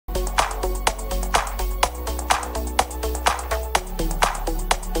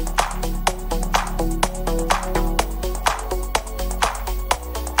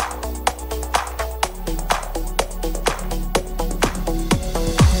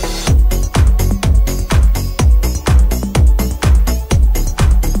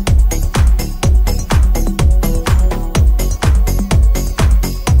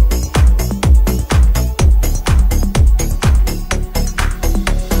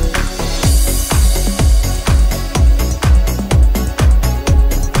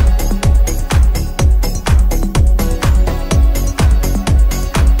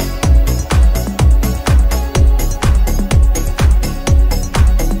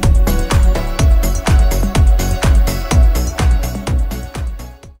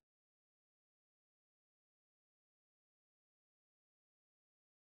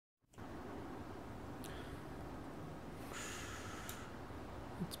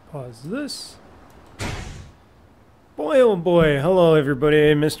Pause this. Boy, oh boy. Hello,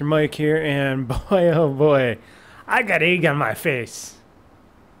 everybody. Mr. Mike here, and boy, oh boy. I got egg on my face.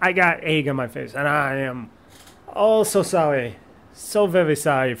 I got egg on my face, and I am oh so sorry. So very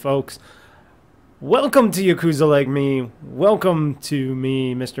sorry, folks. Welcome to Yakuza Like Me. Welcome to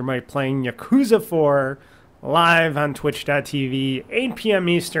me, Mr. Mike, playing Yakuza 4 live on twitch.tv, 8 p.m.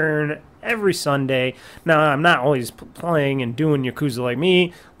 Eastern, every Sunday. Now, I'm not always playing and doing Yakuza Like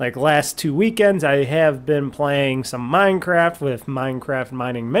Me. Like last 2 weekends, I have been playing some Minecraft with Minecraft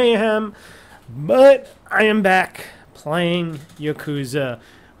Mining Mayhem. But I am back playing Yakuza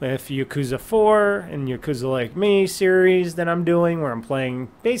with Yakuza 4 and Yakuza Like Me series that I'm doing, where I'm playing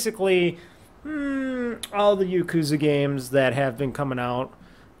basically all the Yakuza games that have been coming out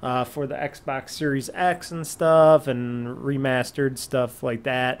for the Xbox Series X and stuff, and remastered stuff like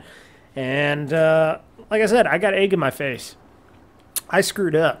that. And like I said, I got egg in my face. I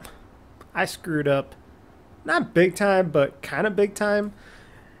screwed up. Not big time, but kind of big time.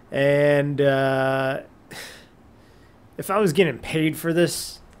 And if I was getting paid for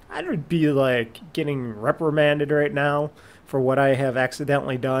this, I would be like getting reprimanded right now for what I have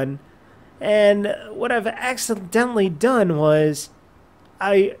accidentally done. And what I've accidentally done was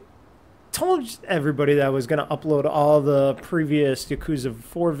I told everybody that I was going to upload all the previous Yakuza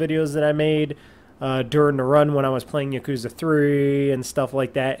 4 videos that I made during the run when I was playing Yakuza 3 and stuff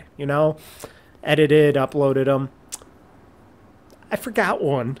like that, you know. Edited, uploaded them. I forgot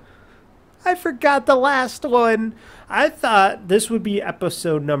one. I forgot the last one. I thought this would be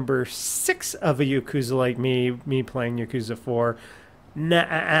episode number 6 of a Yakuza Like Me playing Yakuza 4.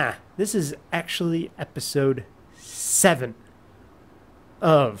 Nah, this is actually episode 7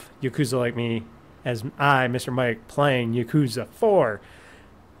 of Yakuza Like Me, as I, Mr. Mike, playing Yakuza 4.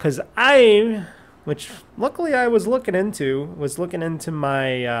 Because which luckily I was looking into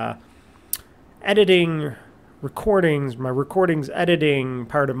my editing recordings, my recordings editing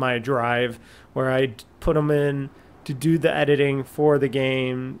part of my drive, where I put them in to do the editing for the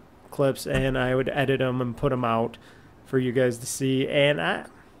game clips, and I would edit them and put them out for you guys to see. And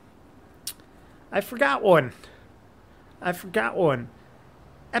I forgot one.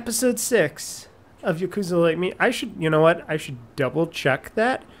 Episode 6 of Yakuza Like Me. You know what? I should double check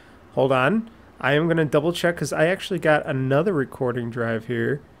that. Hold on. I am going to double check because I actually got another recording drive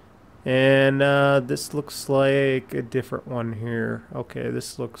here. And this looks like a different one here. Okay,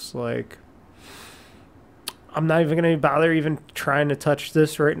 this looks like... I'm not even going to bother even trying to touch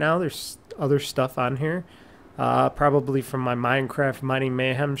this right now. There's other stuff on here. Probably from my Minecraft Mining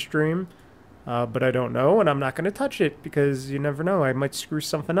Mayhem stream. But I don't know, and I'm not going to touch it because you never know. I might screw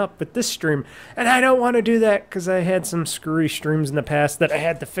something up with this stream. And I don't want to do that because I had some screwy streams in the past that I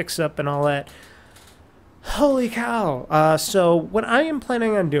had to fix up and all that. Holy cow. So what I am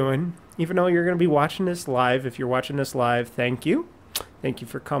planning on doing, even though you're going to be watching this live, if you're watching this live, thank you. Thank you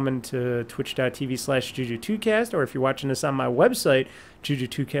for coming to twitch.tv/JuJu2cast, or if you're watching this on my website,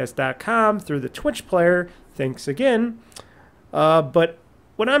 JuJu2cast.com, through the Twitch player, thanks again. But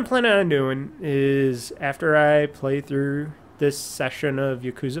what I'm planning on doing is, after I play through this session of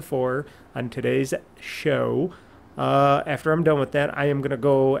Yakuza 4 on today's show, after I'm done with that, I am going to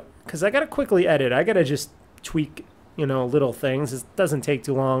go, because I got to quickly edit. I got to just tweak, little things. It doesn't take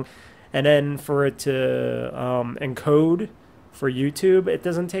too long. And then for it to encode for YouTube, it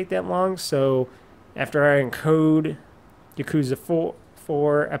doesn't take that long. So after I encode Yakuza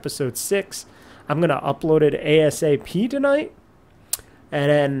 4 episode 6, I'm going to upload it ASAP tonight. And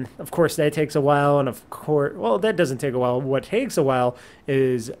then, of course, that takes a while. And of course, well, that doesn't take a while. What takes a while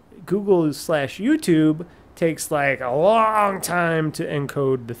is Google/YouTube takes like a long time to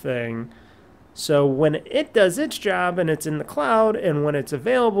encode the thing. So when it does its job and it's in the cloud, and when it's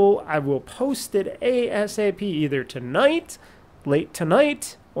available, I will post it ASAP either tonight, late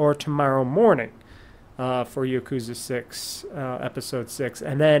tonight, or tomorrow morning for Yakuza 6, episode 6.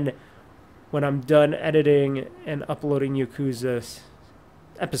 And then when I'm done editing and uploading Yakuza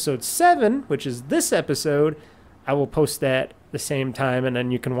episode 7, which is this episode, I will post that the same time, and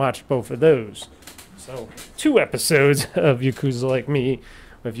then you can watch both of those. So 2 episodes of Yakuza Like Me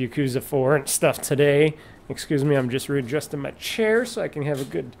with Yakuza 4 and stuff today. Excuse me, I'm just readjusting my chair so I can have a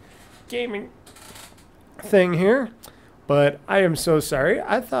good gaming thing here. But I am so sorry.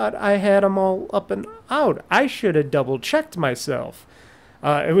 I thought I had them all up and out. I should have double checked myself.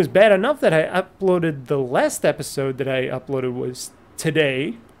 It was bad enough that I uploaded the last episode that I uploaded was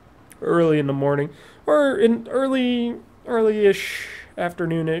today, early in the morning, or in early-ish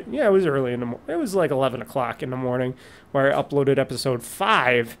afternoon. Yeah, it was early in the morning. It was like 11 o'clock in the morning where I uploaded episode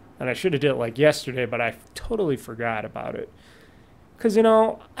 5, and I should have did it like yesterday, but I totally forgot about it. Because, you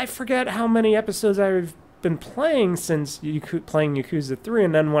know, I forget how many episodes I've been playing since playing Yakuza 3,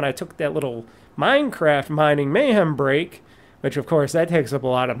 and then when I took that little Minecraft mining mayhem break, which of course that takes up a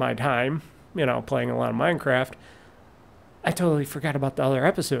lot of my time, you know, playing a lot of Minecraft, I totally forgot about the other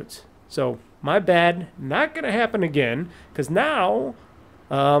episodes. So, my bad, not going to happen again, because now,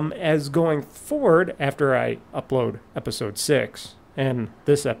 as going forward, after I upload episode 6, and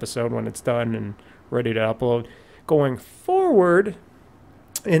this episode when it's done and ready to upload, going forward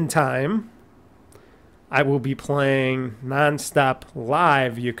in time, I will be playing non-stop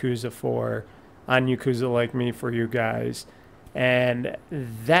live Yakuza 4 on Yakuza Like Me for you guys, and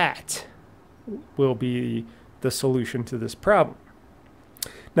that will be the solution to this problem.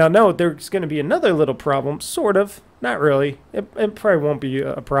 Now, no, there's going to be another little problem, sort of, not really. It probably won't be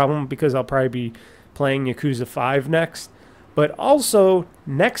a problem because I'll probably be playing Yakuza 5 next, but also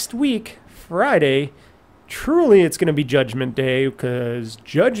next week, Friday, truly it's going to be Judgment Day, because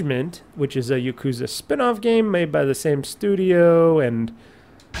Judgment, which is a Yakuza spin-off game made by the same studio and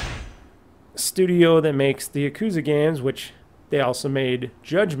studio that makes the Yakuza games, which they also made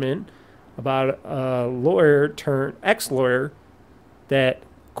Judgment, about a lawyer turned ex-lawyer that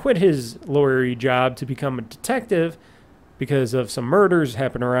quit his lawyery job to become a detective because of some murders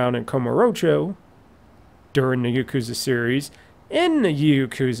happened around in Komorocho during the Yakuza series, in the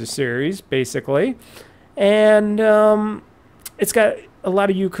Yakuza series, basically. And it's got a lot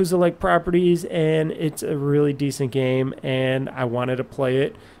of Yakuza-like properties, and it's a really decent game, and I wanted to play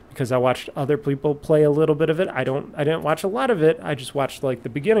it because I watched other people play a little bit of it. I didn't watch a lot of it. I just watched like the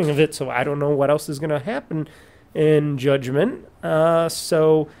beginning of it, so I don't know what else is going to happen in Judgment.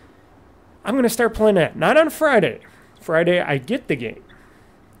 So I'm going to start playing that. Not on Friday. Friday I get the game.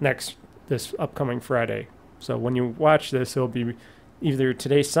 This upcoming Friday. So when you watch this, it'll be either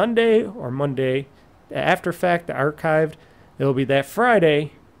today Sunday or Monday. After fact, the archived, it'll be that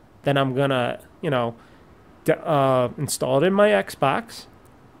Friday. Then I'm going to, you know, install it in my Xbox.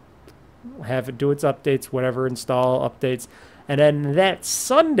 Have it do its updates, whatever, install updates. And then that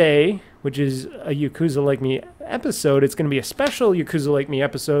Sunday, which is a Yakuza Like Me episode, it's going to be a special Yakuza Like Me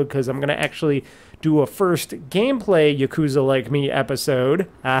episode because I'm going to actually do a first gameplay Yakuza Like Me episode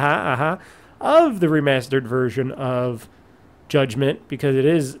of the remastered version of Judgment, because it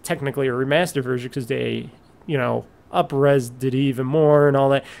is technically a remastered version because they, you know, up-resed it even more and all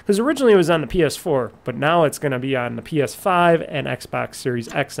that. Because originally it was on the PS4, but now it's going to be on the PS5 and Xbox Series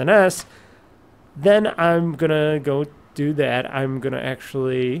X and S. Then I'm going to go do that. I'm going to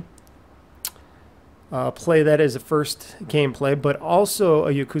actually play that as a first gameplay, but also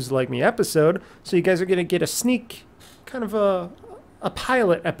a Yakuza Like Me episode. So you guys are going to get a sneak, kind of a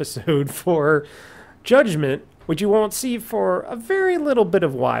pilot episode for Judgment, which you won't see for a very little bit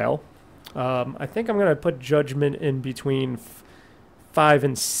of while. I think I'm going to put Judgment in between 5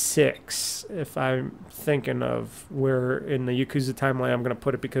 and 6, if I'm thinking of where in the Yakuza timeline I'm going to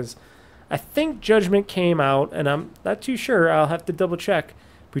put it, because I think Judgment came out, and I'm not too sure, I'll have to double check,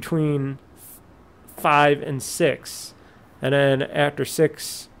 between 5 and 6. And then after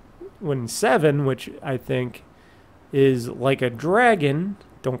 6, when 7, which I think is Like a Dragon,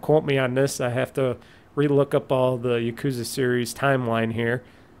 don't quote me on this, I have to relook up all the Yakuza series timeline here,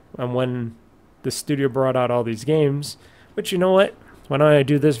 and when the studio brought out all these games. But you know what? Why don't I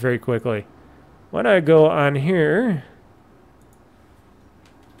do this very quickly? Why don't I go on here?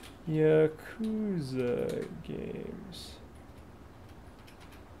 Yakuza games.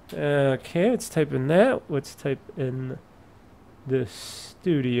 Okay, let's type in that. Let's type in the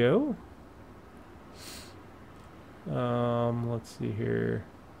studio. Let's see here.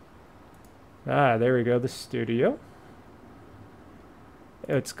 Ah, there we go, the studio.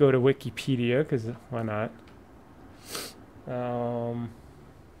 Let's go to Wikipedia, because why not?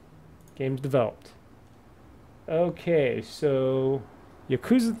 Games developed. Okay, so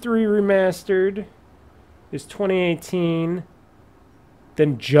Yakuza 3 Remastered is 2018.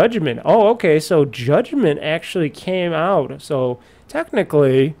 Then Judgment. Oh, okay, so Judgment actually came out. So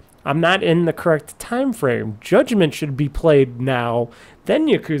technically, I'm not in the correct time frame. Judgment should be played now, then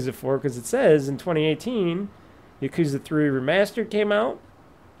Yakuza 4, because it says in 2018, Yakuza 3 Remastered came out,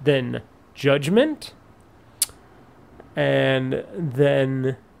 then Judgment, and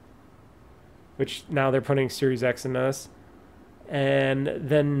then, which now they're putting Series X and S, and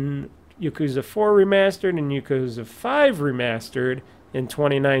then Yakuza 4 Remastered and Yakuza 5 Remastered in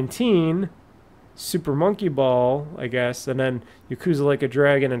 2019, Super Monkey Ball, I guess, and then Yakuza Like a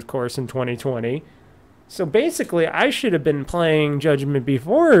Dragon, of course, in 2020. So basically, I should have been playing Judgment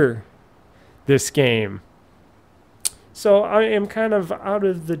before this game. So I am kind of out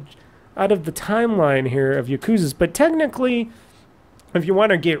of the timeline here of Yakuzas, but technically, If you want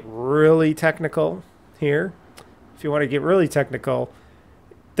to get really technical here, if you want to get really technical,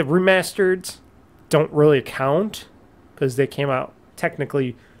 the remastered don't really count because they came out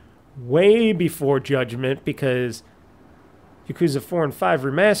technically way before Judgment, because Yakuza 4 and 5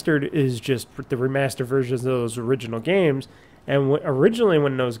 Remastered is just the remastered versions of those original games. And originally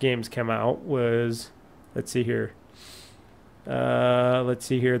when those games came out was, let's see here, the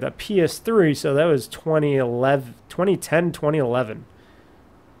PS3, so that was 2010, 2011.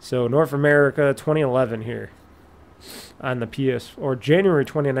 So North America, 2011 here on the PS, or January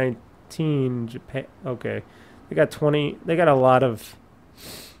 2019, Japan. Okay, they got a lot of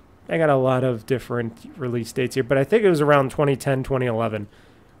different release dates here, but I think it was around 2010, 2011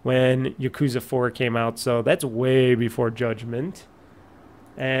 when Yakuza 4 came out, so that's way before Judgment.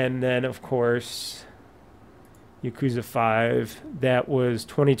 And then, of course, Yakuza 5, that was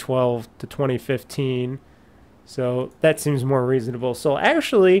 2012 to 2015, so that seems more reasonable. So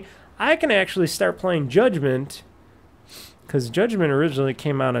actually, I can actually start playing Judgment, because Judgment originally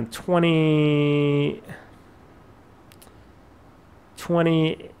came out in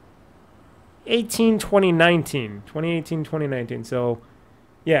 2018, 2019. So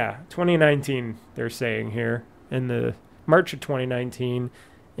yeah, 2019 they're saying here in the March of 2019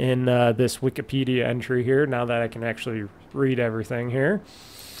 in this Wikipedia entry here, now that I can actually read everything here.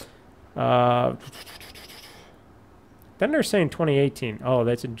 Then they're saying 2018. Oh,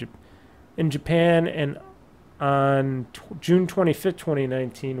 that's in Japan, and on June 25th,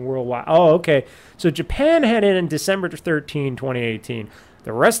 2019 worldwide. Oh, okay. So Japan had it in December 13, 2018.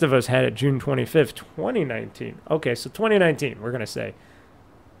 The rest of us had it June 25th, 2019. Okay, so 2019, we're going to say.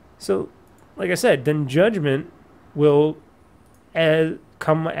 So, like I said, then Judgment will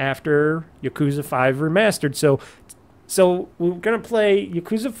come after Yakuza 5 Remastered. So we're going to play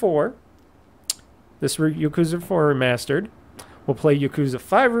Yakuza 4, this Yakuza 4 Remastered. We'll play Yakuza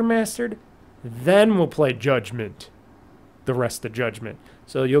 5 Remastered. Then we'll play Judgment, the rest of Judgment.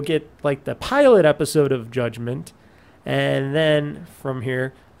 So you'll get like the pilot episode of Judgment, and then from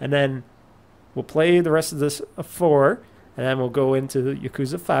here, and then we'll play the rest of this 4, and then we'll go into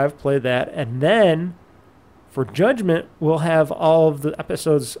Yakuza 5, play that, and then for Judgment, we'll have all of the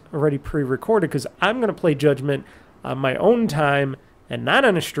episodes already pre-recorded, because I'm going to play Judgment on my own time and not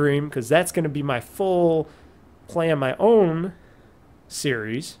on a stream, because that's going to be my full play on my own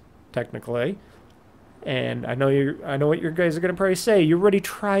series, technically. And I know what you guys are going to probably say. You already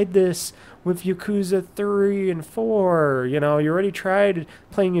tried this with Yakuza 3 and 4. You know, you already tried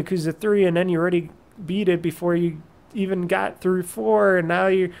playing Yakuza 3, and then you already beat it before you even got through 4, and now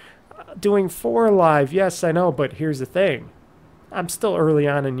you're doing 4 live. Yes, I know, but here's the thing. I'm still early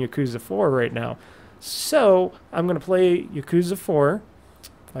on in Yakuza 4 right now. So, I'm going to play Yakuza 4,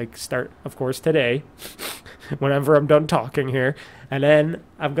 like start, of course, today, whenever I'm done talking here. And then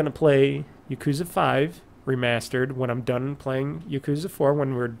I'm going to play Yakuza 5 Remastered when I'm done playing Yakuza 4,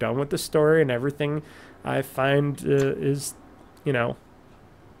 when we're done with the story and everything I find is, you know,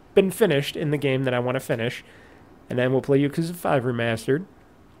 been finished in the game that I want to finish. And then we'll play Yakuza 5 Remastered.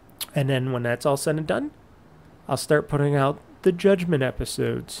 And then when that's all said and done, I'll start putting out the Judgment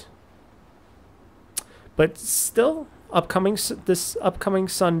episodes. But still, this upcoming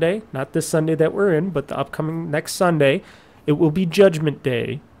Sunday, not this Sunday that we're in, but the upcoming next Sunday, it will be Judgment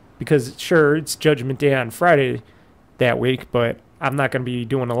Day. Because, sure, it's Judgment Day on Friday that week, but I'm not going to be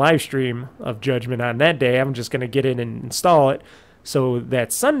doing a live stream of Judgment on that day. I'm just going to get in and install it. So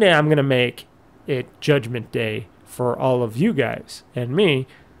that Sunday, I'm going to make it Judgment Day for all of you guys and me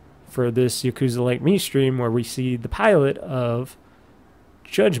for this Yakuza Like Me stream, where we see the pilot of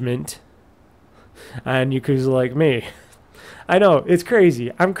Judgment on Yakuza Like Me. I know, it's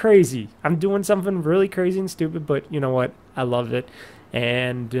crazy. I'm crazy. I'm doing something really crazy and stupid, but you know what? I love it.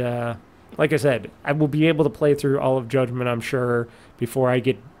 And like I said, I will be able to play through all of Judgment, I'm sure, before I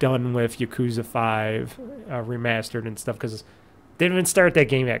get done with Yakuza 5 Remastered and stuff, because didn't even start that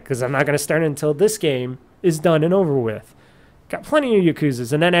game yet, because I'm not going to start it until this game is done and over with. Got plenty of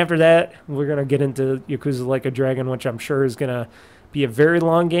Yakuzas, and then after that, we're going to get into Yakuza Like a Dragon, which I'm sure is going to be a very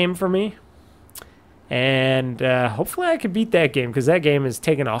long game for me. And hopefully I can beat that game, because that game is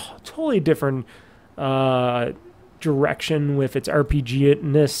taking a totally different direction with its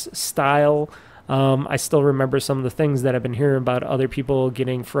RPG-ness style. I still remember some of the things that I've been hearing about other people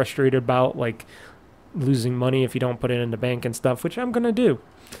getting frustrated about, like losing money if you don't put it in the bank and stuff, which I'm going to do.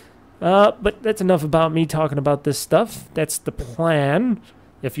 But that's enough about me talking about this stuff. That's the plan.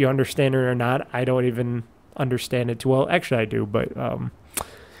 If you understand it or not, I don't even understand it too well. Actually, I do, but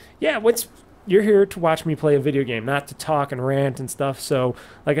yeah, you're here to watch me play a video game, not to talk and rant and stuff. So,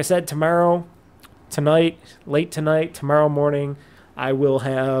 like I said, late tonight, tomorrow morning, I will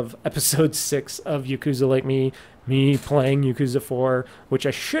have episode 6 of Yakuza Like Me, me playing Yakuza 4, which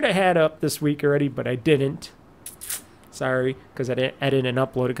I should have had up this week already, but I didn't. Sorry, because I didn't edit and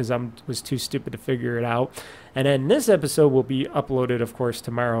upload it because I was too stupid to figure it out. And then this episode will be uploaded, of course,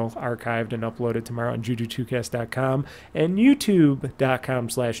 tomorrow, archived and uploaded tomorrow on JuJu2cast.com and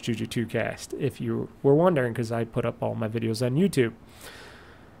YouTube.com/JuJu2cast, if you were wondering, because I put up all my videos on YouTube.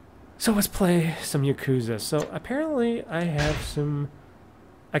 So let's play some Yakuza. So apparently I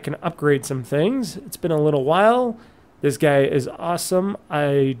can upgrade some things. It's been a little while. This guy is awesome.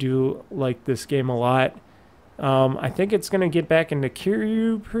 I do like this game a lot. I think it's going to get back into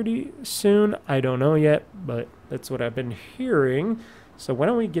Kiryu pretty soon. I don't know yet, but that's what I've been hearing. So why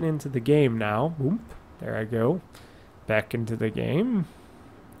don't we get into the game now? Boom. There I go. Back into the game.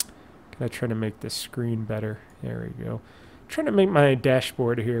 Can I try to make this screen better? There we go. Trying to make my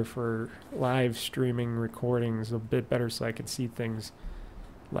dashboard here for live streaming recordings a bit better so I can see things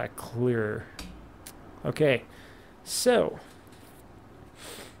a lot clearer. Okay, so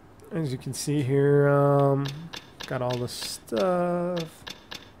as you can see here, got all the stuff.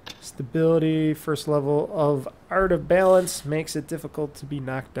 Stability, first level of Art of Balance makes it difficult to be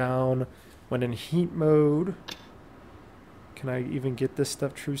knocked down when in heat mode. Can I even get this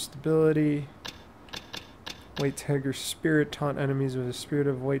stuff? True stability. White Tiger Spirit, taunt enemies with a Spirit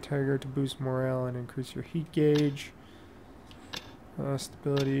of White Tiger to boost morale and increase your heat gauge.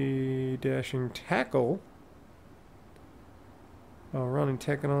 Stability, Dashing Tackle. While running,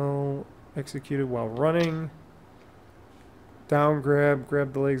 tackle executed while running. Down grab,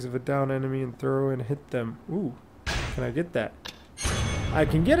 grab the legs of a down enemy and throw and hit them. Ooh, can I get that? I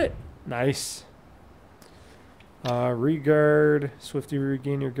can get it! Nice. Regard, swiftly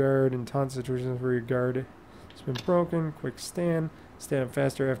regain your guard in taunt situations where your guard has been broken. Quick stand, stand up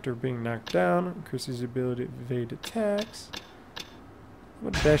faster after being knocked down. Increases your ability to evade attacks.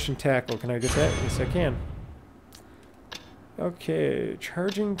 What dash and tackle? Can I get that? Yes, I can. Okay,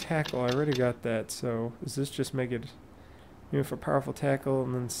 charging tackle. I already got that. So does this just make it for powerful tackle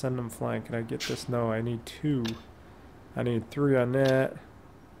and then send them flying? Can I get this? No, I need 2. I need 3 on that.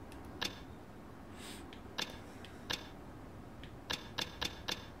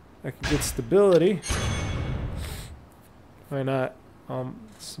 I can get stability. Why not?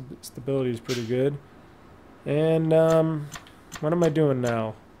 Stability is pretty good. And what am I doing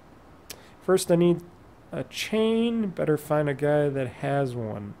now? First I need a chain. Better find a guy that has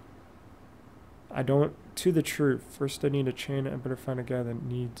one. I don't. To the truth. First I need a chain. I better find a guy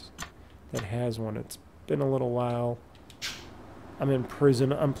that has one. It's been a little while. I'm in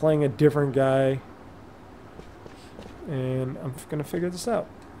prison. I'm playing a different guy. And I'm gonna figure this out.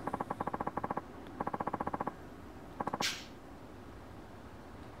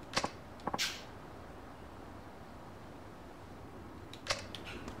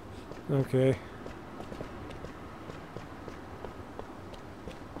 Okay.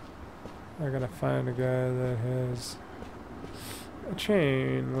 I gotta find a guy that has a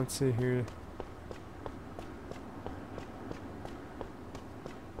chain. Let's see here.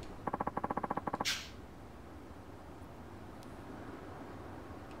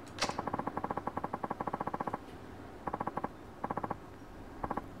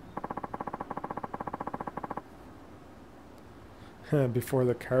 Before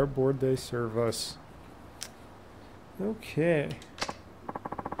the cardboard they serve us. Okay.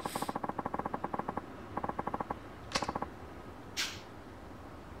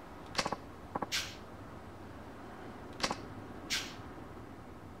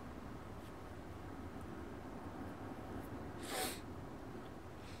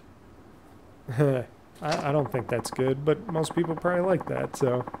 I don't think that's good, but most people probably like that,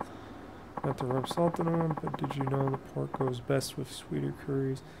 so. Not to rub salt in them, but did you know the pork goes best with sweeter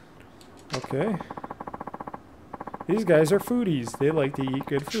curries? Okay. These guys are foodies. They like to eat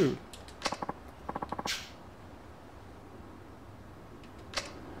good food.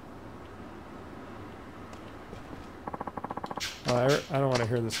 Oh, I don't want to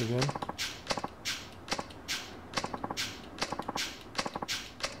hear this again.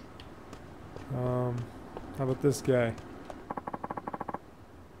 How about this guy?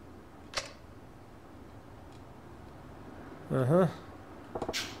 Uh-huh.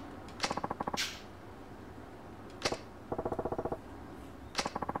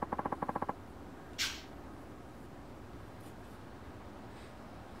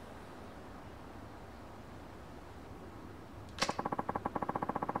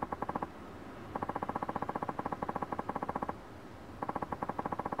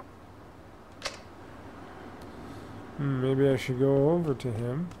 Maybe I should go over to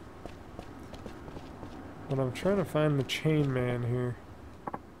him. But I'm trying to find the chain man here.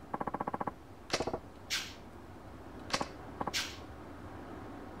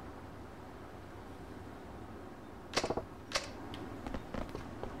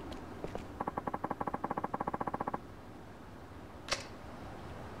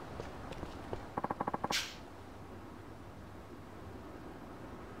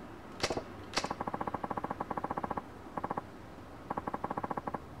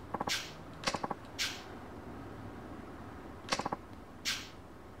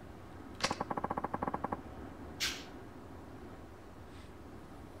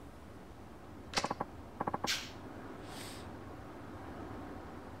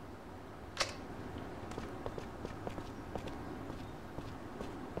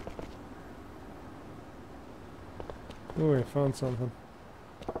 Oh, I found something.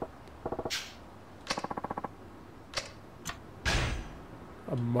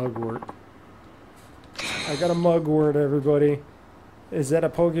 A mugwort. I got a mugwort, everybody. Is that a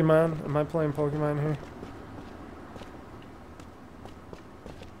Pokemon? Am I playing Pokemon here?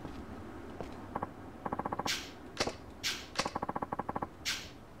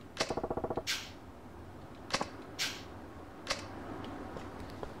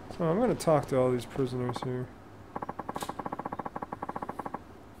 So I'm gonna talk to all these prisoners here.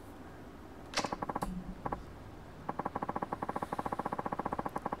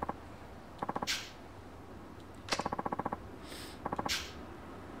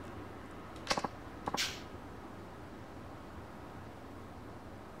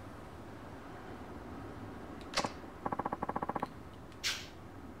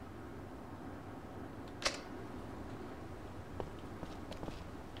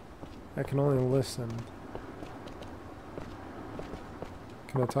 I can only listen.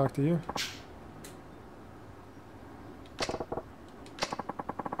 Can I talk to you?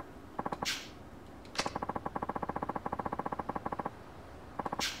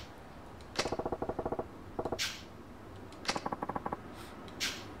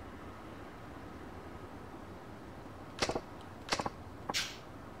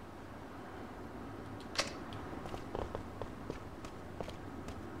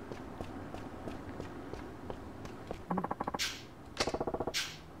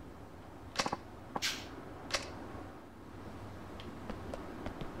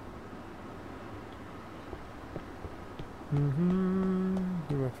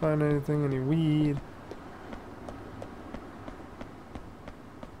 Do I find anything? Any weed?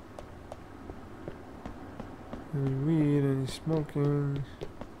 Any weed? Any smoking?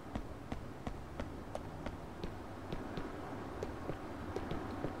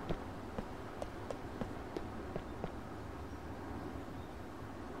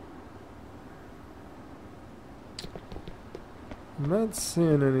 I'm not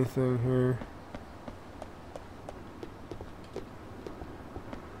seeing anything here.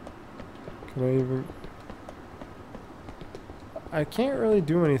 Can I even... I can't really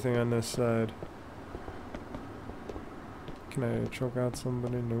do anything on this side. Can I choke out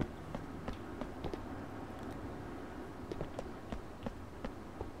somebody? Nope.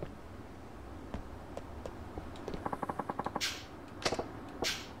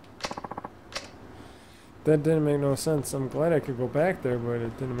 That didn't make no sense. I'm glad I could go back there, but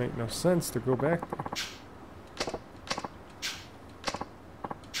it didn't make no sense to go back there.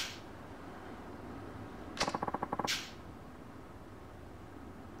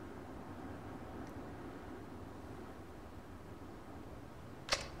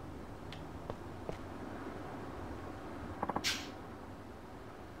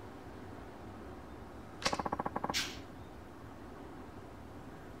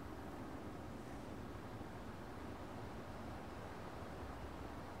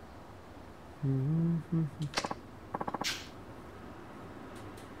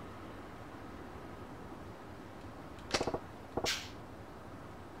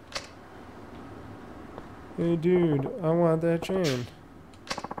 Hey dude, I want that chain.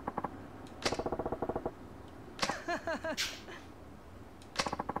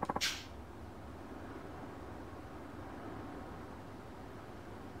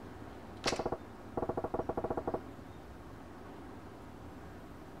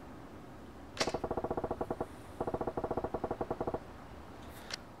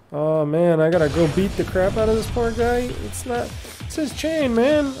 Oh man, I gotta go beat the crap out of this poor guy. It's not... It's his chain,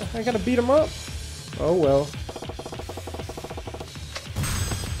 man. I gotta beat him up. Oh well.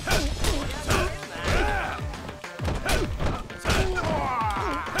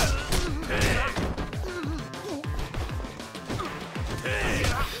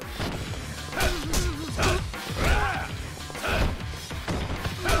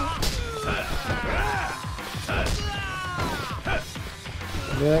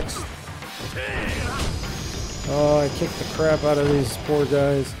 Next. Oh, I kicked the crap out of these poor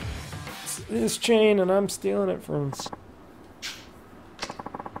guys. It's his chain and I'm stealing it from him.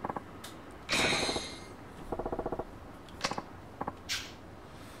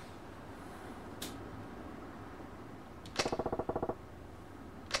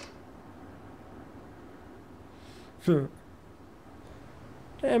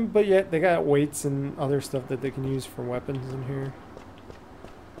 But yet they got weights and other stuff that they can use for weapons in here.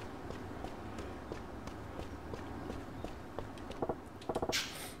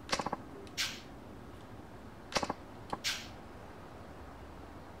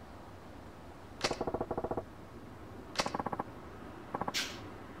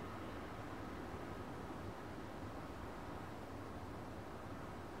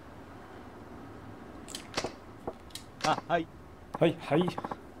 Hi. Hi, hi.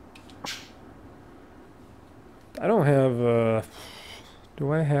 I don't have,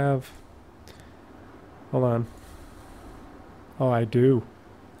 do I have... Hold on. Oh, I do.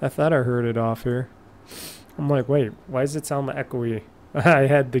 I thought I heard it off here. I'm like, wait, why does it sound echoey? I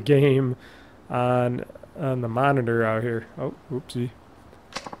had the game on the monitor out here. Oh, oopsie.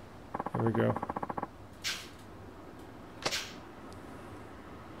 There we go.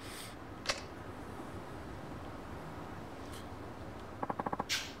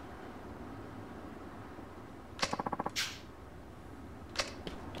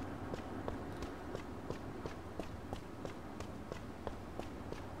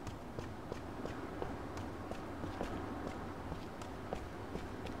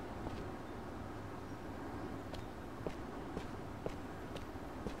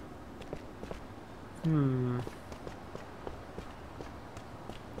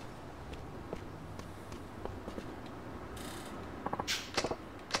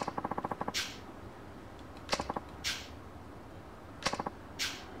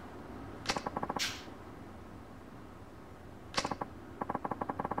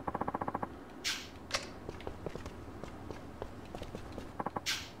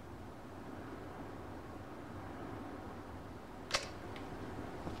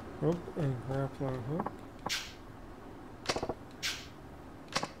 Rope and grappling hook.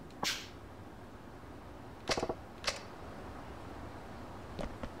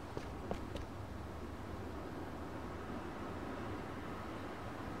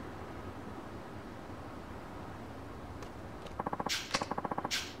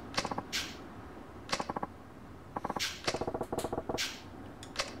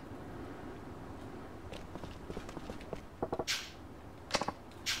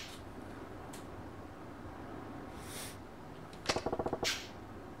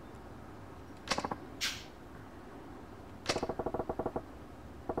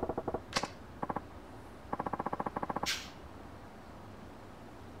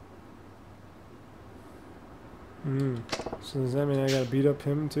 So does that mean I gotta beat up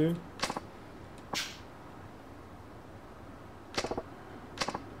him too?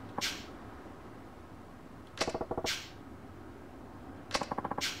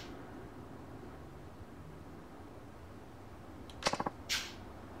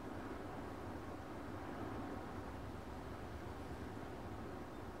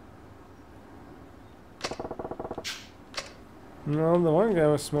 No, the one guy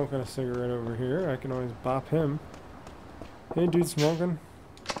was smoking a cigarette over here. I can always bop him. Hey, dude, smoking?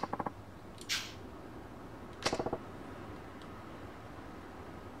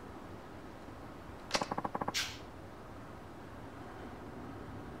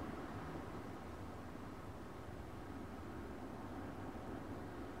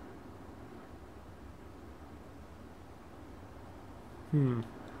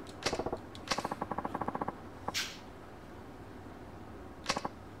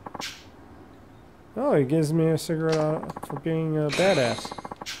 Oh, he gives me a cigarette for being a badass.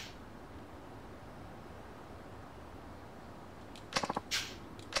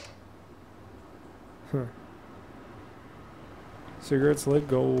 Huh. Cigarettes like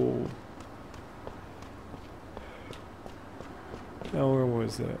gold. Now, where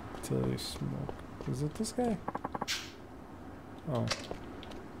was that? Till they smoke. Was it this guy? Oh.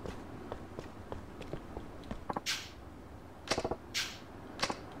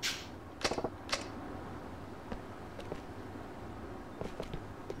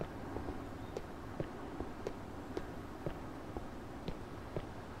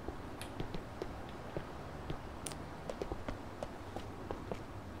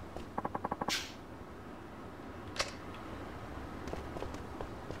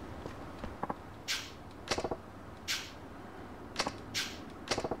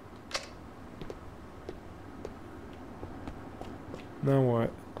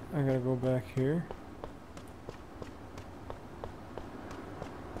 I gotta go back here.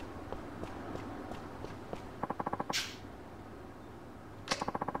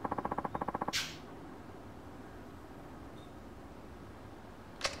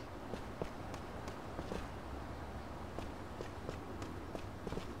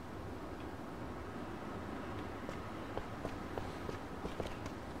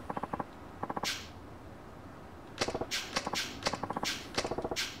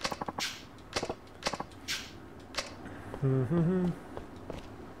 Mm-hmm.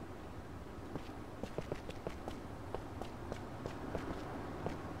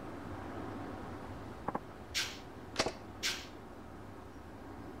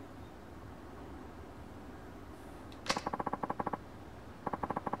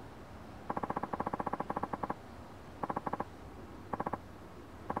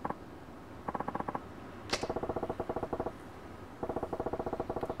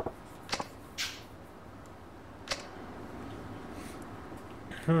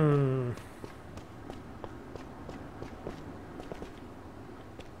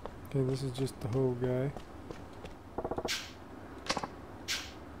 Okay, this is just the whole guy.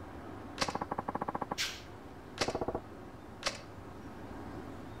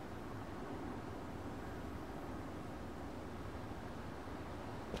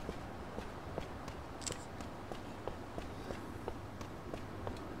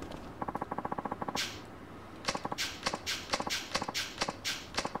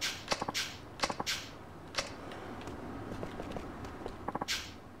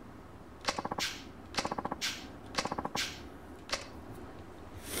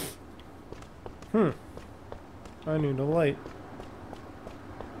 I need a light.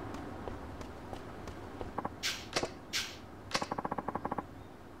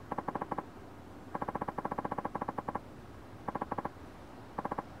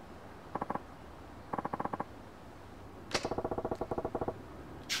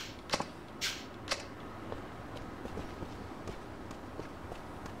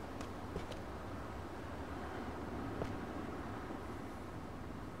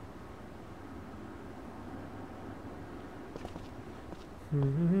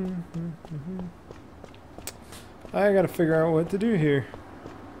 I gotta figure out what to do here.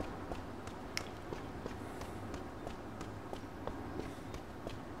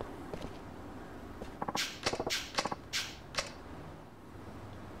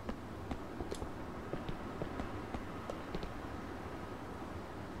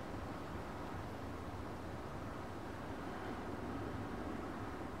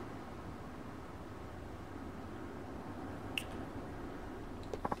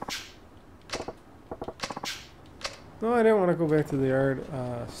 No, I didn't want to go back to the yard.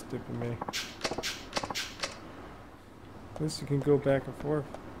 Stupid me. At least you can go back and forth.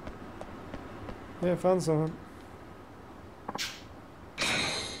 Yeah, I found someone.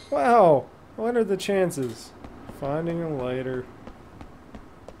 Wow! What are the chances? Finding a lighter.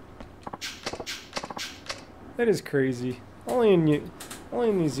 That is crazy. Only in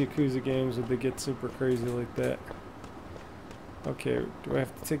these Yakuza games would they get super crazy like that. Okay, do I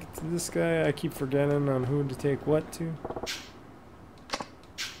have to take it to this guy? I keep forgetting on who to take what to.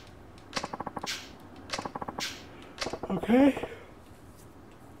 Okay.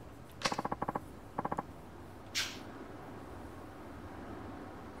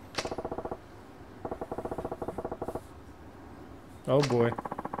 Oh boy.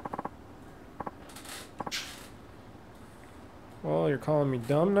 Well, you're calling me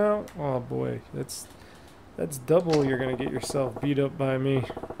dumb now? Oh boy, that's double. You're gonna get yourself beat up by me.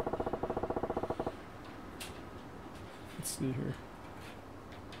 Let's see here.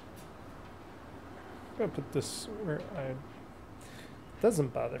 I'm gonna put this where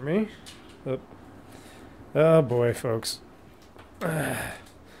doesn't bother me. Oh boy, folks.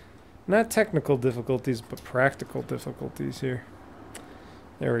 Not technical difficulties, but practical difficulties here.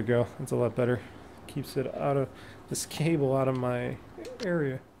 There we go. That's a lot better. Keeps it out of this cable out of my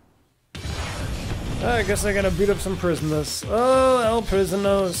area. I guess I gotta beat up some prisoners. Oh, El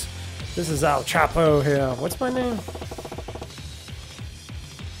Prisonos. This is El Chapo here. What's my name?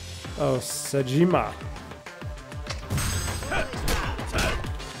 Oh, Sajima.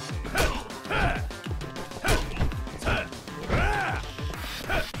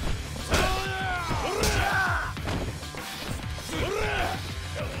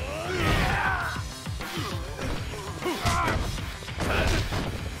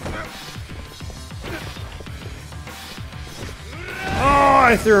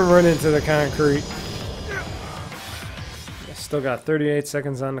 I threw him right into the concrete. I still got 38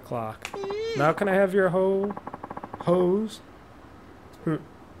 seconds on the clock. Now can I have your hose?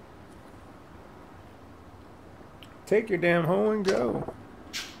 Take your damn hoe and go.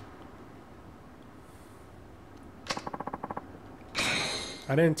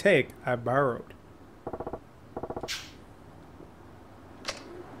 I didn't take, I borrowed.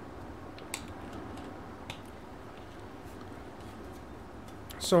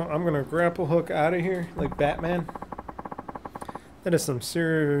 So I'm gonna grapple hook out of here like Batman. That is some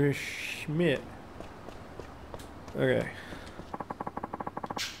serious schmidt. Okay.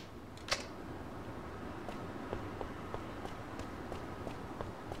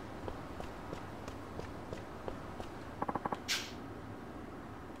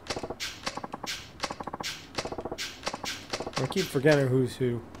 I keep forgetting who's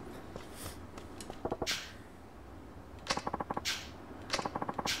who.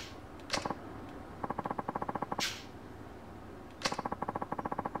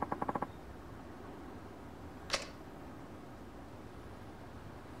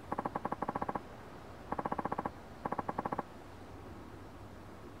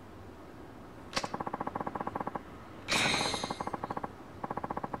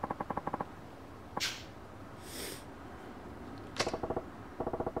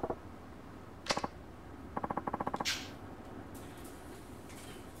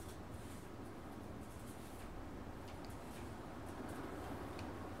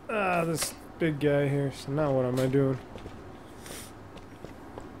 This big guy here, so now what am I doing?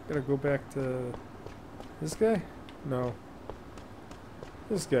 Gotta go back to this guy? No.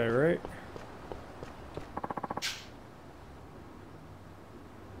 This guy, right?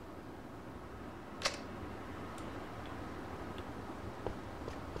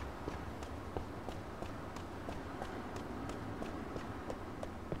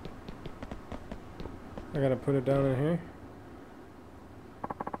 I gotta put it down in here.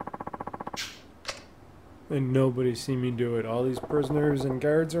 And nobody see me do it. All these prisoners and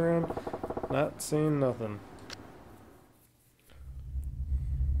guards around, not saying nothing.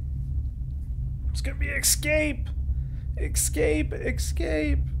 It's gonna be escape! Escape!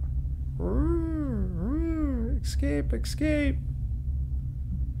 Escape! Escape! Escape!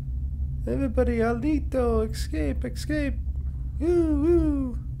 Everybody, Alito! Escape! Escape! Woo!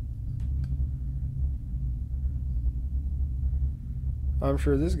 Woo! I'm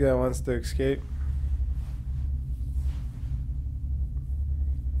sure this guy wants to escape.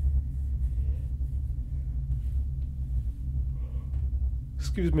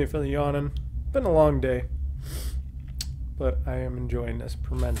 Excuse me for the yawning. Been a long day, but I am enjoying this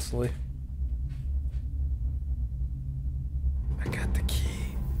immensely. I got the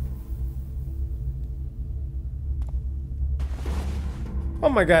key. Oh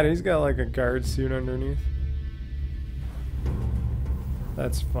my god, he's got like a guard suit underneath.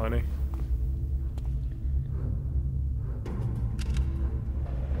 That's funny.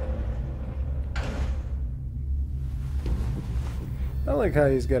 I like how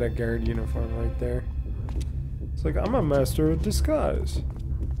he's got a guard uniform right there. It's like, I'm a master of disguise.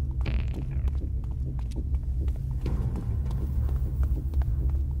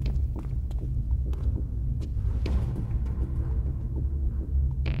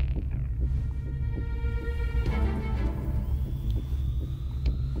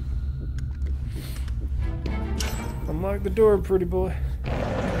 Unlock the door, pretty boy. Can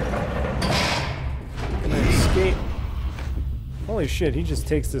I escape? Holy shit, he just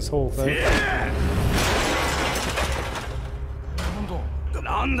takes this whole thing. What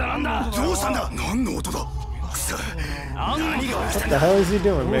the hell is he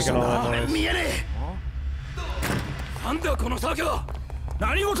doing making all that noise?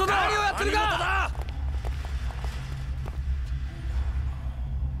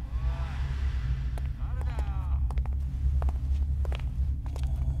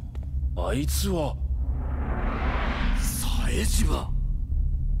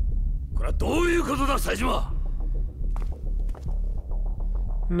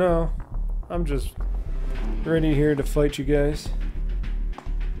 No, I'm just ready here to fight you guys.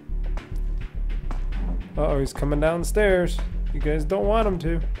 Uh-oh, he's coming downstairs. You guys don't want him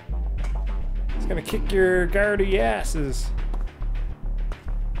to. He's gonna kick your guardy asses.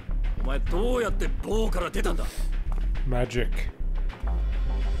 Magic.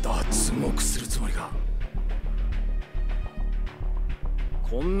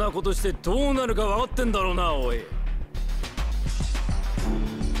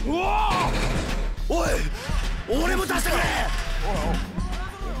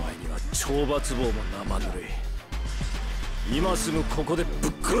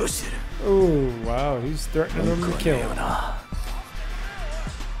 Oh, wow, he's threatening him to kill him.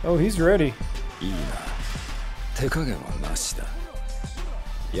 Oh, he's ready.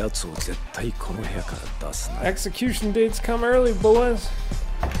 Execution dates come early, boys.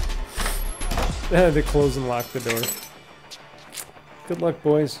 They close and lock the door. Good luck,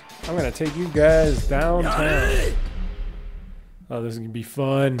 boys. I'm gonna take you guys downtown. Oh, this is gonna be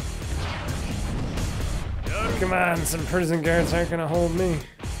fun. Come on, some prison guards aren't gonna hold me.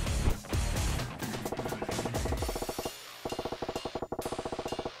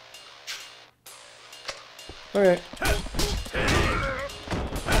 Okay.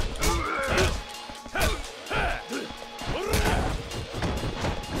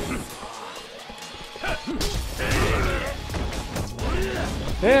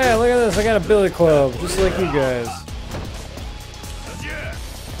 Yeah, look at this. I got a billy club, just like you guys.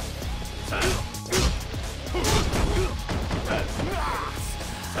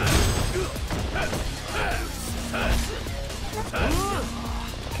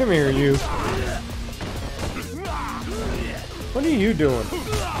 Come here, you. What are you doing?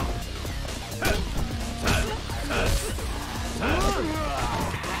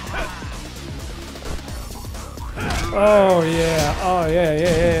 Oh yeah, oh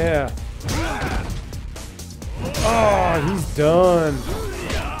yeah. Oh, he's done.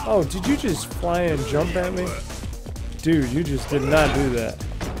 Oh, did you just fly and jump at me? Dude, you just did not do that.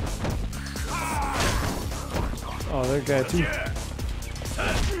 Oh, that guy too.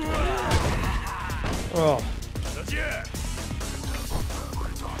 Oh.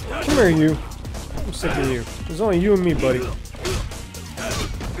 Come here, you. I'm sick of you. There's only you and me, buddy.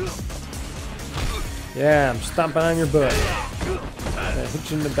 Yeah, I'm stomping on your butt. I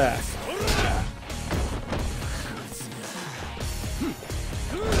hit you in the back.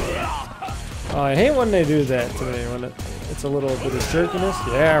 Oh, I hate when they do that to me, when it's a little bit of jerkiness.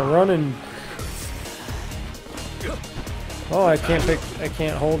 Yeah, running. Oh, I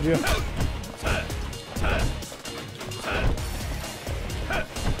can't hold you.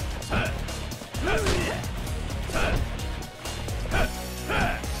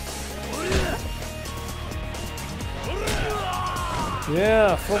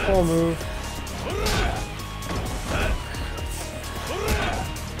 Yeah, football move.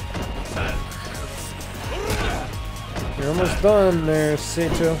 You're almost done there,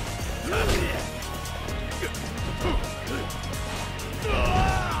 Seito.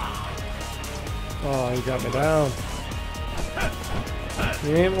 Oh, you got me down.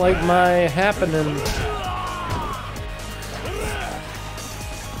 You ain't like my happening.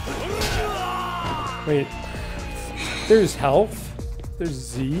 Wait. There's health? There's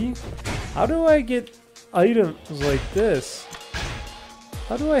Z? How do I get items like this?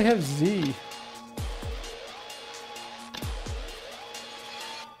 How do I have Z?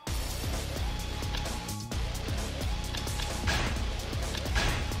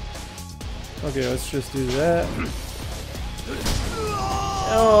 Okay, let's just do that.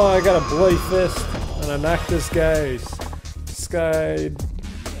 Oh, I got a bloody fist. And I knocked this guy.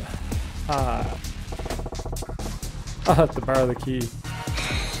 I'll have to borrow the key.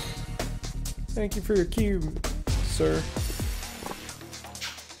 Thank you for your key, sir.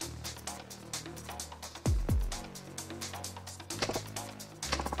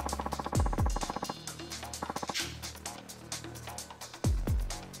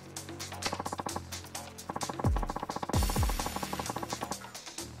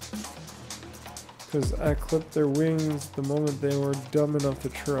 Because I clipped their wings the moment they were dumb enough to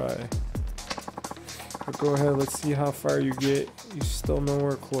try. But go ahead, let's see how far you get. You still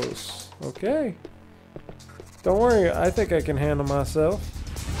nowhere close. Okay. Don't worry, I think I can handle myself.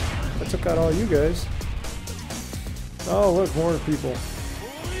 I took out all you guys. Oh, look, more people.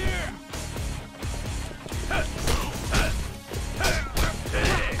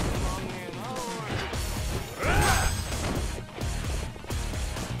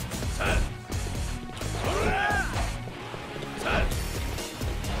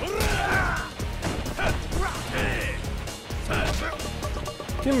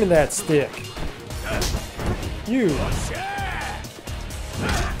 Give me that stick. You.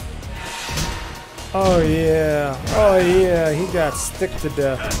 Oh yeah. Oh yeah. He got stick to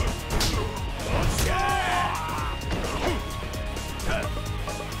death.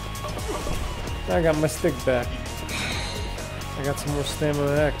 I got my stick back. I got some more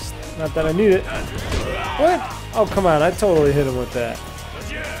stamina next. Not that I need it. What? Oh come on. I totally hit him with that.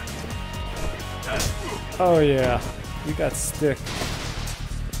 Oh yeah. You got stick.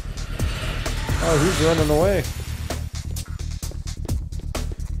 Oh, he's running away.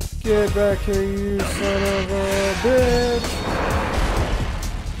 Get back here, you son of a bitch!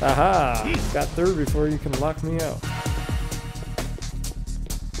 Aha! Got through before you can lock me out.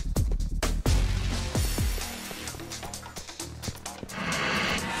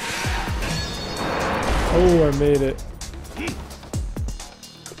 Oh, I made it.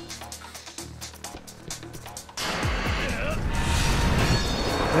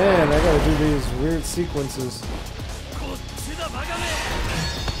 Man, I gotta do these weird sequences.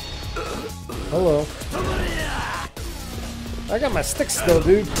 Hello. I got my stick still,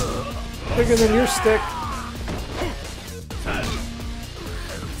 dude. Bigger than your stick.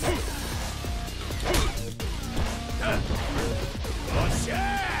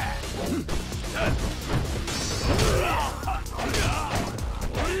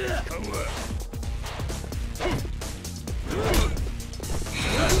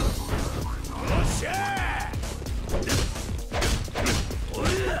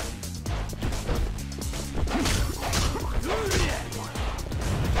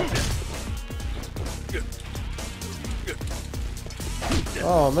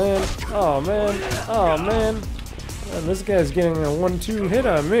 Oh man, oh man, oh man. Man, this guy's getting a 1-2 hit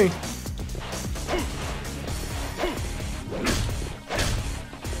on me.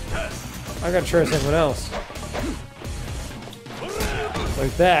 I gotta try something else.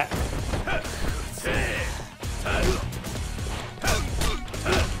 Like that.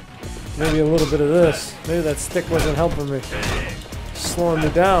 Maybe a little bit of this. Maybe that stick wasn't helping me. Slowing me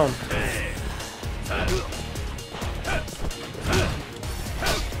down.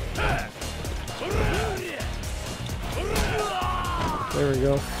 There we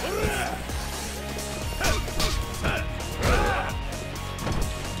go.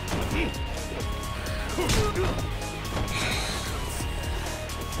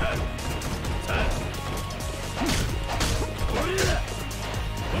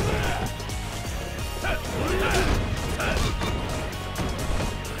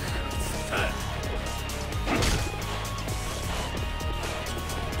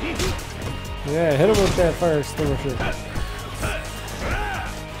 Yeah, hit him with that fire extinguisher.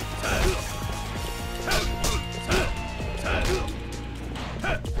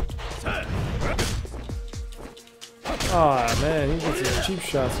 Aw, man, he gets his cheap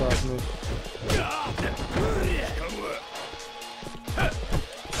shots off me.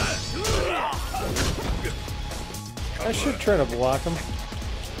 I should try to block him.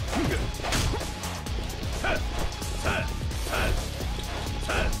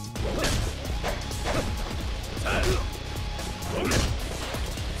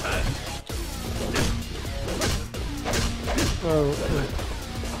 Oh.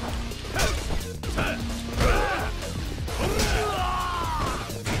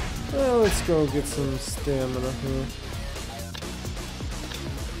 Well, let's go get some stamina here.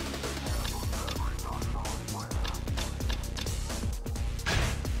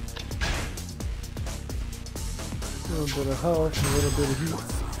 A little bit of health, a little bit of heat.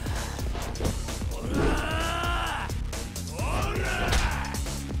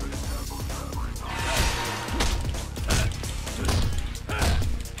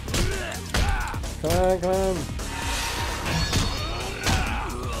 Come on, come on.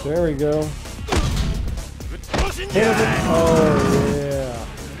 There we go. Oh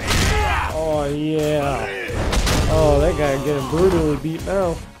yeah. Oh yeah. Oh, that guy getting brutally beat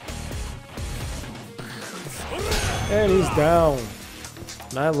now. And he's down.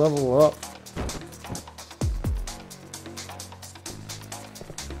 And I level up.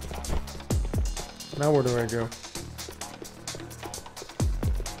 Now where do I go?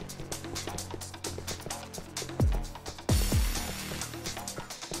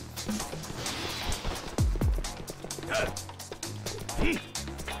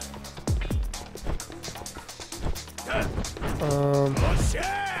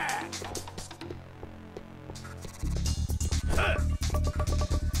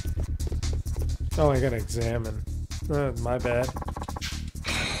 Oh, I gotta examine. My bad.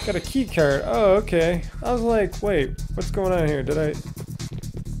 Got a key card. Oh, okay. I was like, wait, what's going on here? Did I...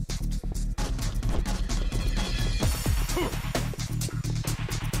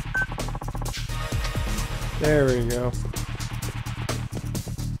 There we go.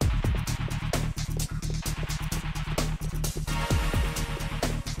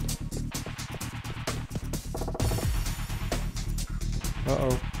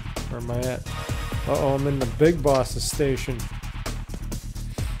 Uh-oh. Where am I at? Uh-oh, I'm in the big boss's station.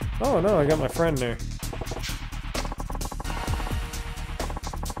 Oh no, I got my friend there.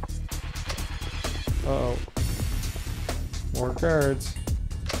 Uh-oh. More guards.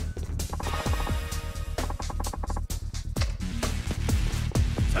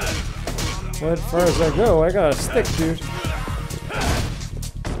 Well, as far as I go, I got a stick, dude.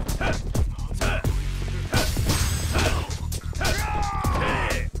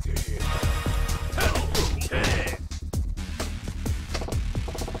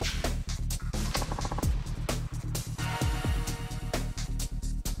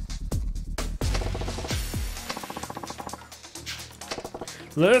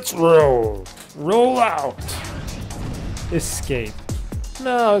 Let's roll. Roll out. Escape.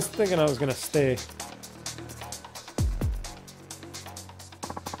 No, I was thinking I was gonna stay.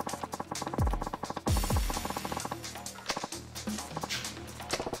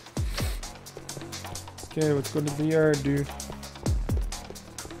 Okay, let's go to the yard, dude.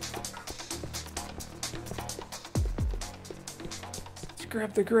 Let's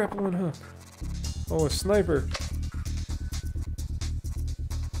grab the grappling hook. Oh, a sniper.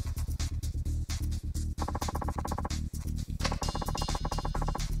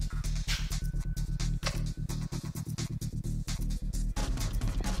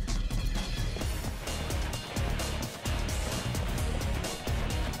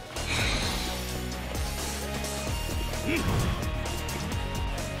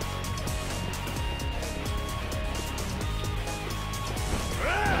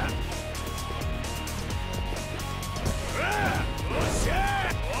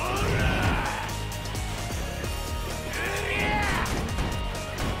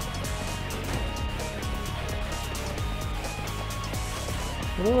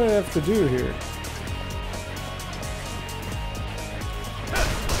 What do I have to do here?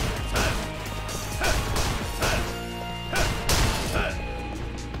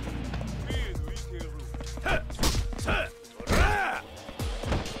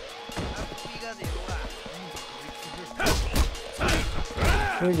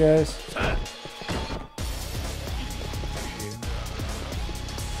 Hey guys.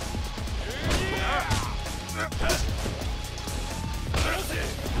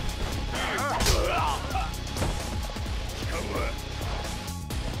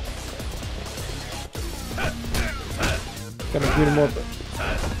 Gotta beat him up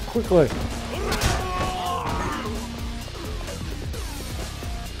quickly.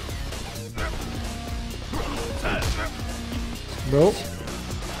 Nope.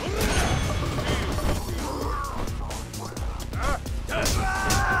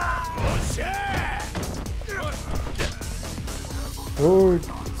 Oh,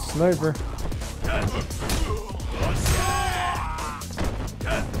 sniper.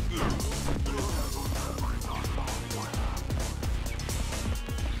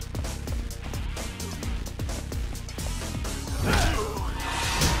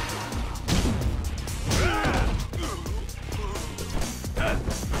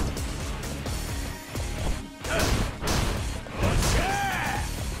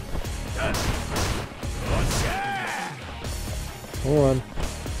 Hold on.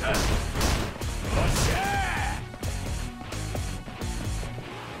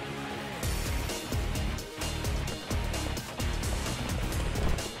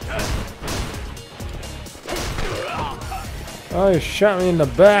 Oh, you shot me in the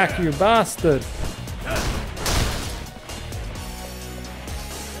back, you bastard.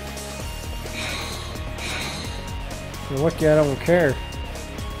 You're lucky I don't care.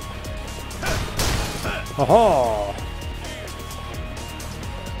 Aha!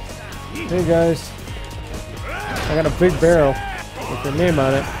 Hey guys, I got a big barrel with your name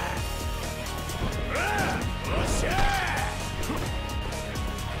on it.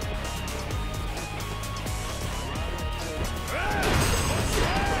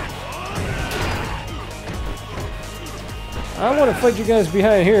 I want to fight you guys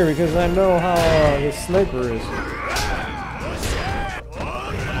behind here because I know how this sniper is.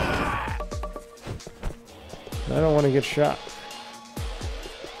 I don't want to get shot.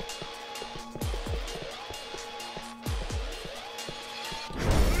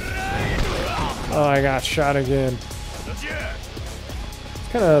 Oh, I got shot again. It's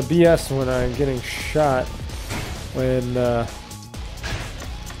kind of BS when I'm getting shot when,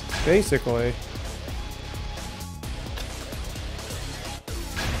 basically,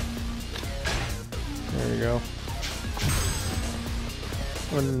 there we go.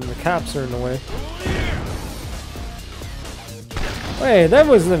 When the cops are in the way. Wait, that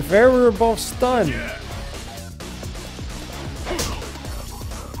wasn't fair. We were both stunned.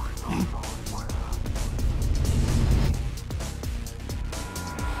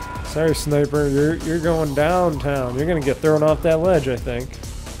 Sorry, sniper. You're going downtown. You're gonna get thrown off that ledge, I think.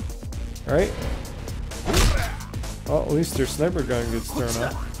 Right? Well, at least your sniper gun gets thrown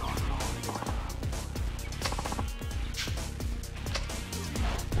off.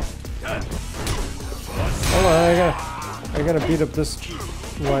 Hold on, I gotta beat up this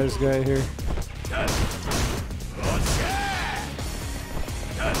wise guy here.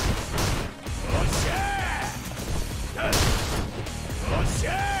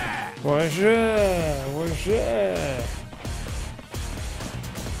 What's up?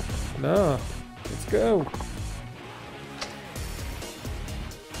 No, let's go.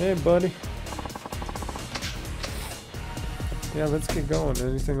 Hey, buddy. Yeah, let's get going.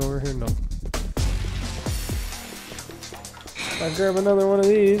 Anything over here? No. I'll grab another one of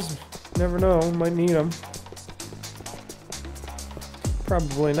these. Never know, might need them.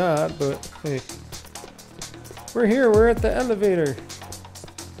 Probably not, but hey. We're here, we're at the elevator.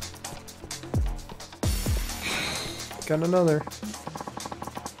 Got another.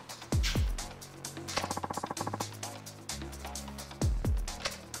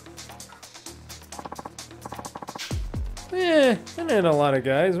 That ain't a lot of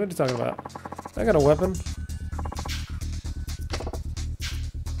guys. What are you talking about? I got a weapon.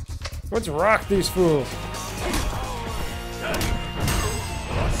 Let's rock these fools.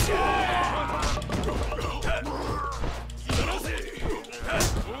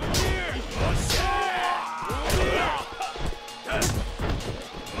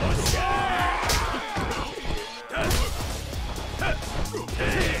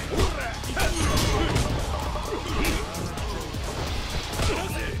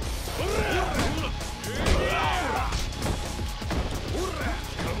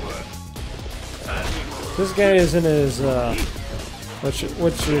 This guy is in his, what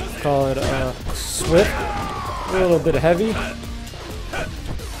you call it, swift, a little bit heavy.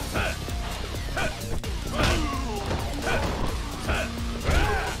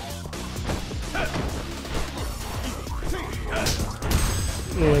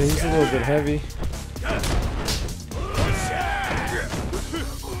 Yeah, he's a little bit heavy.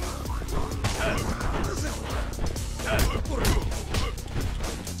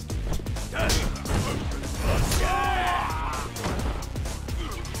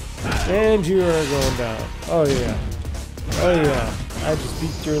 And you are going down. Oh yeah. Oh yeah. I just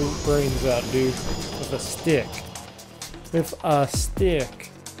beat your brains out, dude. With a stick. With a stick.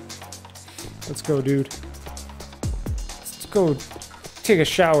 Let's go, dude. Let's go take a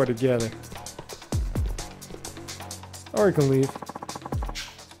shower together. Or we can leave.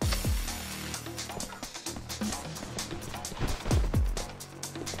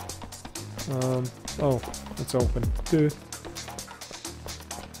 Oh, it's open. Dude.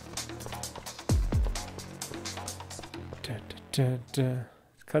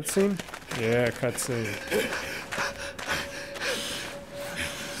 Cutscene? Yeah, cutscene.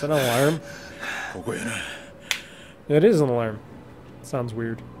 Is that an alarm? Yeah, it is an alarm. It sounds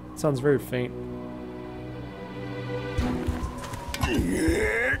weird. It sounds very faint.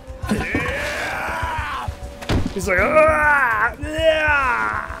 He's like, ah,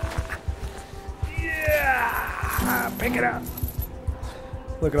 yeah, yeah, pick it up.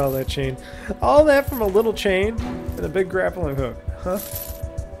 Look at all that chain. All that from a little chain and a big grappling hook, huh?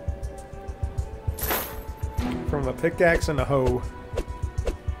 From a pickaxe and a hoe.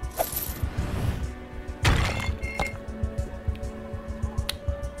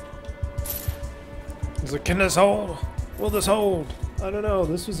 He's like, can this hold? Will this hold? I don't know.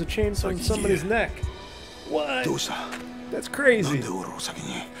 This was a chain from somebody's neck. What? That's crazy. Yeah,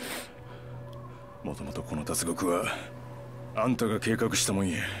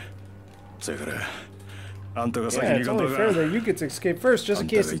 it's only fair that you get to escape first, just in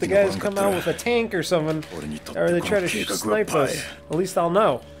case if the guys come out with a tank or something, or they try to snipe us. At least I'll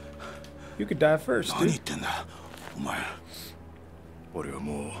know. You could die first, dude.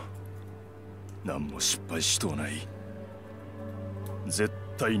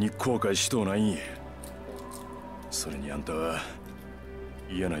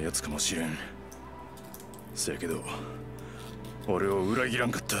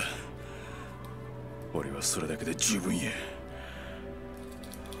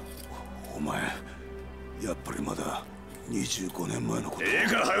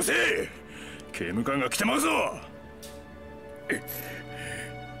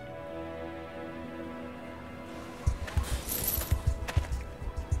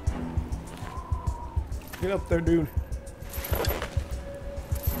 Get up there, dude.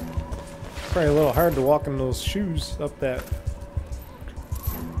 Probably a little hard to walk in those shoes up that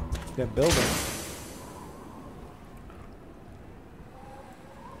building.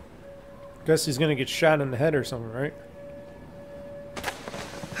 Guess he's gonna get shot in the head or something, right?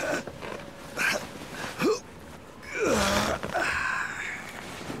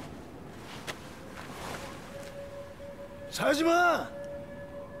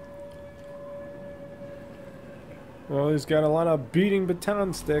 Well, he's got a lot of beating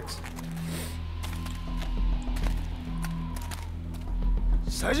baton sticks.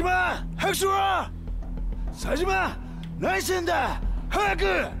 Sajima! Sajima!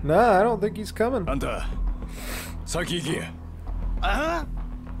 Nah, I don't think he's coming. Anta, Saki. Uh-huh?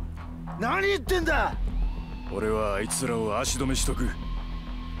 Nani yitten da? Ore wa aitsu ra wo ashi dome shitoku.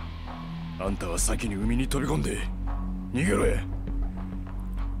 あんたは先に海に飛び込んで逃げろや。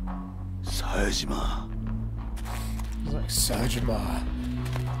冴島。He's like, Sajima,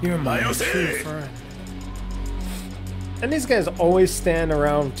 you're my true friend. And these guys always stand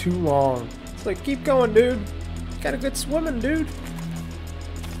around too long. It's like, keep going, dude. Gotta get swimming, dude.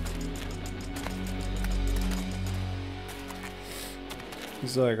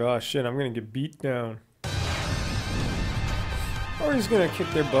 He's like, oh shit, I'm gonna get beat down. Or he's gonna kick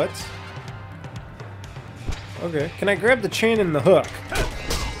their butts. Okay, can I grab the chain and the hook?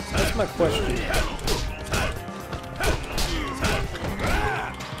 That's my question.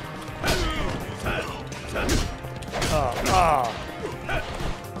 Oh.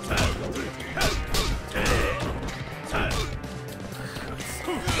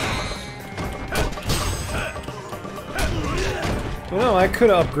 You know, I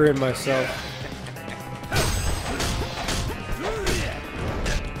could upgrade myself.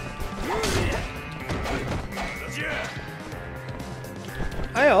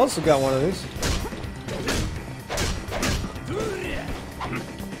 I also got one of these.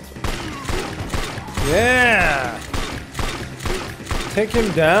 Yeah! Take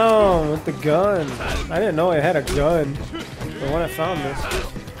him down with the gun. I didn't know I had a gun, but when I found this,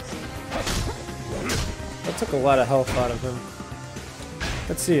 that took a lot of health out of him.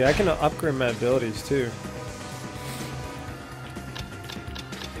 Let's see, I can upgrade my abilities too.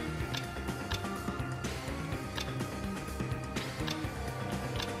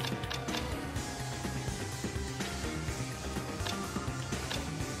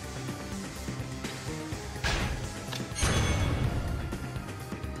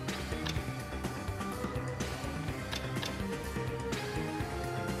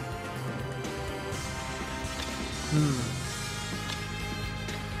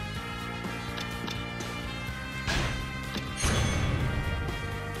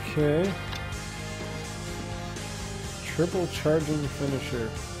 Okay. Triple charging finisher.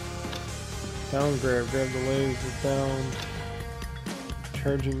 Down grab the laser down.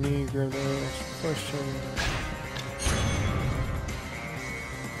 Charging me, grab the question.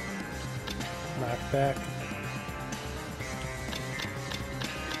 Knock back.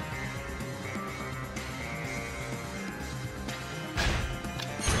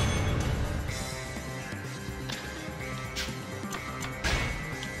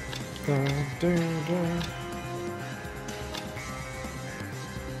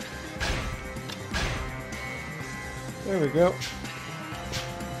 There we go.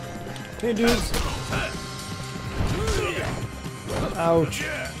 Hey dudes. Ouch.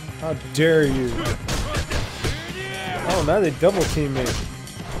 How dare you. Oh, now they double team me.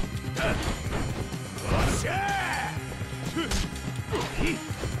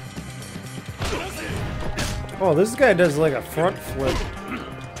 Oh, this guy does like a front flip.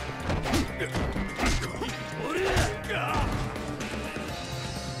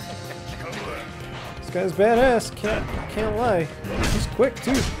 This guy's badass. Can't lie. He's quick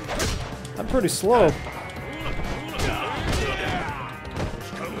too. I'm pretty slow.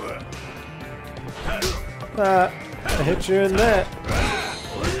 I hit you in that.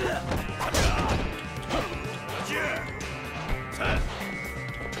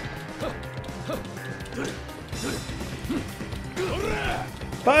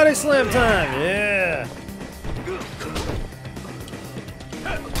 Body slam time, yeah.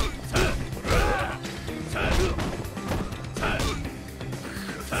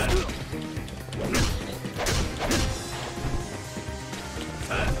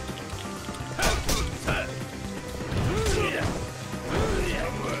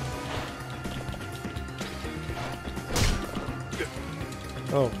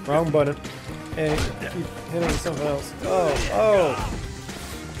 Oh, wrong button. Hey, keep hitting something else. Oh.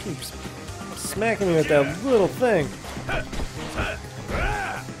 Keeps smacking me with that little thing.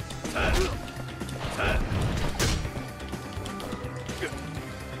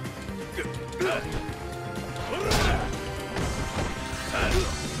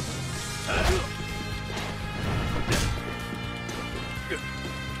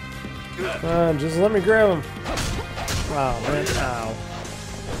 Come on, just let me grab him. Wow, man. Ow.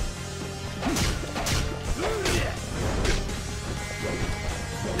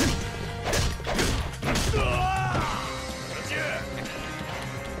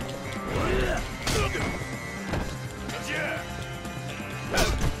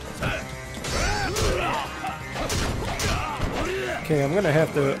 Okay, I'm gonna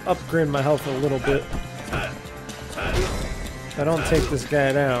have to upgrade my health a little bit. If I don't take this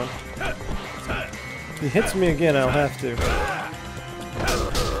guy down. If he hits me again, I'll have to.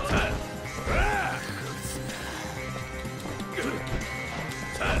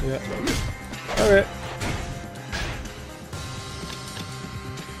 Yeah. Alright.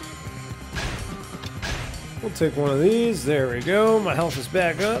 We'll take one of these. There we go. My health is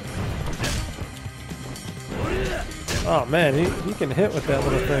back up. Oh man, he can hit with that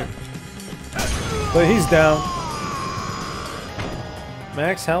little thing. But he's down.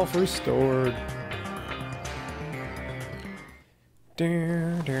 Max health restored.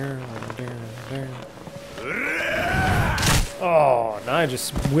 Oh, now I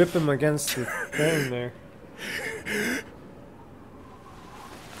just whip him against the thing there.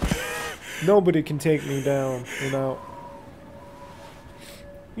 Nobody can take me down, you know.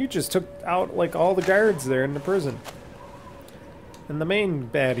 You just took out like all the guards there in the prison. And the main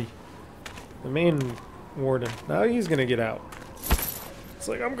baddie. The main warden. Now he's gonna get out. It's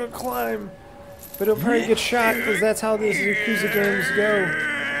like, I'm gonna climb. But he'll probably get shot because that's how these Yakuza games go.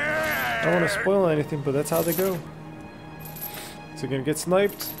 I don't want to spoil anything, but that's how they go. Is he gonna get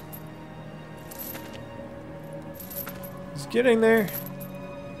sniped? He's getting there.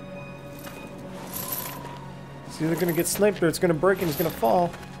 He's either gonna get sniped or it's gonna break and he's gonna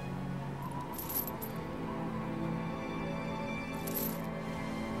fall.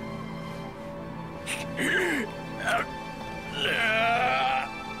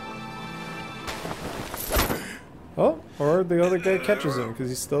 Oh, or the other guy catches him because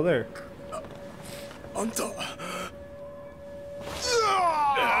he's still there.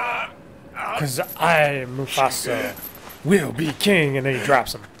 Because I, Mufasa, will be king, and then he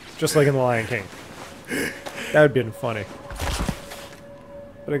drops him. Just like in The Lion King. That would have been funny.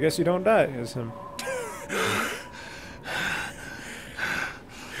 But I guess you don't die as him.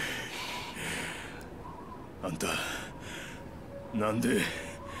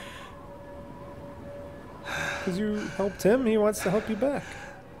 Because you helped him, he wants to help you back.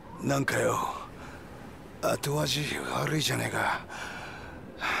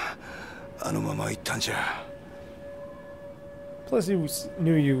 Plus he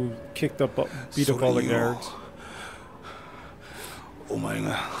knew you kicked up, beat up all the guards.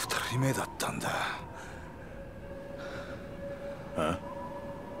 Huh?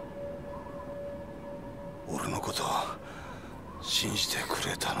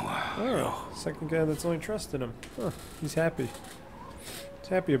 Oh, second guy that's only trusted him. Huh, he's happy. He's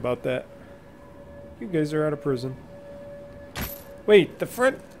happy about that. You guys are out of prison. Wait, the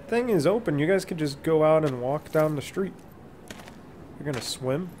front thing is open. You guys could just go out and walk down the street. You're gonna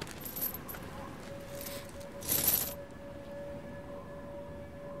swim?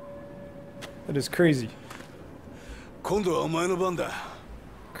 That is crazy.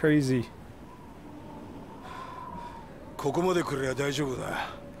 Crazy. ここまで来れば大丈夫だ。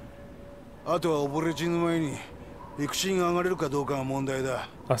あとは溺れ死ぬ前に陸地に上がれるかどうかが問題だ。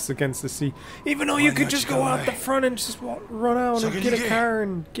 Us against the sea. Even though you could just go out the front and just run out and get a car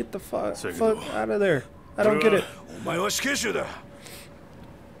and get the fuck out of there. I don't get it. お前は死刑囚だ。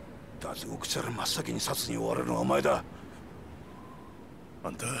脱獄から真っ先に殺に追われるのはお前だ。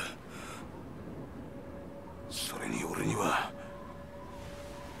あんた。それに俺には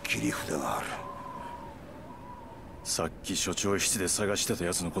切り札がある。 さっき所長室で探してた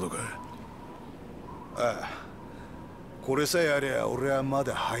やつのことか。ああ、これさえありゃ俺はま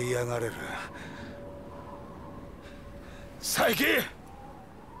だ這い上がれる。佐伯！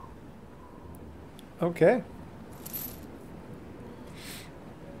 Okay.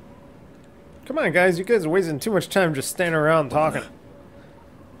 Come on, guys. You guys are wasting too much time just standing around talking.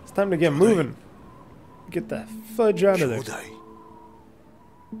 It's time to get moving. Get that fudge out of there.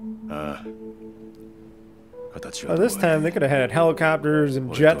 Oh, this time they could have had helicopters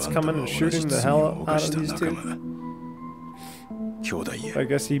and jets coming and shooting the hell out of these two. I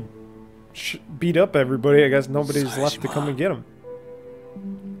guess he beat up everybody. I guess nobody's left to come and get him.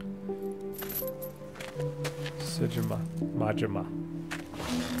 Sejima. Majima.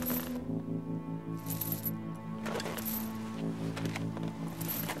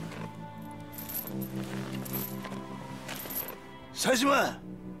 Sejima!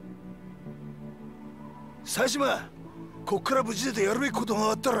 佐島、こっから無事出てやるべきこと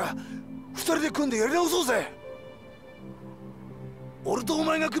があったら二人で組んでやり直そうぜ。俺とお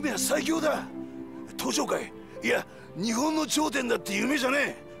前が組めば最強だ。東上界、いや日本の頂点だって夢じゃ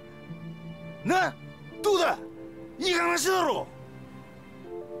ねえ。な、どうだ、いい話だろ。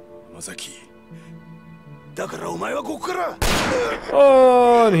山崎、だからお前はここから。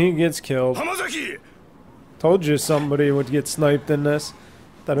Oh, and he gets killed. 浜崎 Told you somebody would get sniped in this.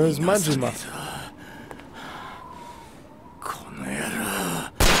 Thought it was Majima.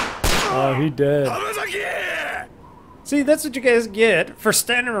 Oh, he dead. See, that's what you guys get for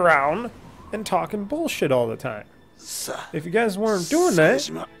standing around and talking bullshit all the time. If you guys weren't doing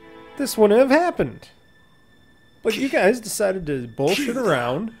that, this wouldn't have happened. But you guys decided to bullshit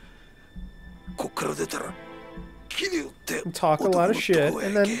around and talk a lot of shit,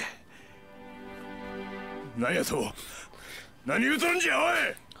 and then... 何やと何言うとんじゃおい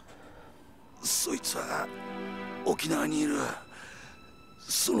そいつは沖縄にいる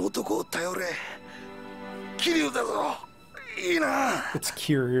その男を頼れ桐生だぞいいな It's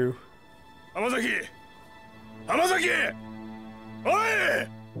Kiryu. 浜崎浜崎おい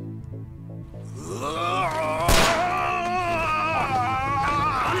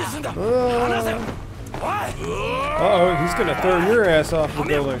Uh-oh, he's gonna throw your ass off the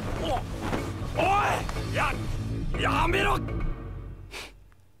building.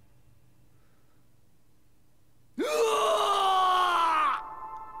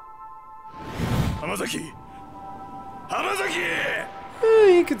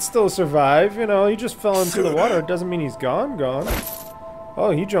 He could still survive, you know, he just fell into the water. It doesn't mean he's gone.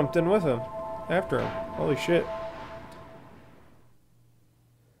 Oh, he jumped in with him. After him. Holy shit.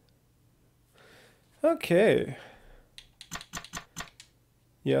 Okay.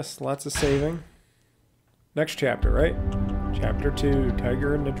 Yes, lots of saving. Next chapter, right? Chapter 2,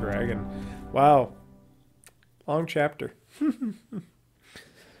 Tiger and the Dragon. Wow. Long chapter.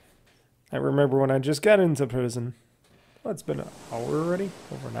 I remember when I just got into prison. Oh, it's been an hour already?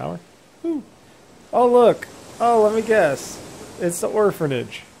 Over an hour? Whew. Oh, look. Oh, let me guess. It's the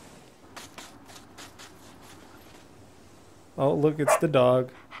orphanage. Oh, look, it's the dog.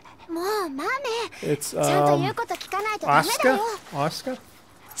 It's, Oscar? Oscar?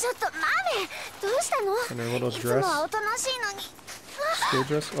 In her little dress. School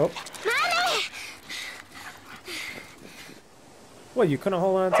dress. Oh. What, you couldn't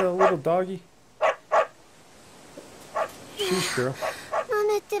hold on to the little doggy? Sheesh, girl.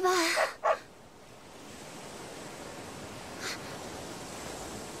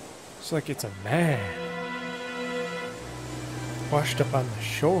 It's like it's a man. Washed up on the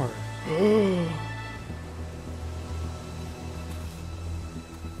shore.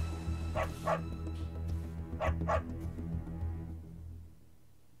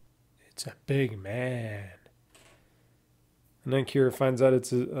 It's a big man. And then Kira finds out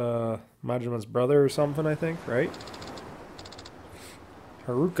it's Majima's brother or something, I think, right?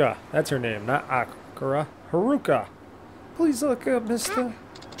 Haruka. That's her name, not Akira. Haruka. Please look up, mister.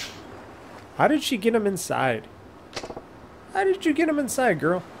 How did she get him inside? How did you get him inside,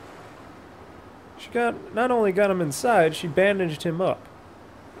 girl? She not only got him inside, she bandaged him up.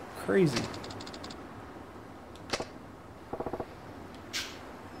 Crazy.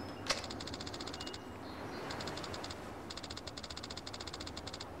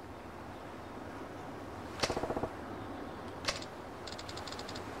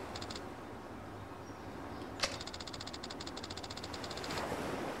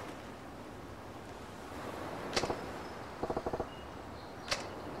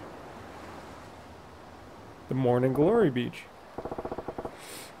 The Morning Glory Beach.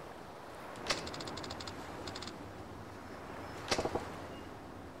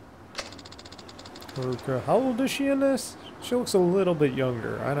 Haruka. How old is she in this? She looks a little bit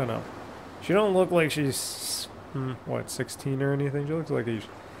younger. I don't know. She don't look like she's, what, 16 or anything? She looks like she's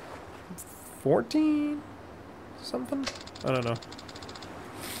 14? Something? I don't know.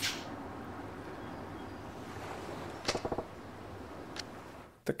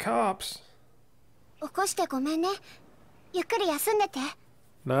 The cops. No, he's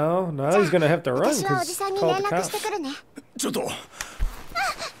gonna have to run because call the cops.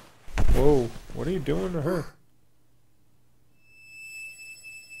 Whoa, what are you doing to her?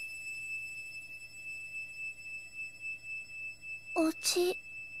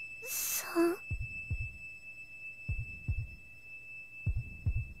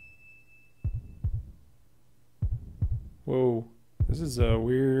 Whoa, this is a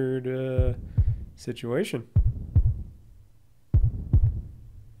weird situation.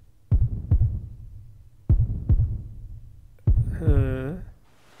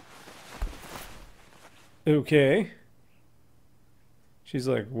 Okay. She's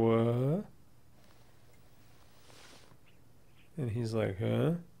like, what? And he's like,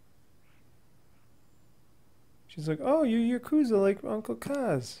 huh? She's like, oh, you're Yakuza like Uncle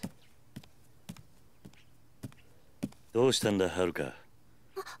Kaz. どうしたんだ、はるか。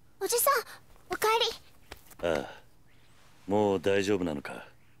おじさん、おかえり。ああ、もう大丈夫なのか。うん、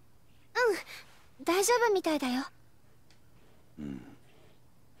大丈夫みたいだよ。うん。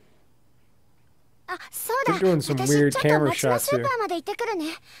あ、そうだ。 They're doing some weird camera shots here.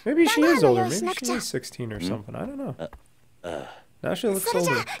 Maybe she is older. Maybe she is 16 or something. I don't know. Now she looks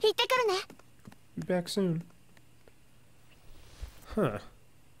older. Be back soon. Huh.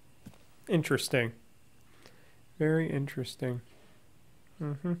 Interesting. Very interesting.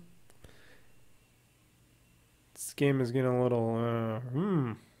 This game is getting a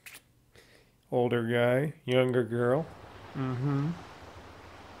little, older guy, younger girl.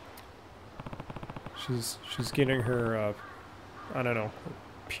 She's getting her, I don't know,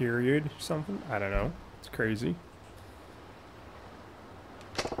 period or something. I don't know. It's crazy.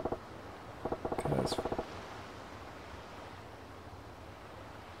 'Cause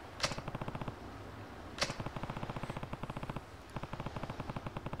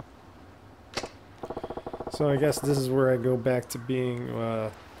so I guess this is where I go back to being,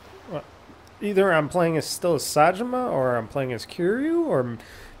 either I'm playing as still as Sajima, or I'm playing as Kiryu, or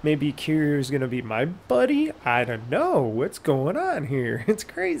maybe Kiryu is going to be my buddy. I don't know. What's going on here? It's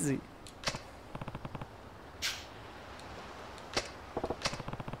crazy.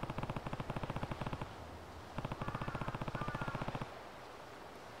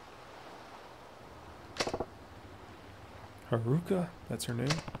 Haruka? That's her name?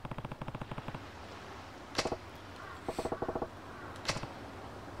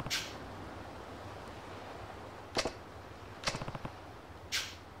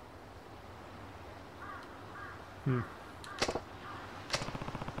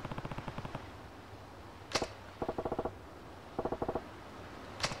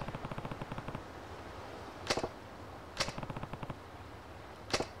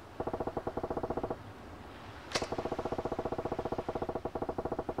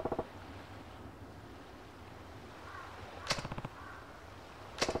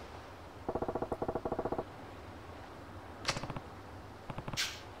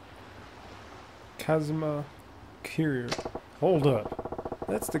 Kazuma Kiryu. Hold up.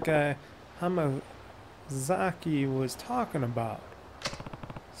 That's the guy Hamazaki was talking about.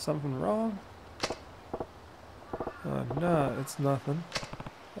 Something wrong? Nah, it's nothing.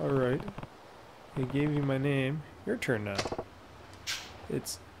 Alright. He gave you my name. Your turn now.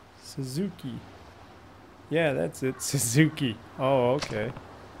 It's Suzuki. Yeah, that's it. Suzuki. Oh, okay.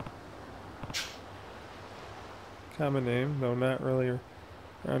 Common name, though not really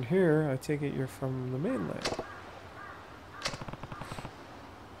around here. I take it you're from the mainland.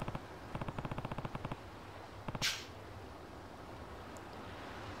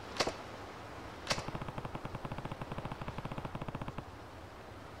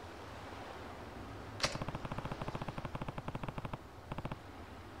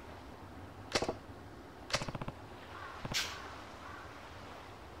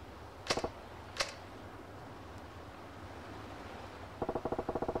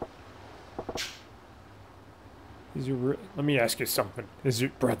 Let me ask you something. Is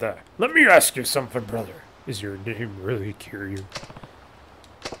it brother? Let me ask you something, brother. Is your name really Kiryu?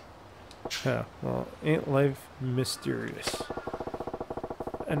 Yeah, well, ain't life mysterious?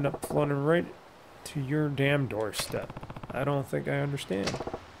 End up flooding right to your damn doorstep. I don't think I understand.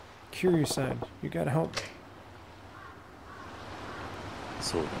 Kiryu-san, you gotta help me.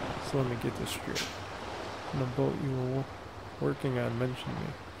 So let me get this straight. On the boat you were working on mentioned me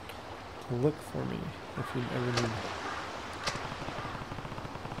to look for me if you ever need.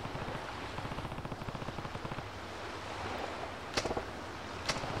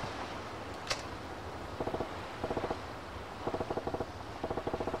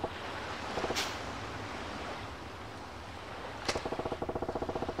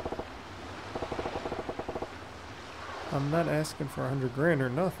 I'm not asking for 100 grand or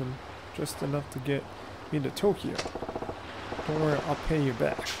nothing, just enough to get me to Tokyo. Don't worry, I'll pay you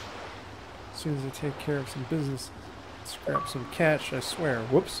back. As soon as I take care of some business, scrap some cash, I swear.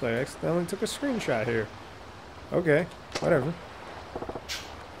 Whoops, I accidentally took a screenshot here. Okay, whatever.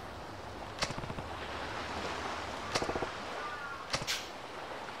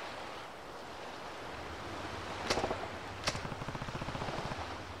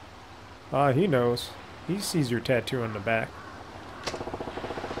 Ah, he knows. He sees your tattoo on the back.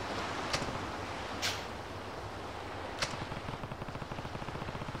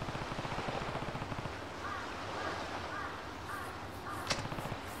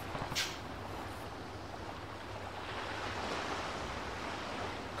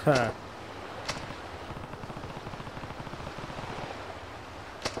 Ha.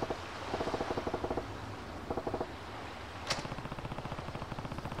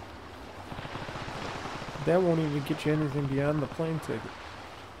 That won't even get you anything beyond the plane ticket.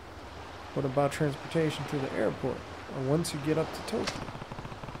 What about transportation to the airport, or once you get up to Tokyo?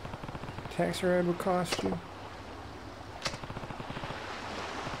 Taxi ride would cost you?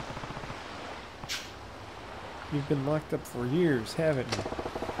 You've been locked up for years, haven't you?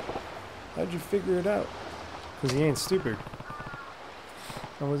 How'd you figure it out? 'Cause you ain't stupid.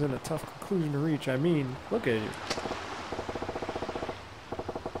 That wasn't a tough conclusion to reach. I mean, look at you.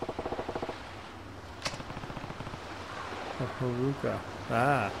 A Haruka.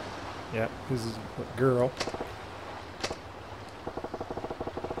 Ah. Yep, this is a girl.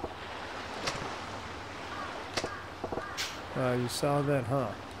 You saw that, huh?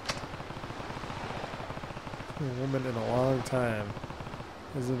 A woman in a long time.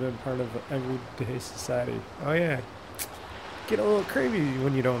 Hasn't been part of everyday society. Oh yeah. Get a little crazy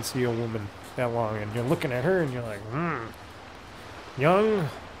when you don't see a woman that long and you're looking at her and you're like, young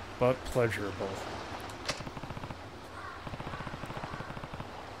but pleasurable.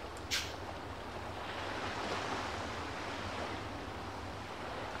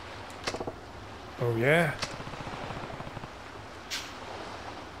 Oh yeah.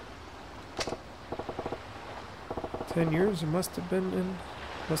 "10 years must have been in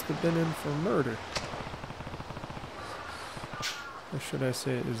for murder." Or should I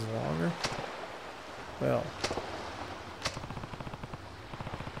say it is longer? Well.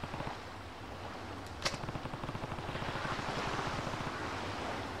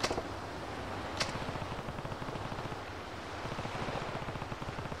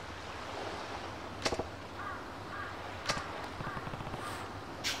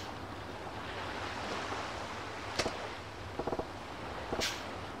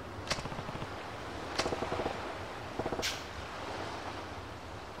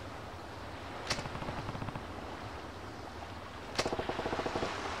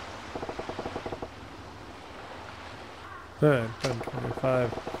 Huh, 10:25.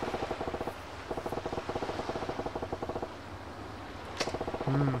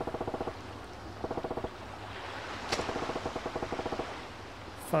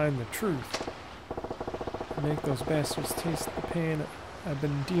 Find the truth. Make those bastards taste the pain I've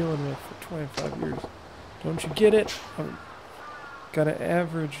been dealing with for 25 years. Don't you get it? I've gotta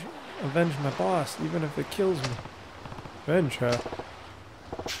avenge my boss, even if it kills me. Avenge, huh?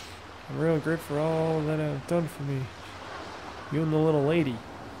 I'm real grateful for all that I've done for me. You and the little lady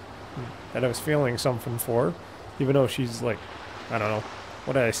that I was feeling something for, even though she's like, I don't know,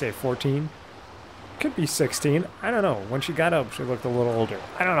 what did I say, 14? Could be 16, I don't know. When she got up, she looked a little older.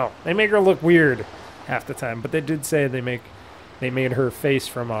 I don't know. They make her look weird half the time, but they did say they made her face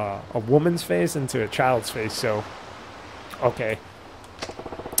from a woman's face into a child's face, so, okay.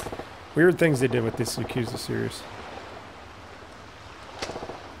 Weird things they did with this Yakuza series.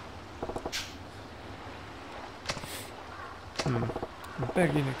 I'm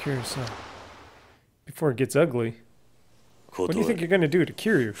begging to Kiryu-san. Before it gets ugly. What do you think you're gonna do to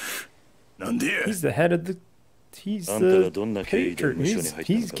Kiryu? He's the head of the... He's the patron. He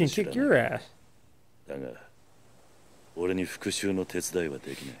can kick your ass. だが、俺に復讐の手伝いは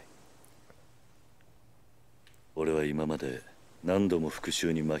できない。俺は今まで何度も復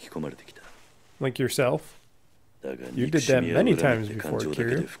讐に巻き込まれてきた。Like yourself? だが、 You did that many 憎しみや times 恨みって before, 感情だけ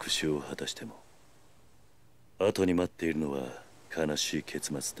で Kiryu. 復讐を果たしても、後に待っているのは悲しい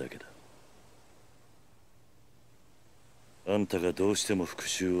結末だけだ。あんたがどうしても復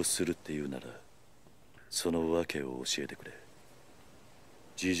讐をするっていうなら、その訳を教えてくれ。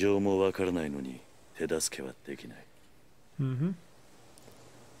事情もわからないのに手助けはできない。教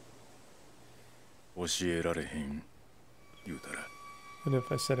えられへん言うたら。 And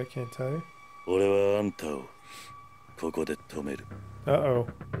if I said I can't tell you? 俺はあんたをここで止める。Uh-oh.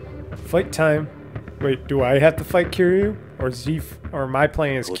 Fight time. Wait, do I have to fight Kiryu? Or is he or am I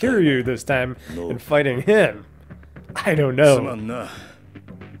playing as Kiryu this time and fighting him? I don't す know. まんな。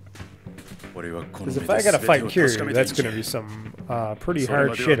俺はこの Because 目 if で I gotta 全て fight を確か Kiryu, めてい that's んじゃ gonna be some pretty それ hard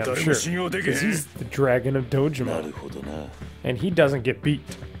まで shit, は I'm 誰も sure. 信用できへ Because ん。 he's the dragon of な Dojima. るほどな。 And he doesn't get beat.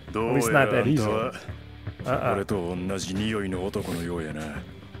 ど At う least や not らあ that んた easily. は俺と同じ匂いの男のようやな。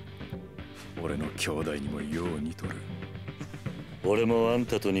俺の兄弟にもよう似とる。俺もあん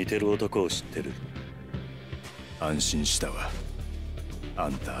たと似てる男を知ってる。安心したわ。あ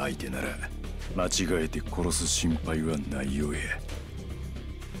んた相手なら間違えて殺す心配はないようや。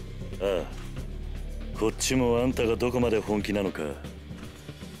ああ、こっちもあんたがどこまで本気なのか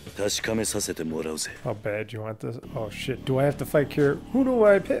確かめさせてもらうぜ。 How bad you want this? Oh shit, do I have to fight Kiryu? Who do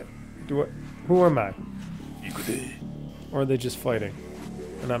I pick? Who am I? 行くで。 Or are they just fighting?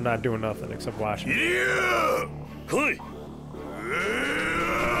 And I'm not doing nothing except watching. 来い。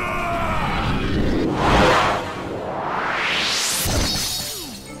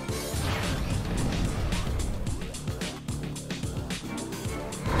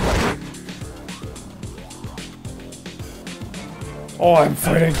 Oh, I'm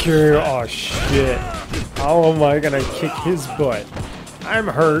fighting Kiryu. Oh shit. How am I gonna kick his butt? I'm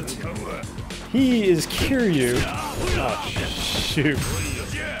hurt. He is Kiryu. Oh shoot.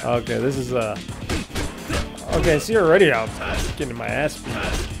 Okay, this is okay, see already I'm getting my ass beat.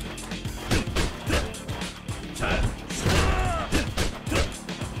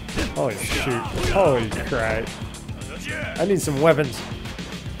 Holy shoot. Holy crap. I need some weapons.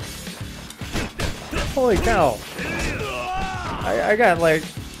 Holy cow. I got like...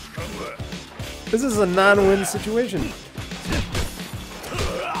 This is a non-win situation.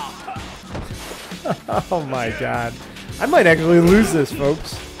 Oh my god. I might actually lose this,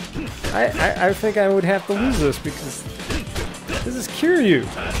 folks. I think I would have to lose this because this is Kiryu.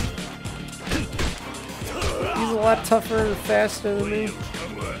 He's a lot tougher and faster than me.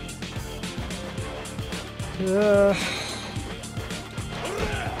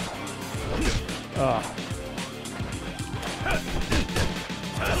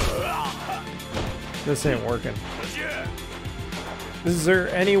 This ain't working. Is there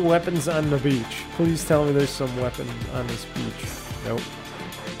any weapons on the beach? Please tell me there's some weapon on this beach. Nope.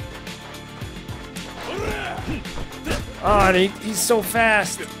 Oh, and he's so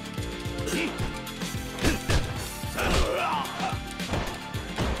fast.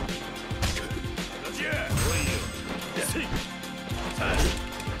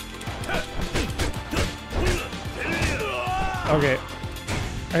 Okay,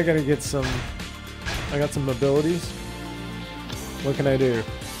 I gotta get some. I got some abilities. What can I do?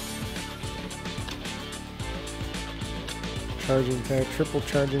 Charging attack, triple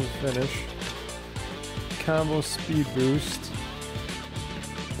charging finish, combo speed boost,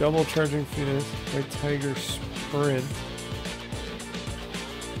 double charging finish, white tiger sprint.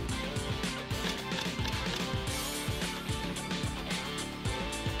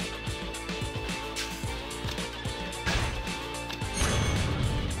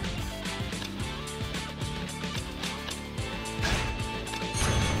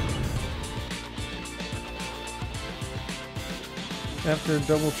 After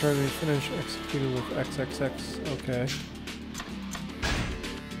double charging finish, executed with XXX. Okay.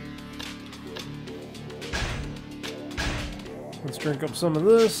 Let's drink up some of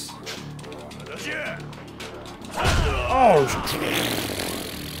this. Oh,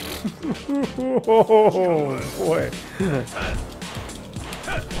 oh boy.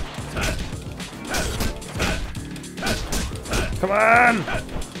 Come on!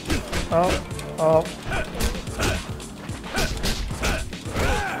 Oh, oh.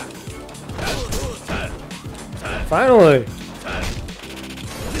 Finally!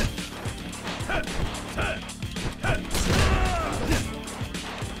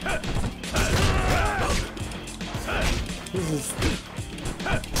 This is...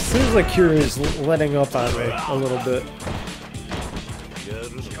 Seems like Kiryu's letting up on me a little bit.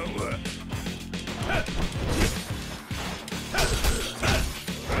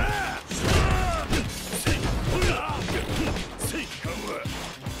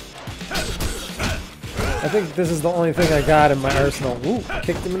 I think this is the only thing I got in my arsenal. Ooh,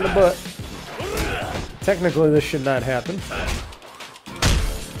 kicked him in the butt. Technically, this should not happen.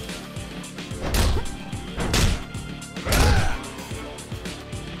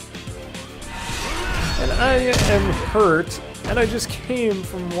 And I am hurt, and I just came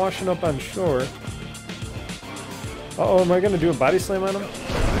from washing up on shore. Uh-oh, am I going to do a body slam on him?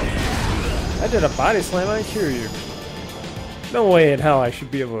 I did a body slam on Kiryu. No way in hell I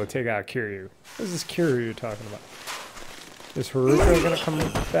should be able to take out Kiryu. What is this Kiryu you're talking about? Is Haruka gonna come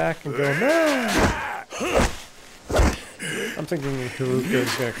back and go, no? I'm thinking Haruka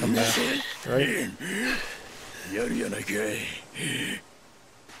is gonna come back, right?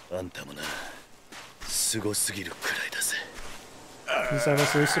 He's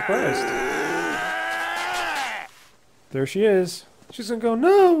honestly surprised. There she is. She's gonna go,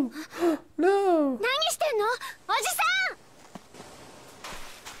 no! No!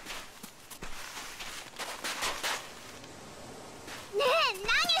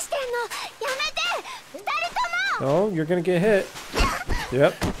 Oh, you're gonna get hit.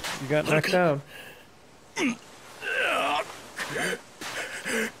 Yep, you got knocked down.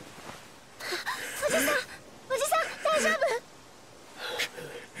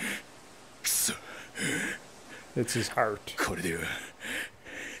 It's his heart.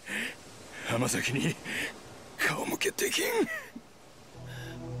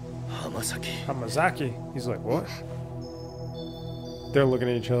 Hamazaki. He's like, what? They're looking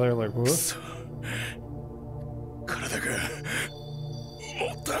at each other like, what?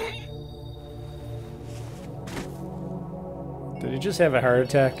 Did he just have a heart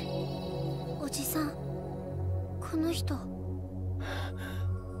attack?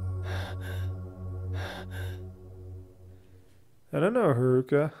 I don't know,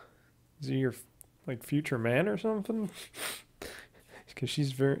 Haruka. Is he your, like, future man or something? because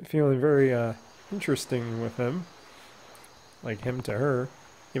she's feeling very interesting with him, like him to her,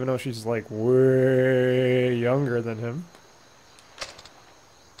 even though she's like way younger than him.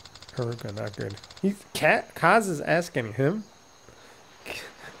 Haruka, not good. Kaz is asking him.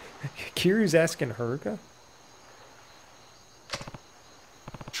 Kiryu's asking Haruka.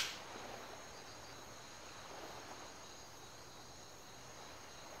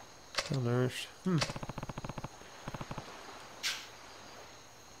 Malnourished.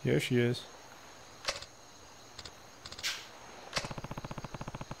 Yeah, she is.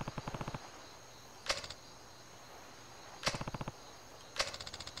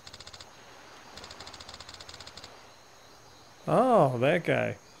 Oh, that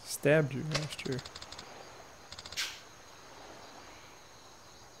guy stabbed you last year.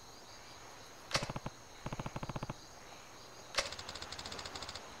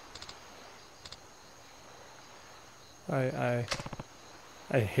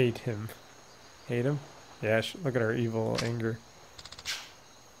 I hate him. Hate him? Yeah, look at her evil anger.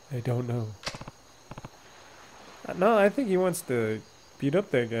 I don't know. No, I think he wants to beat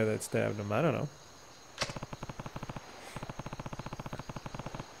up that guy that stabbed him. I don't know.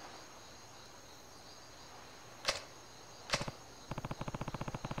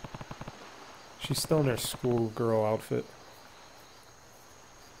 She's still in her schoolgirl outfit.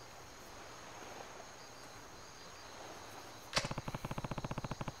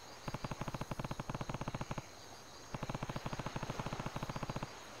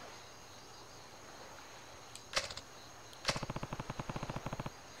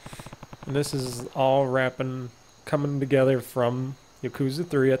 And this is all coming together from Yakuza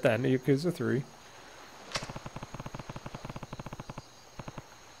 3 at the end of Yakuza 3.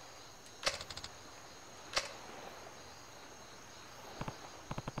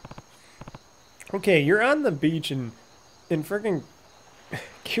 Okay, you're on the beach and frickin'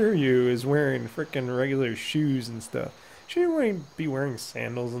 Kiryu is wearing frickin' regular shoes and stuff. Shouldn't he be wearing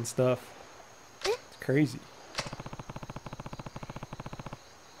sandals and stuff? It's crazy.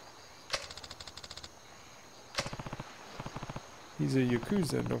 He's a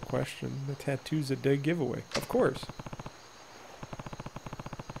Yakuza, no question. The tattoo's a dead giveaway. Of course.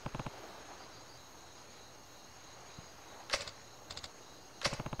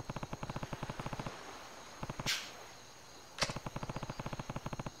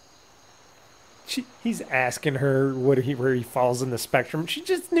 He's asking her where he falls in the spectrum. She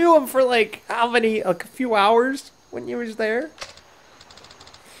just knew him for like how many, like a few hours when he was there.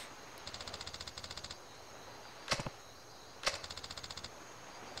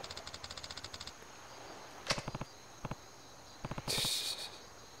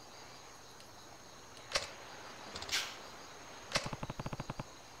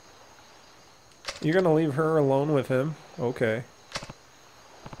 You're gonna leave her alone with him? Okay.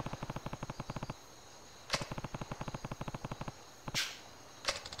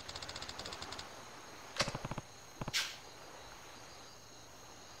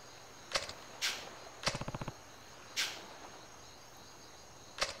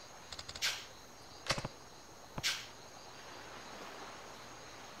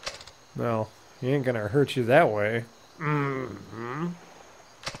 Well, he ain't gonna hurt you that way.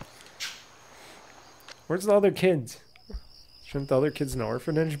 Where's the other kids? Shouldn't the other kids in the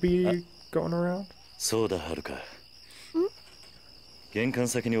orphanage be going around? そうだ、はるか。玄関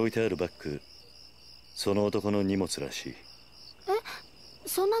先に置いてあるバッグ、その男の荷物らしい。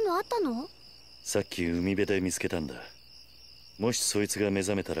そんなのあったの？さっき海辺で見つけたんだ。もしそいつが目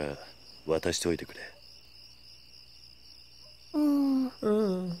覚めたら渡しておいてくれ。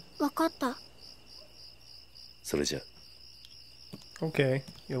わかった。それじゃ。Okay,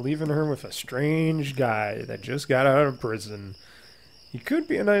 you're leaving her with a strange guy that just got out of prison. He could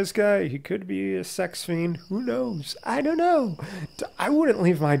be a nice guy. He could be a sex fiend. Who knows? I don't know. I wouldn't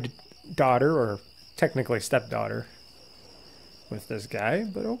leave my daughter, or technically stepdaughter, with this guy,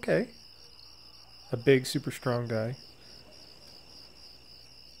 but okay. A big, super strong guy.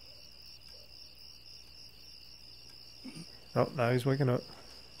 Oh, now he's waking up.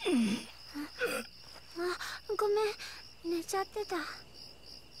 ごめん、寝ちゃってた。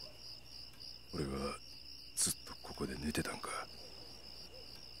俺はずっとここで寝てたんか。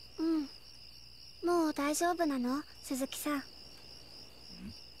もう大丈夫なの、鈴木さん。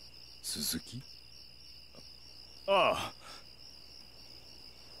鈴木？ああ。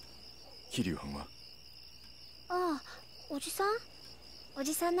桐生藩は？ああ、おじさん？お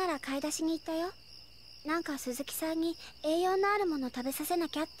じさんなら買い出しに行ったよ。なんか鈴木さんに栄養のあるもの食べさせな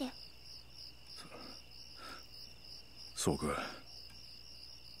きゃって。そうか。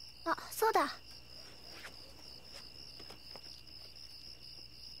あ、そうだ。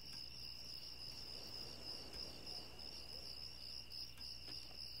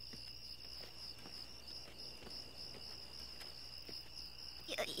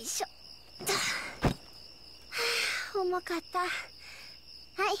いしょっと。はあ、重かった。はい、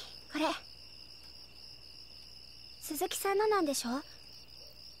これ。鈴木さんのなんでしょ？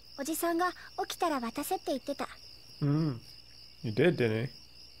おじさんが起きたら渡せって言ってた。You did, didn't he?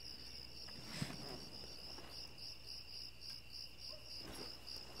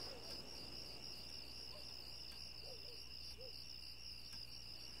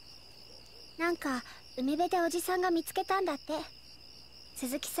 なんか海辺でおじさんが見つけたんだって。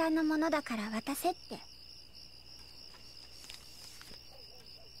鈴木さんのものだから渡せって。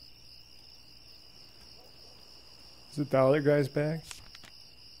Is it the other guy's bag?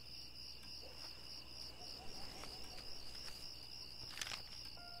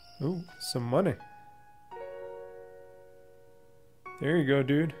 Ooh, some money. There you go,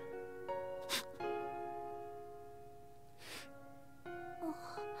 dude.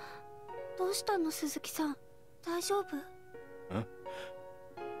 どうしたの鈴木さん、大丈夫？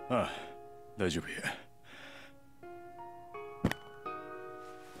ああ、大丈夫や。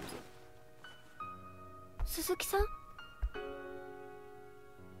鈴木さん？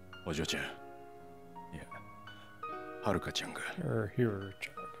お嬢ちゃん。いや、はるかちゃんが。Here,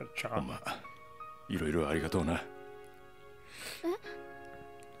 ほんま、いろいろありがとうな。え？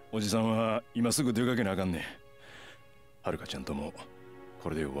おじさんは今すぐ出かけなあかんねん。はるかちゃんともこ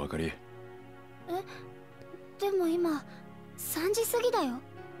れでお別れ。でも今3時過ぎだよ。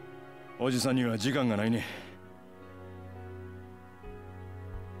おじさんには時間がないね。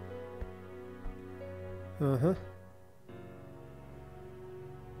Uh-huh.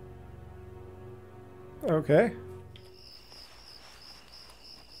 Okay.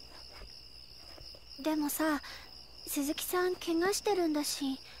 でもさ、鈴木さん怪我してるんだ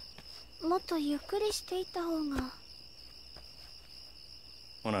し、もっとゆっくりしていった方が。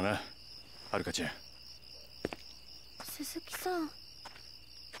ほなな、はるかちゃん。鈴木さん。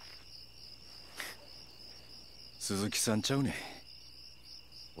鈴木さんちゃうねん。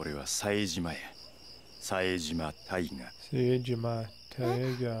俺は冴島や。冴島大河。冴島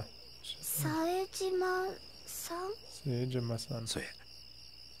大河。冴島さん？冴島さん。そうや。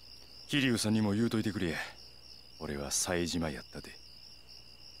桐生さんにも言うといてくれや。俺は冴島やったで。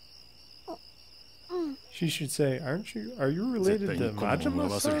She should say, are you related to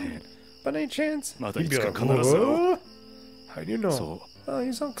Majima-san? By any chance? He'd be like, whoa? How do you know? Oh,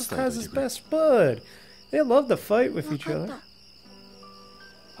 he's Uncle Kaz's best bud. They love to fight with each other.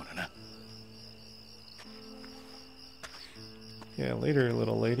 Yeah, later,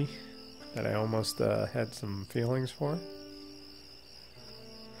 little lady that I almost had some feelings for.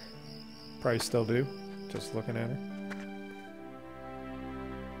 Probably still do, just looking at her.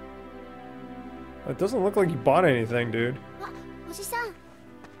 It doesn't look like you bought anything, dude. おじさん。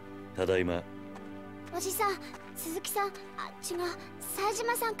ただいま。おじさん、鈴木さん、あ、違う、冴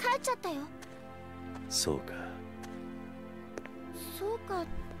島さん帰っちゃったよ。そうか。そうかっ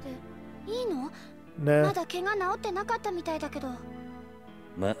ていいの？ね。まだ怪我治ってなかったみたいだけど。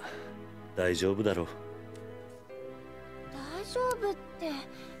ま、大丈夫だろう。大丈夫って、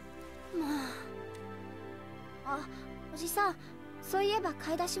まあ。あ、おじさん、そういえば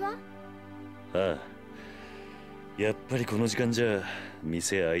買い出しは？ああ、やっぱりこの時間じゃ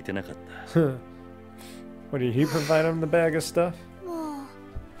店開いてなかった。What did he provide him the bag of stuff? もう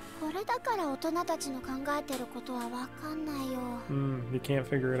これだから大人たちの考えてることはわかんないよ。You can't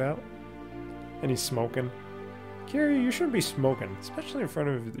figure it out? And he's smoking. Kiri, you shouldn't be smoking, especially in front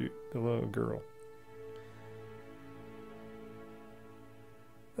of the little girl.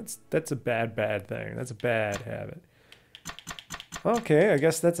 That's a bad thing. That's a bad habit. Okay, I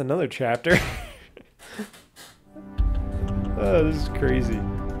guess that's another chapter. Oh, this is crazy.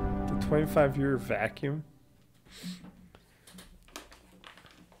 The 25-year vacuum.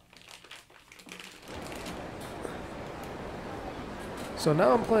 So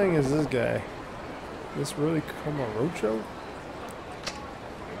now I'm playing as this guy. This really Komorocho?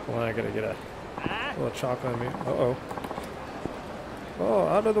 Hold on, I gotta get a little chocolate on me. Uh-oh. Oh,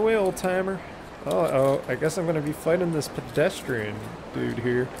 out of the way, old timer. Oh, I guess I'm gonna be fighting this pedestrian dude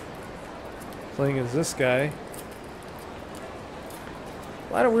here. Playing as this guy.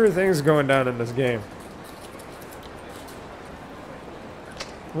 A lot of weird things going down in this game.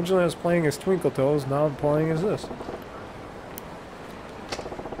 Originally I was playing as Twinkle Toes, now I'm playing as this.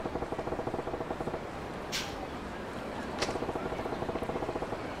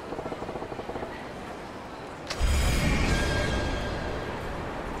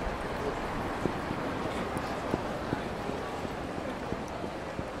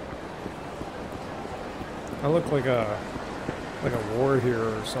 I look like a war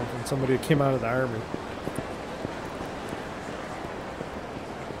hero or something. Somebody came out of the army.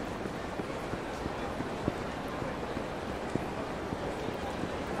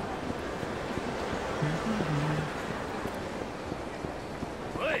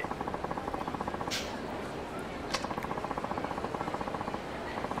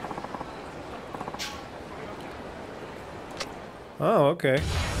 Oh, okay.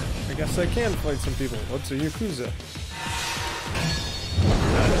 I guess I can fight some people. What's a Yakuza?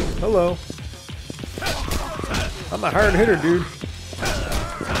 Hello. I'm a hard hitter, dude.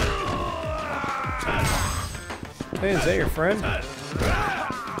 Hey, is that your friend?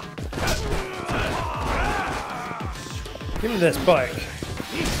 Give me this bike.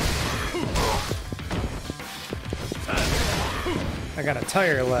 I got a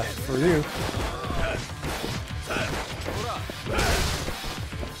tire left for you.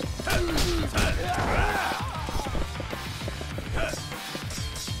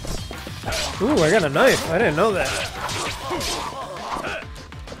 Ooh, I got a knife. I didn't know that.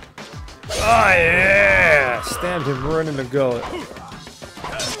 Oh, yeah! Stabbed him right in the gullet.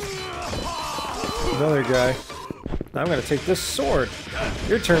 Another guy. Now I'm gonna take this sword.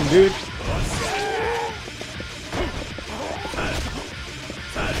 Your turn, dude.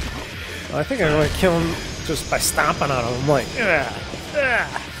 I think I'm gonna kill him just by stomping on him. I'm like,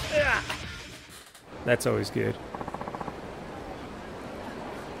 that's always good.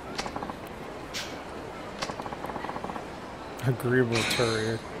 Agreeable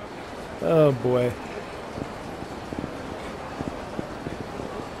Terrier. Oh boy.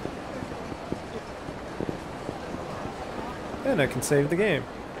 And I can save the game.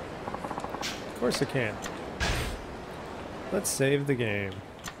 Of course I can. Let's save the game.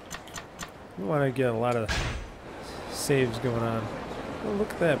 We want to get a lot of saves going on. Oh,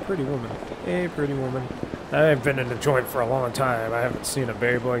 look at that pretty woman. Hey, pretty woman. I've been in the joint for a long time. I haven't seen a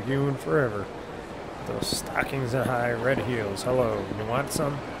babe like you in forever. Those stockings and high red heels. Hello. You want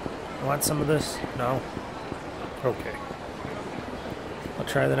some? You want some of this? No? Okay. I'll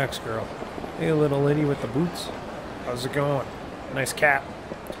try the next girl. Hey, little lady with the boots. How's it going? Nice cat.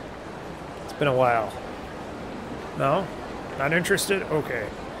 It's been a while. No? Not interested? Okay.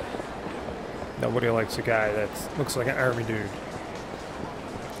 Nobody likes a guy that looks like an army dude.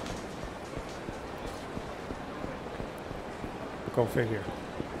 Go figure.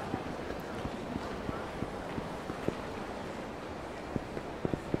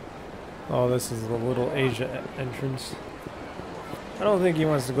 Oh, this is the Little Asia entrance. I don't think he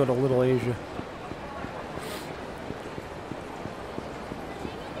wants to go to Little Asia.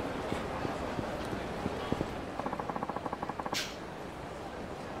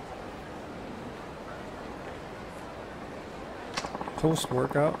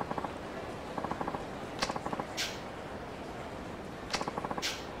 Post-workout.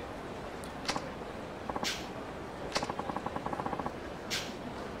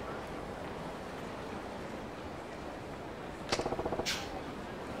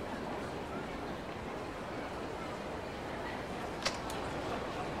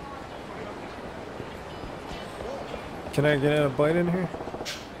 Can I get a bite in here?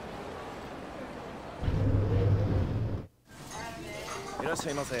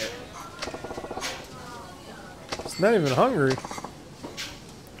 It's not even hungry.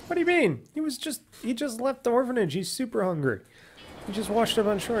 What do you mean? He just left the orphanage. He's super hungry. He just washed up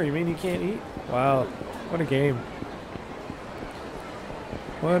on shore. You mean he can't eat? Wow. What a game.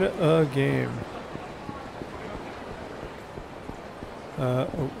 What a game.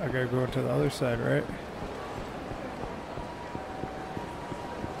 Oh, I gotta go to the other side, right?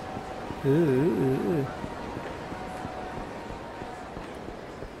 Ooh.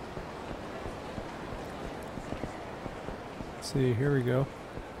 Let's see, here we go.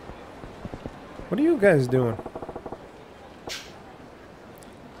 What are you guys doing?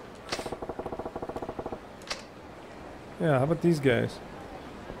 Yeah, how about these guys?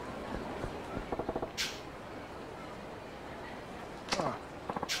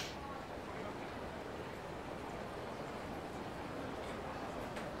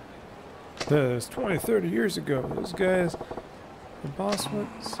 This 20, 30 years ago, those guys, the boss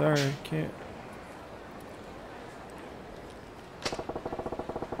went, sorry, can't.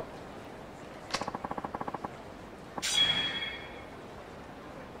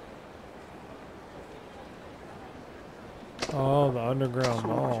 Oh, the underground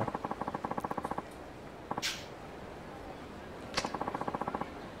mall.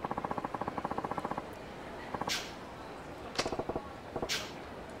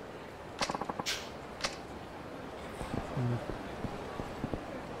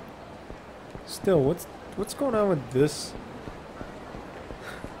 Still, what's going on with this?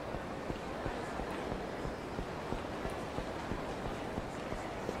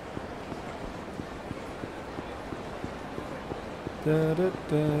 Da, da,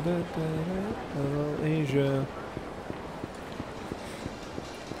 da, da, da, Little Asia.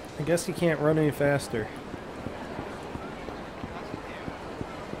 I guess he can't run any faster.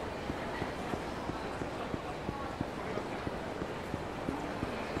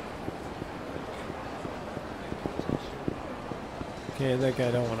 Okay, that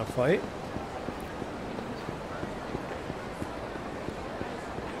guy don't want to fight.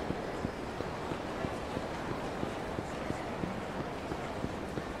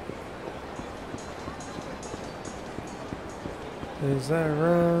 As I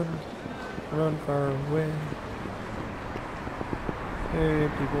run far away. Hey,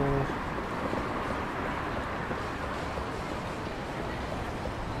 people.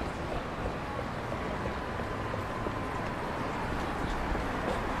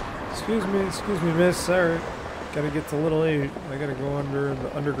 Excuse me, miss. Sorry. Gotta get to Little 8. I gotta go under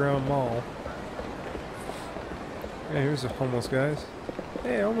the underground mall. Yeah, here's the homeless guys.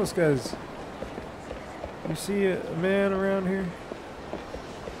 Hey, homeless guys. You see a man around here?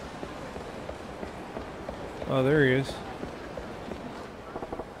 Oh, there he is.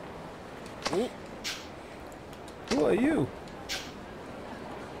 Who are you?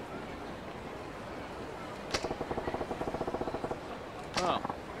 Oh.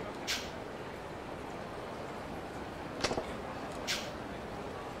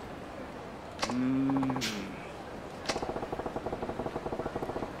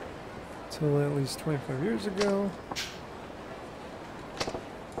 Till at least 25 years ago.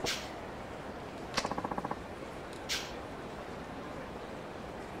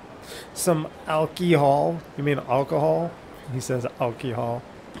 Some alcohol. You mean alcohol? He says alcohol.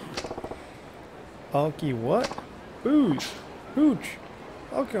 Alky what? Booze. Hooch.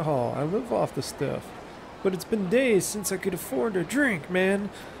 Alcohol. I live off the stuff. But it's been days since I could afford a drink,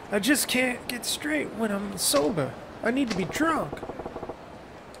 man. I just can't get straight when I'm sober. I need to be drunk.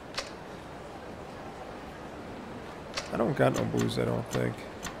 I don't got no booze, I don't think.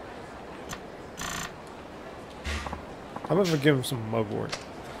 I'm gonna give him some mugwort.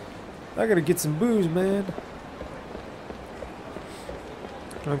 I gotta get some booze, man.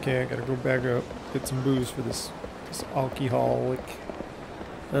 Okay, I gotta go back up, get some booze for this alcoholic.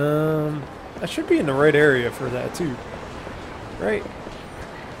 I should be in the right area for that too, right?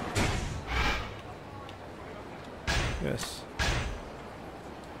 Yes.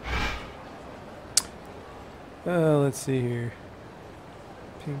 Let's see here.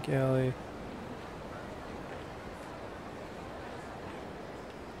 Pink Alley.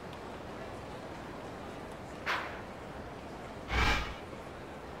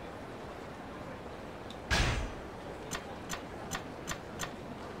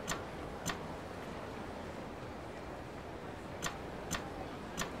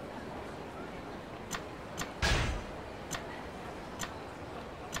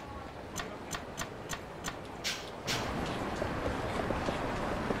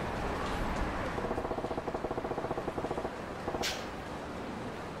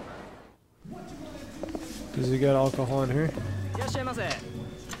 Does he got alcohol in here?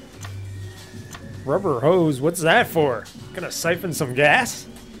 Rubber hose? What's that for? Gonna siphon some gas?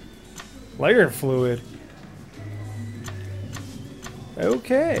 Lighter fluid.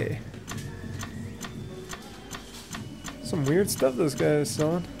 Okay. Some weird stuff this guy is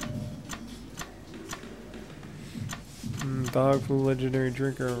selling. Dog food, legendary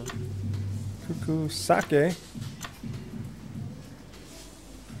drinker. Cuckoo sake.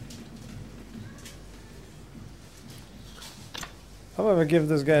 How about I give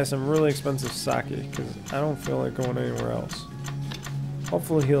this guy some really expensive sake, because I don't feel like going anywhere else.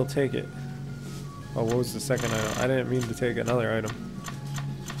 Hopefully he'll take it. Oh, what was the second item? I didn't mean to take another item.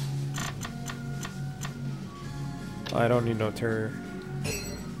 I don't need no terrier.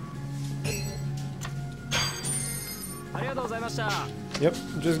 Yep,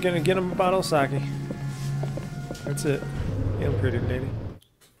 I'm just gonna get him a bottle of sake. That's it. Hail pretty lady.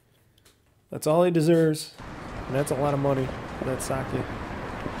 That's all he deserves. And that's a lot of money. That sake.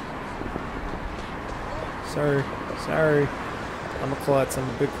 Sorry. I'm a klutz. I'm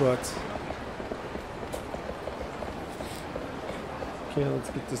a big klutz. Okay,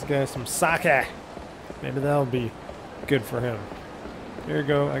 let's get this guy some sake. Maybe that'll be good for him. Here you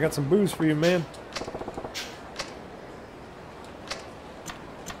go. I got some booze for you, man.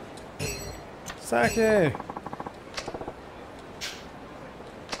 Sake.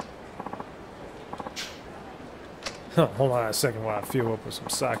 Hold on a second while I fuel up with some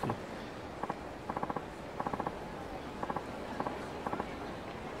sake.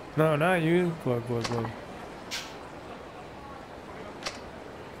 No, not you. Glug, glug, glug.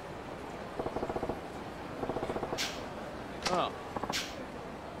 Oh.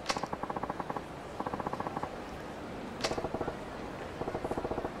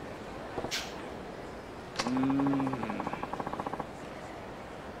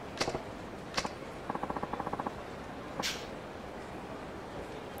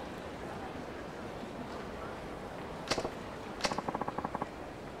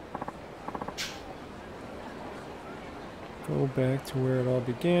 Go back to where it all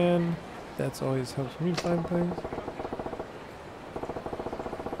began. That's always helps me find things.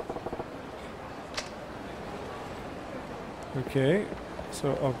 Okay,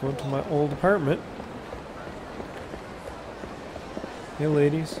 so I'll go to my old apartment. Hey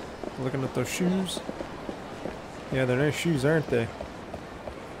ladies, looking at those shoes. Yeah, they're nice shoes, aren't they?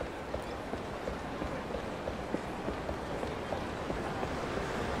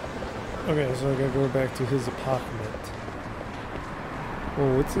 Okay, so I gotta go back to his apartment.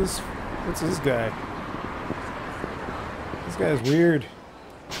 Oh, what's this? What's this guy? This guy's weird.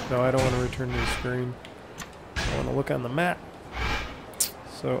 No, I don't want to return to the screen. I want to look on the map.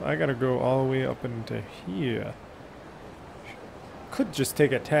 So I gotta go all the way up into here. Could just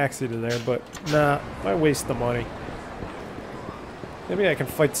take a taxi to there, but nah, why waste the money? Maybe I can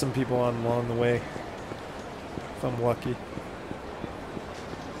fight some people on along the way. If I'm lucky.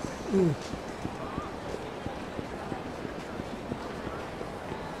 Ooh.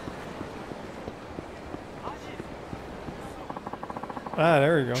 Ah,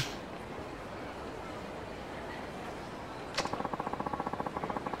 there we go.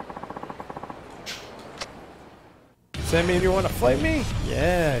 Does that mean you want to fight me?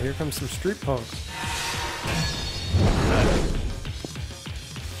 Yeah, here comes some street punks.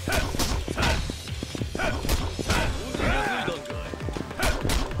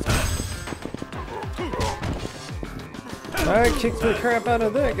 I kicked the crap out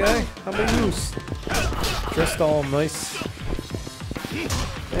of that guy. How about you? Dressed all nice.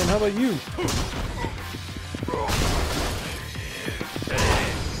 And how about you?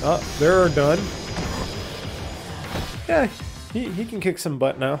 Oh, they're done. Yeah, he can kick some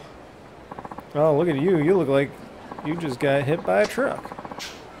butt now. Oh, look at you. You look like you just got hit by a truck.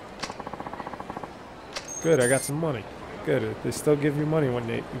 Good, I got some money. Good, they still give you money when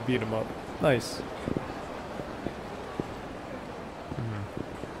you beat them up. Nice.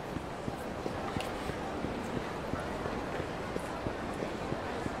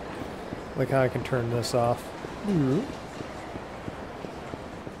 Like how I can turn this off.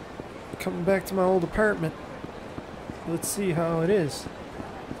 Coming back to my old apartment. Let's see how it is.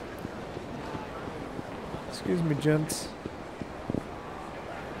 Excuse me, gents.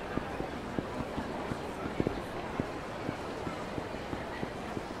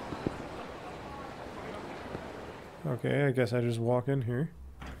 Okay, I guess I just walk in here.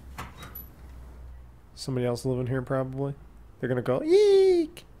 Somebody else living here probably. They're gonna go,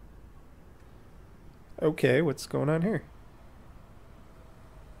 eek! Okay, what's going on here?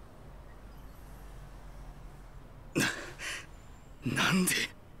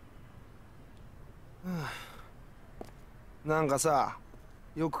なんかさ、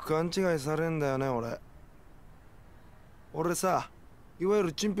よく勘違いされんだよね、俺。俺さ、いわゆ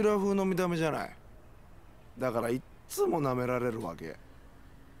るチンピラ風の見た目じゃない。だからいっつも舐められるわけ。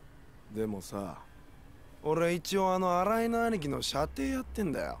でもさ、俺一応新井の兄貴の舎弟やって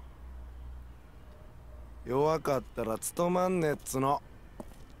んだよ。弱かったら務まんねえっつの。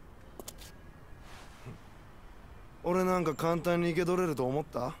俺なんか簡単に生け取れると思っ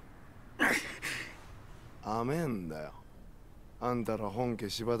た？アメんだよ。あんたら本家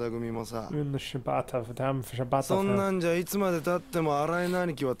柴田組もさ。そんなんじゃいつまでたっても新井の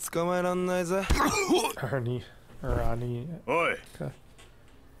兄貴は捕まえらんないぜ。おい。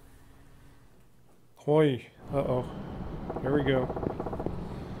ほい。Uh-oh. Here we go.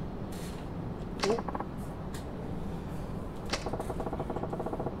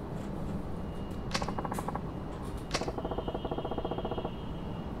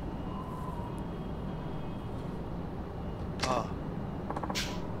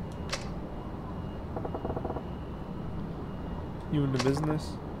 You in the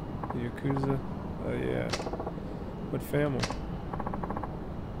business? The Yakuza? Oh yeah. What family?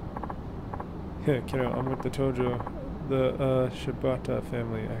 Yeah, kiddo, I'm with the Tojo. The Shibata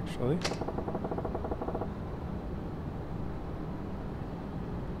family, actually.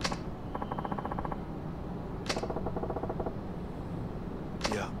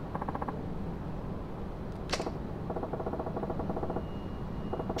 Yeah.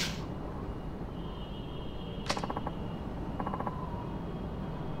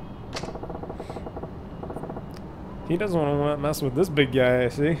 He doesn't want to mess with this big guy, I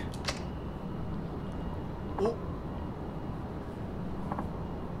see.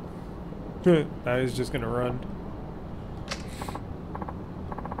 Now he's just gonna run.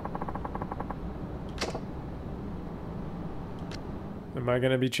 Am I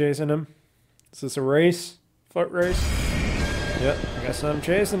gonna be chasing him? Is this a race? Foot race? Yep, I guess I'm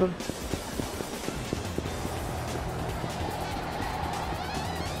chasing him.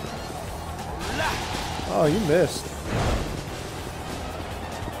 Oh, you missed.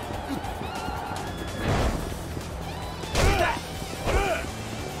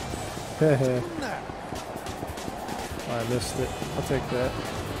 I missed it. I'll take that.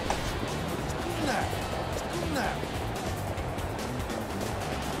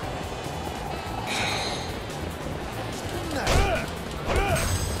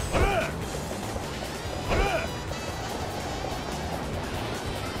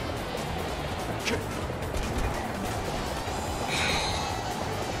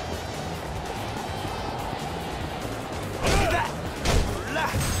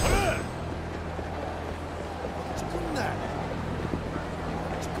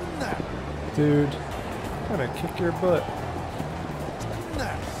 Dude, I'm gonna kick your butt.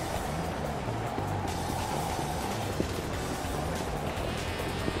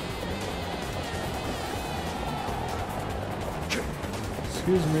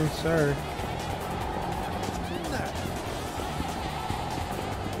 Excuse me, sorry.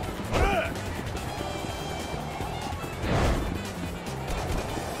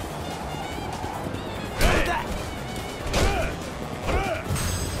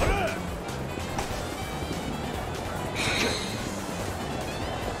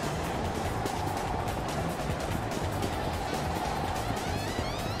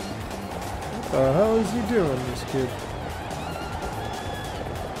 What the hell is he doing, this kid?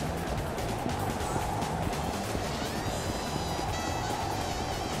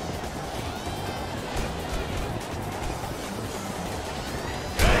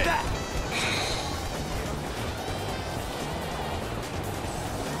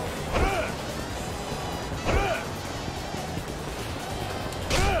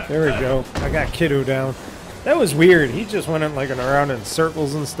 There we go. I got Kiddo down. That was weird. He just went in, like around in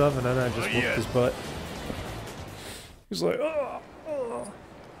circles and stuff, and then I just whooped his butt. He was like, oh, oh.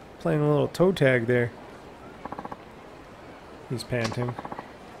 Playing a little toe tag there. He's panting.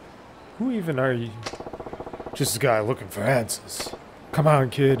 Who even are you? Just a guy looking for answers. Come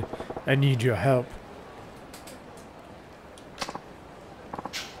on, kid. I need your help.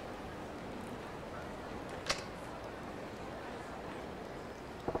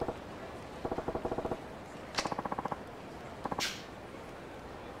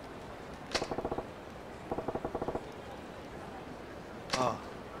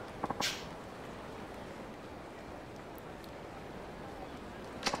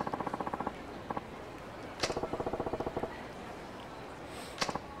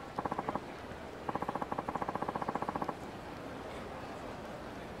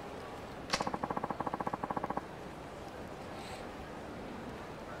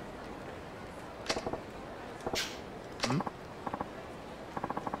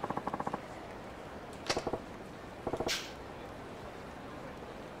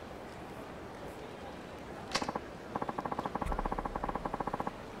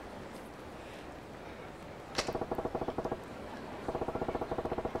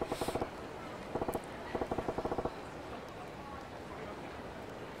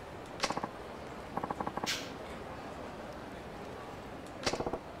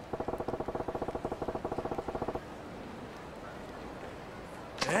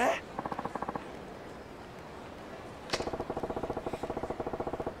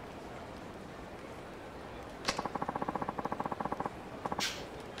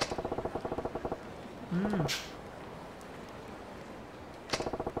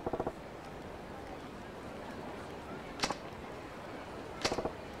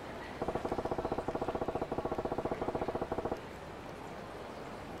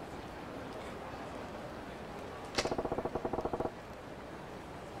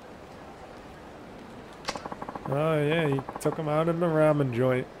 Oh yeah, he took him out in the ramen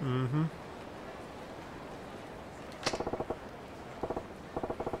joint. Mm-hmm.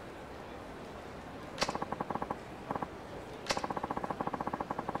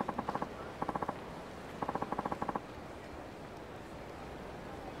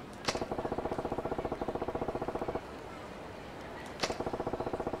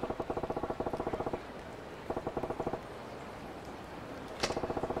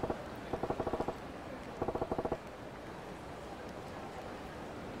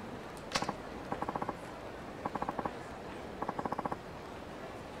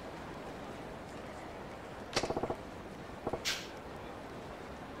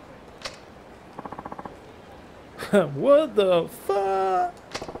 What the fuck?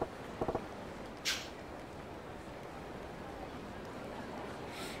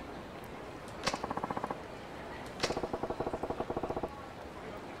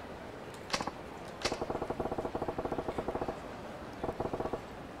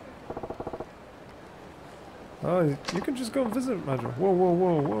 Oh, you can just go visit my job. Whoa, whoa,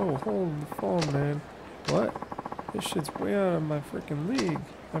 whoa, whoa. Hold the phone, man. What? This shit's way out of my freaking league.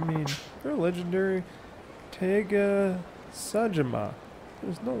 I mean, they're legendary. Taiga Sajima.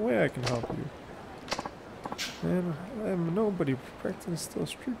 There's no way I can help you. Man, I am nobody practicing still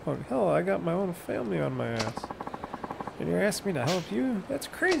street punk. Hell, I got my own family on my ass. And you're asking me to help you? That's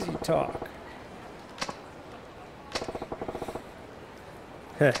crazy talk.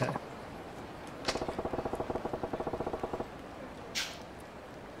 Heh.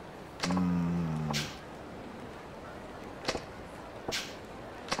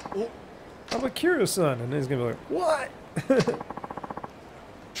 I'm a Kiryu-san, and he's gonna be like, what?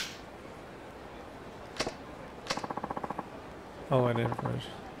 Oh, I didn't finish.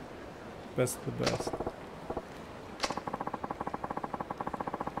 Best of the best.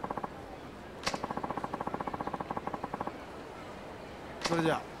 So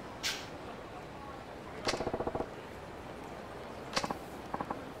yeah.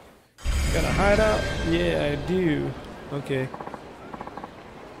 Got a hideout? Yeah, I do. Okay.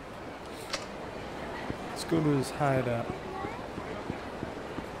 Let's go to his hideout.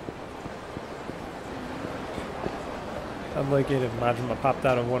 I'd like it if Majima popped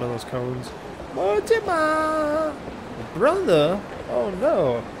out of one of those cones. Majima! Brother? Oh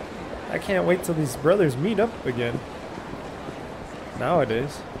no. I can't wait till these brothers meet up again.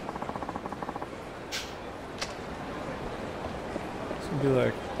 Nowadays. It's gonna be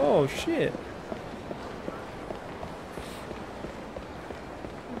like, oh shit.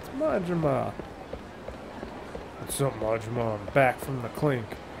 It's Majima. What's up, Majima? I'm back from the clink.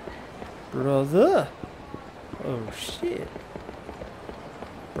 Brother? Oh shit.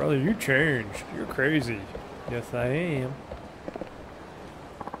 Brother, you changed. You're crazy. Yes, I am.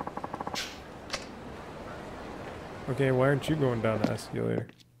 Okay, why aren't you going down the escalator?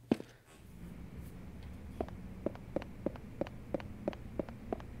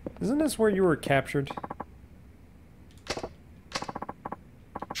 Isn't this where you were captured?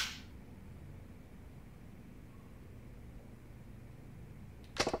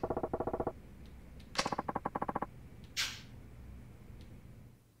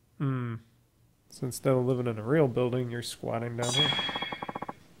 So instead of living in a real building, you're squatting down here.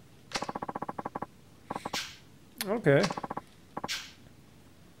 Okay.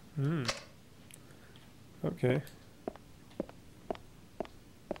 Okay.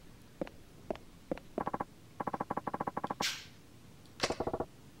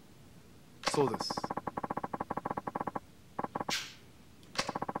 So this.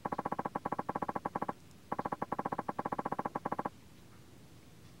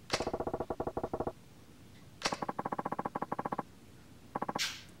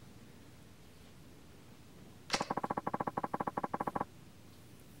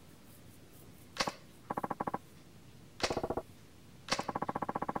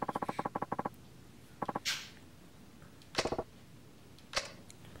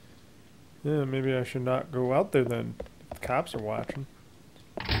 Yeah, maybe I should not go out there then. If the cops are watching.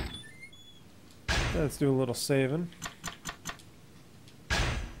 Let's do a little saving. A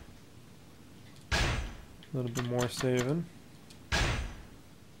little bit more saving.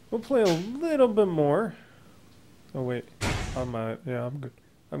 We'll play a little bit more. Oh wait, yeah, I'm good.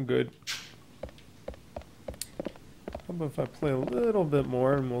 I'm good. How about if I play a little bit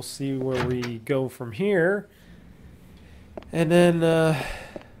more and we'll see where we go from here. And then,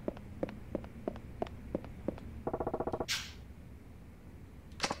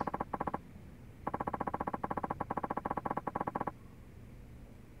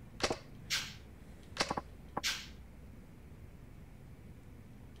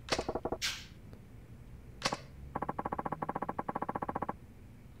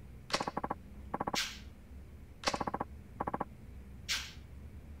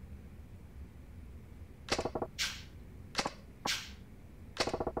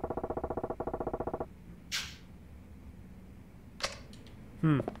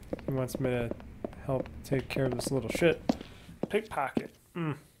 he wants me to help take care of this little shit. Pickpocket.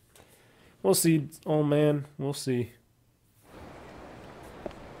 We'll see, old man. We'll see.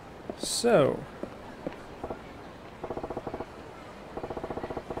 So.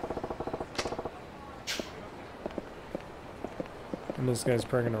 And this guy's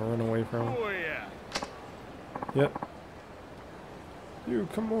probably gonna run away from him. Oh yeah. Yep. You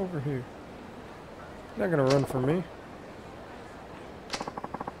come over here. You're not gonna run from me.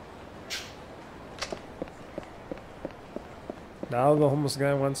 Now the homeless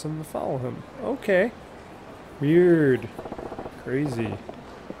guy wants him to follow him. Okay. Weird. Crazy.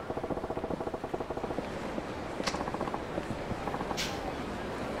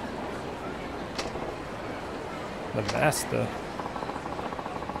 The master.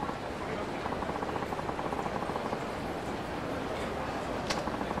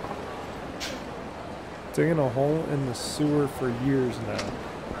 Digging a hole in the sewer for years now.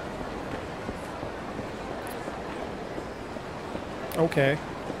 Okay.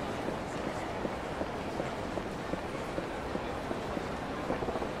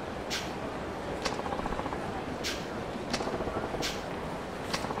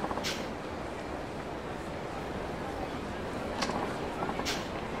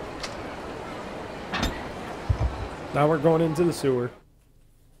 Now we're going into the sewer.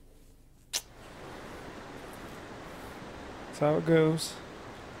 That's how it goes.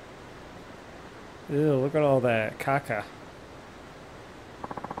 Ew, look at all that caca.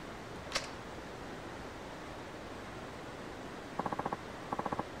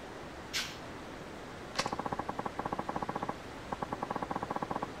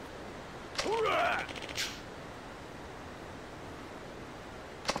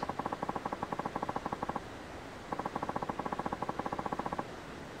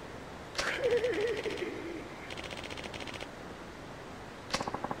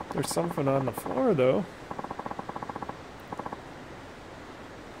 There's something on the floor, though.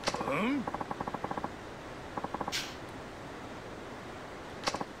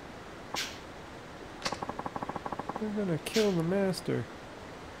 They're gonna kill the master.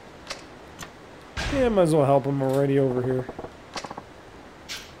 Yeah, might as well help him already over here.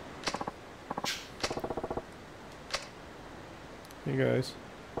 Hey guys.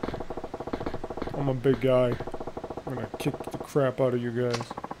 I'm a big guy. I'm gonna kick the crap out of you guys.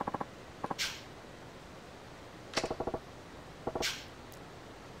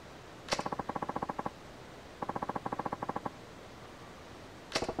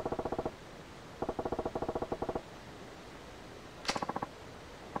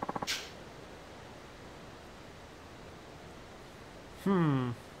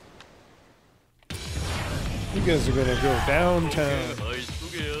 You guys are gonna go downtown.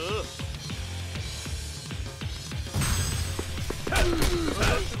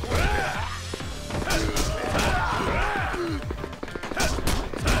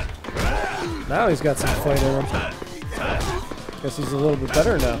 Now he's got some fight in him. Guess he's a little bit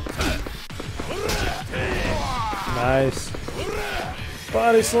better now. Nice.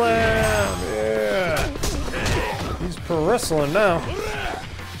 Body slam! Yeah! He's pro wrestling now.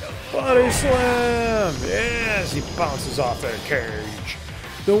 Body slam! Yes! He bounces off that cage.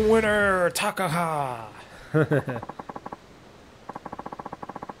 The winner, Takaha!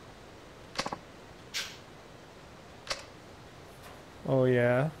 Oh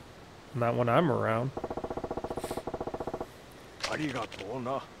yeah? Not when I'm around.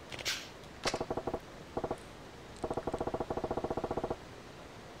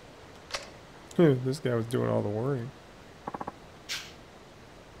 This guy was doing all the worrying.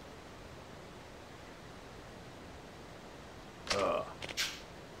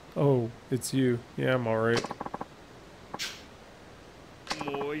 Oh, it's you. Yeah, I'm alright.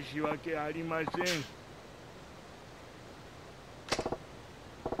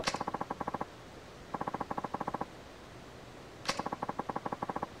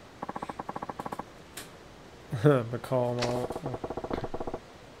 But call them all. Oh.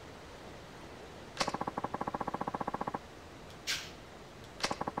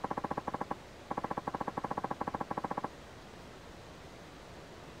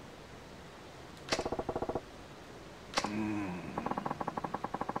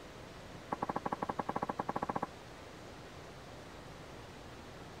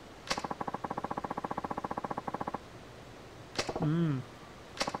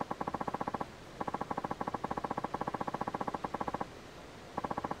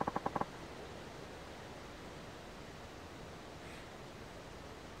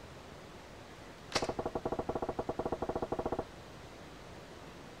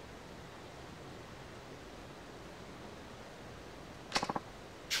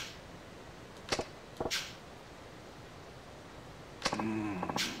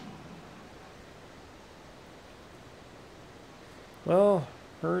 Well,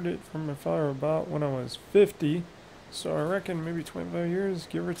 heard it from my father about when I was 50, so I reckon maybe 25 years,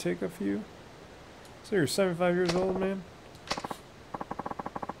 give or take a few. So you're 75 years old, man?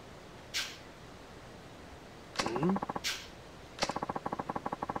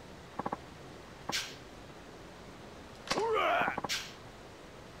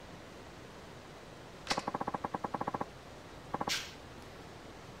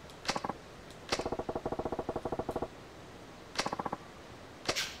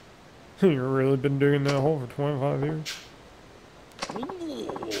 You've really been digging that hole for 25 years?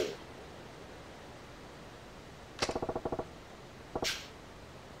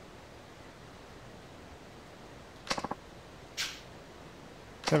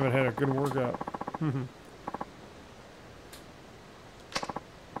 Haven't had a good workout.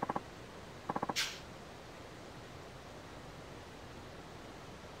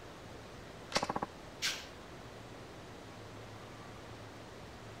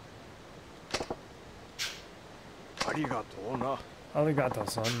 Arigato,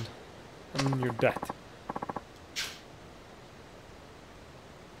 son. I'm in your debt.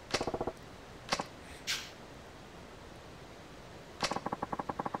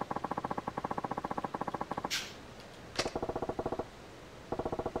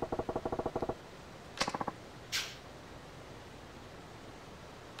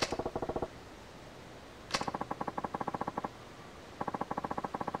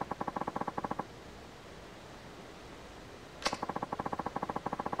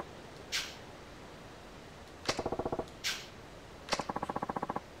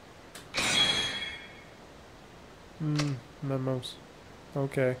 Memos.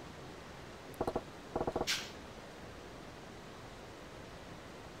 Okay.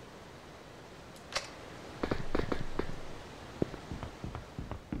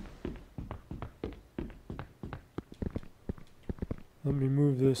 Let me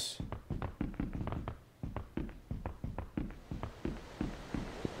move this.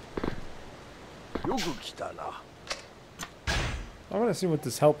 I want to see what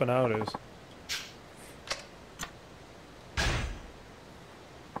this helping out is.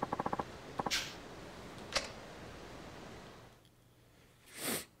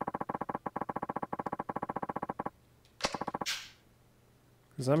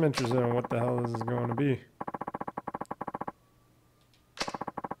 Because I'm interested in what the hell this is going to be.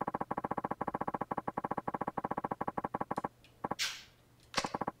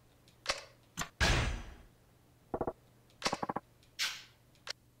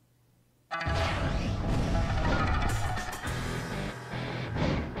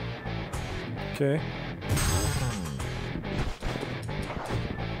 Okay.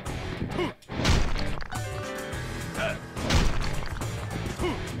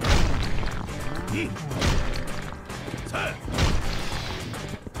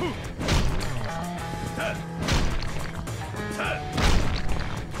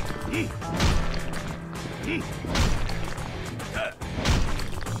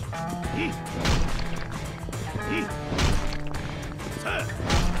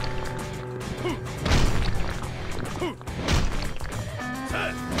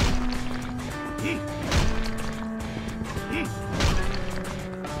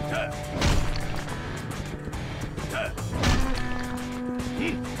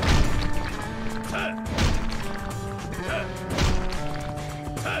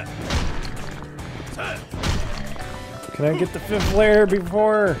 Can I get the 5th layer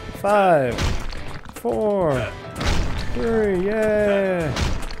before 5, 4, 3, yeah!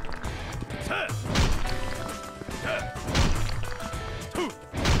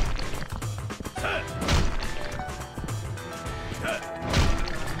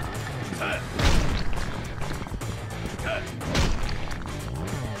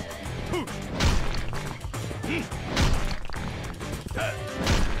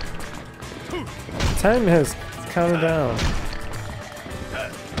 Time has counted down.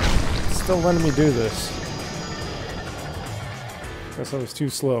 Still letting me do this. Guess I was too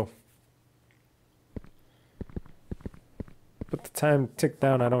slow. But the time ticked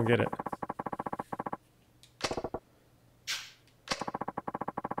down, I don't get it.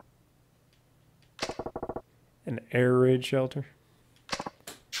 An air raid shelter?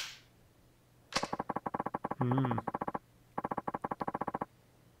 Hmm.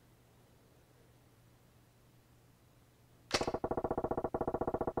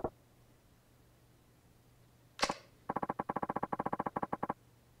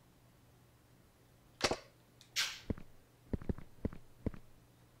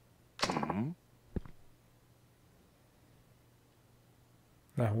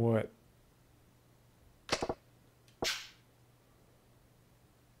 Now what?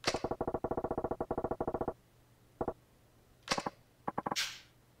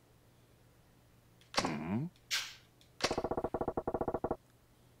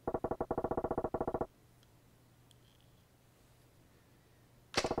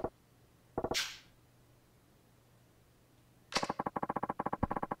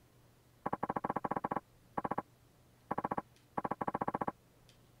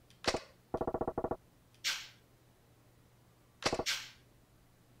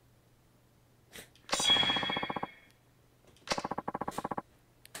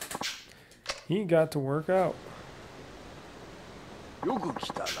 He got to work out.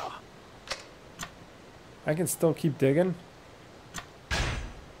 I can still keep digging.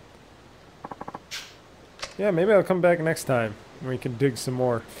 Yeah, maybe I'll come back next time and we can dig some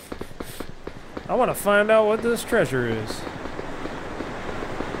more. I want to find out what this treasure is.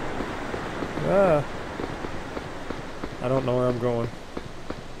 I don't know where I'm going.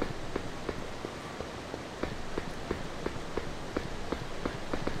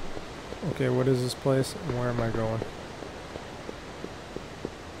 Okay, what is this place? And where am I going?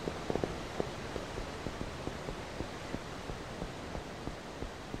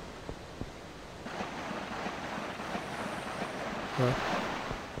 Huh?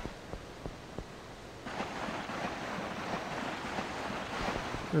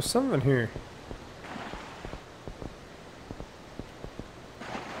 There's something here.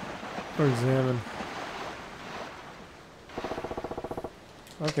 Or examine.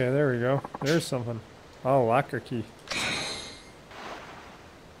 Okay, there we go. There's something. Oh, locker key.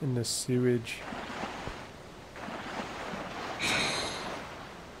 In the sewage.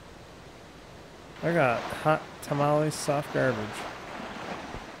 I got hot tamales, soft garbage.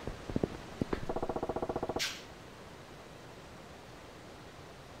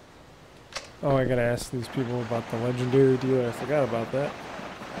 Oh, I gotta ask these people about the legendary dealer. I forgot about that.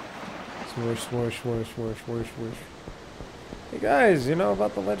 Swoosh, swoosh, swoosh, swoosh, swoosh, swoosh. Hey guys, you know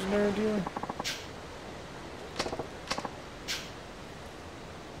about the legendary dealer?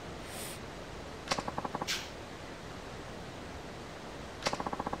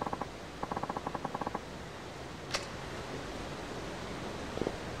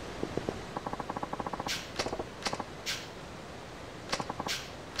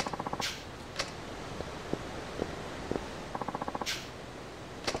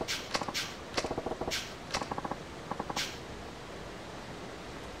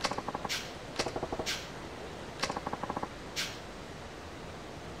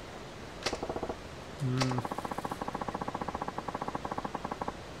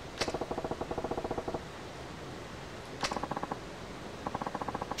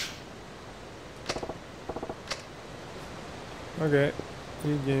 Okay,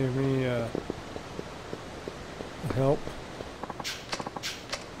 he gave me help.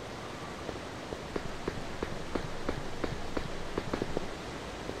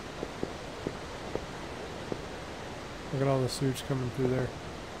 Look at all the sewage coming through there.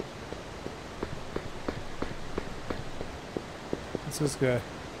 What's this guy?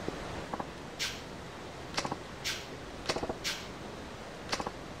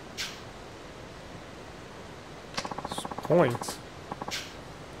 Points.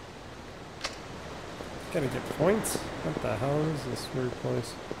 Gotta get points? What the hell is this weird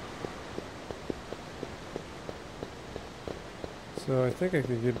place? So I think I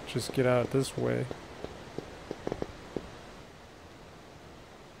could just get out this way.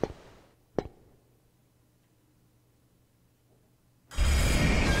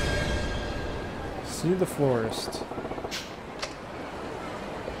 See the florist.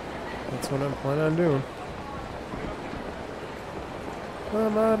 That's what I'm planning on doing.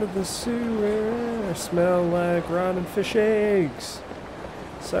 I'm out of the sewer. I smell like rotten fish eggs.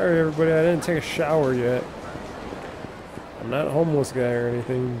 Sorry everybody, I didn't take a shower yet. I'm not a homeless guy or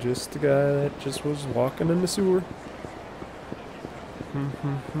anything, just a guy that just was walking in the sewer.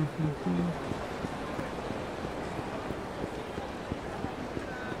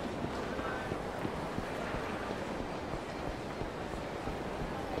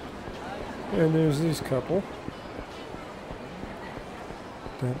 And there's this couple.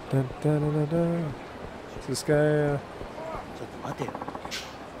 Dun, dun, dun, dun, dun, dun. Is this guy,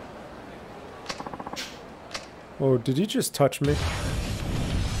 Oh, did he just touch me?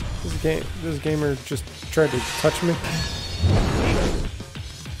 This gamer just tried to touch me.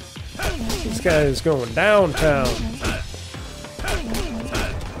 This guy is going downtown.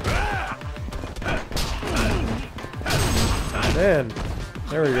 Man,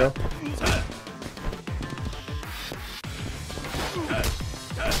 there we go.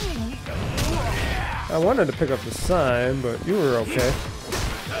 I wanted to pick up the sign, but you were okay.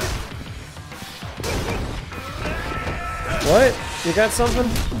 What? You got something?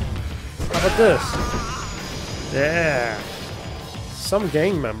 How about this? Yeah. Some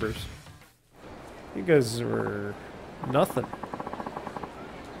gang members. You guys were nothing.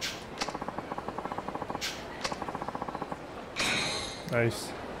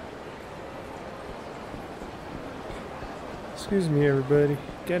 Nice. Excuse me, everybody.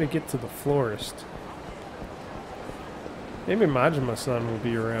 Gotta get to the florist. Maybe Majima-san will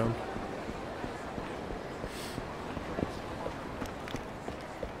be around.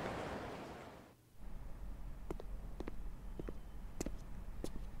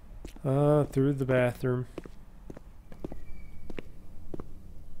 Through the bathroom.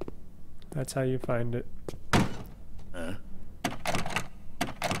 That's how you find it. Huh?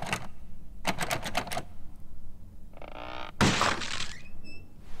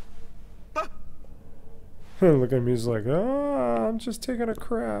 Look at me, he's like, oh, I'm just taking a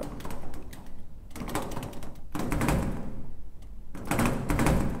crap.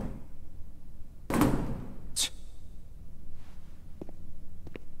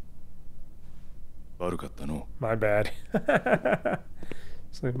 悪かったの。 My bad.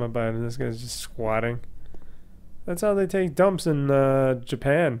 Sleep my bad, and this guy's just squatting. That's how they take dumps in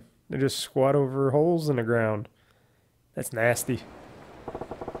Japan. They just squat over holes in the ground. That's nasty.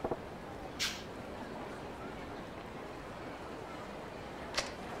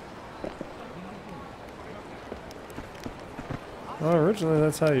 Well, originally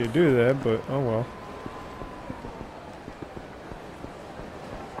that's how you do that, but oh well.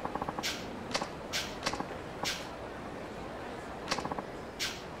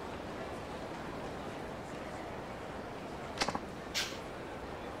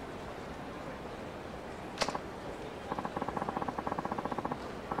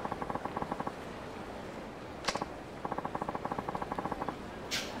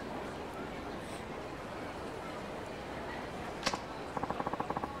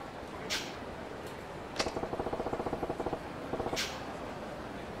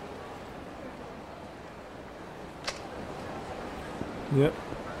 Yep.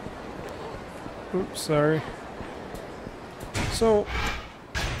 Oops, sorry. So,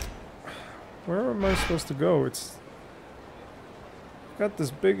 where am I supposed to go? It's got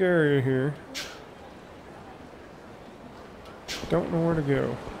this big area here. Don't know where to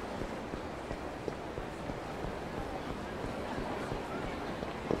go.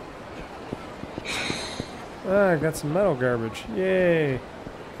 Ah, I got some metal garbage. Yay!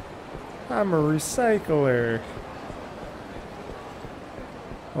 I'm a recycler.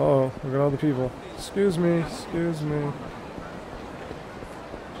 Uh-oh, look at all the people. Excuse me, excuse me.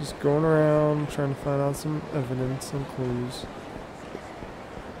 Just going around, trying to find out some evidence, some clues.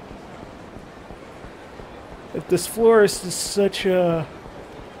 If this florist is such a...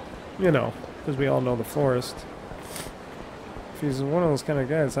 You know, because we all know the florist. If he's one of those kind of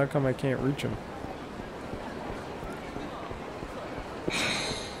guys, how come I can't reach him?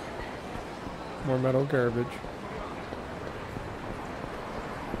 More metal garbage.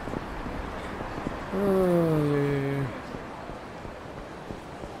 Oh, yeah.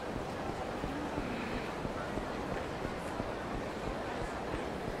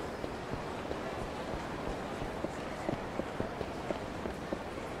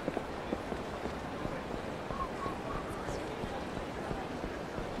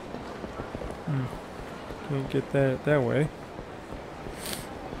 Can't get that way.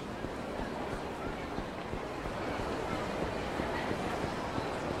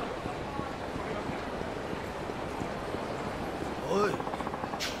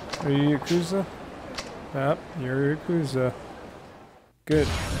 Are you Yakuza? Yep, you're Yakuza. Good.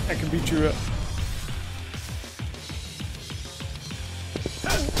 I can beat you up.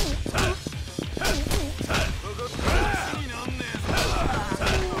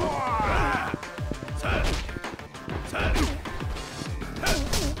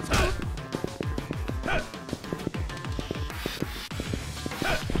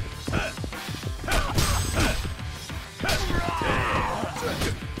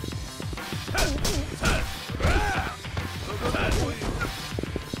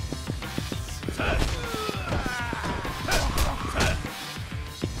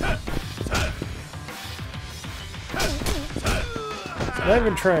 Not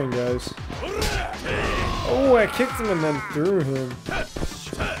even trying, guys. Oh, I kicked him and then threw him.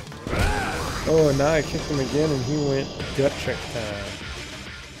 Oh, and now I kicked him again and he went gut check time.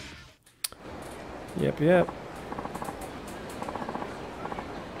 Yep, yep.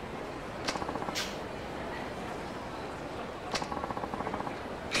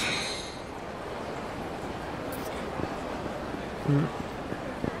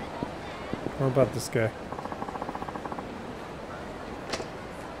 What about this guy?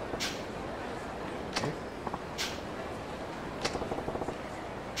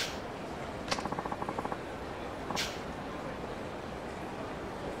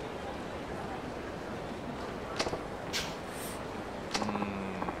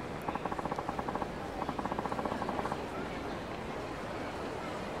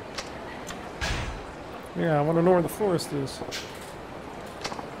 Yeah, I want to know where the forest is.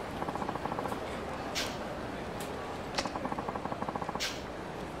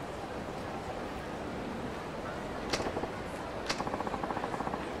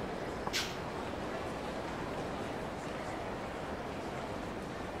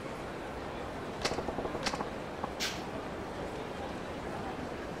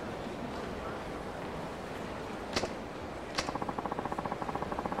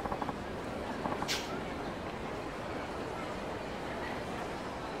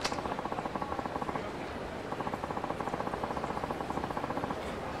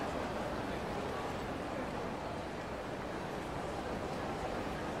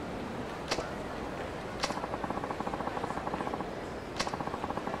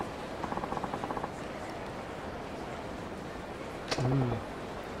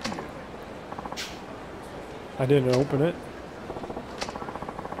 I didn't open it.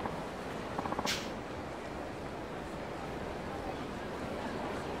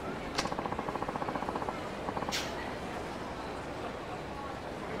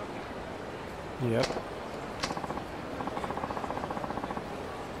 Yep.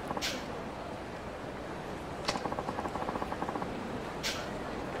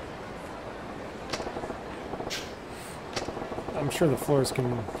 I'm sure the floors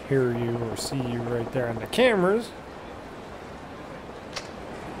can hear you or see you right there on the cameras.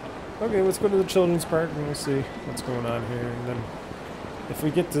 Okay, let's go to the children's park and we'll see what's going on here. And then if we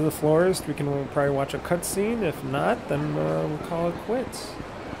get to the florist, we can probably watch a cutscene. If not, then we'll call it quits.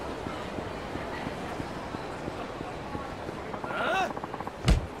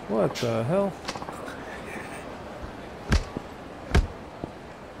 What the hell?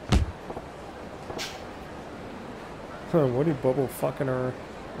 Huh, what are you bubble fucking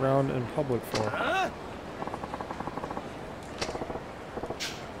around in public for?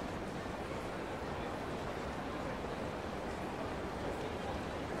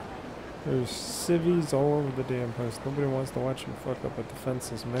 There's civvies all over the damn place. Nobody wants to watch you fuck up a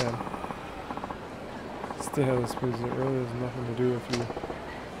defenseless man. Stay out of this place. It really has nothing to do with you.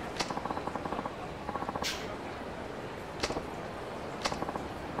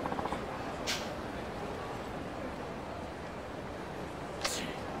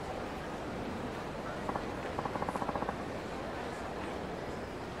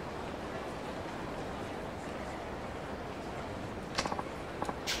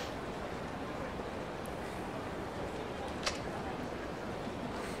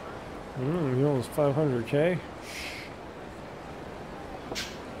 You almost 500K.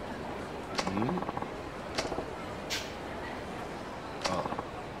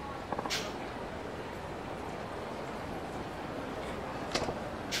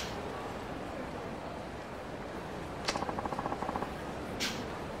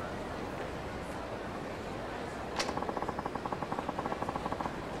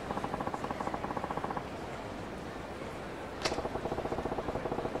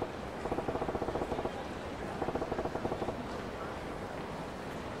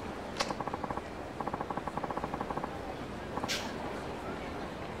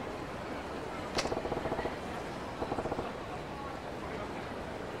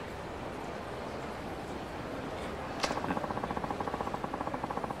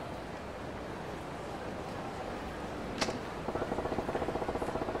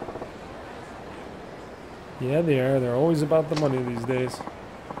 Yeah, they are. They're always about the money these days.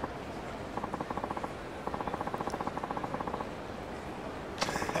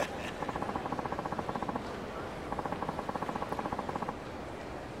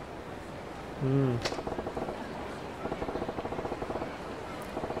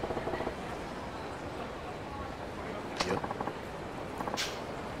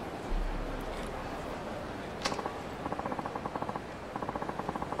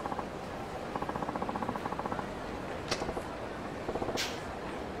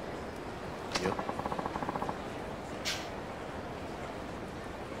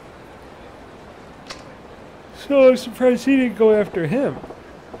 So I'm surprised he didn't go after him.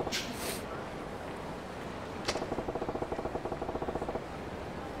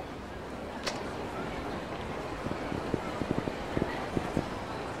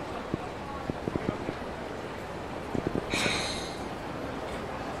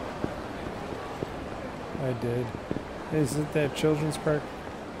 I did. Is it that children's park?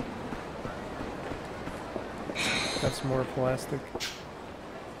 Got some more plastic.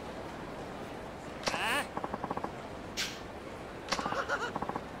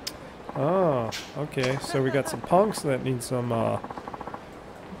 Oh, okay. So we got some punks that need some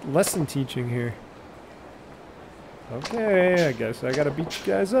lesson teaching here. Okay, I guess I gotta beat you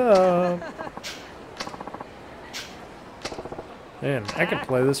guys up. Man, I could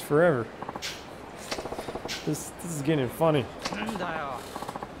play this forever. This is getting funny.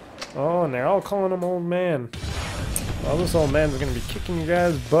 Oh, and they're all calling him old man. Well, this old man's gonna be kicking you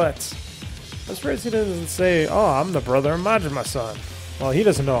guys' butts. I'm surprised he doesn't say, "Oh, I'm the brother of Majima-san." Well, he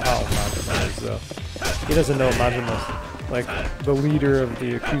doesn't know how Majima is, though. He doesn't know Majima's like the leader of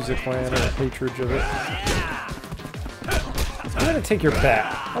the Yakuza clan or patronage of it. I'm gonna take your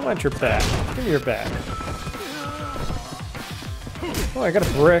bat. I want your bat. Give me your bat. Oh, I got a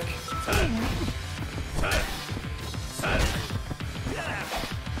brick.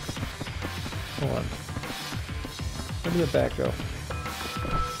 Hold on. Where did the bat go?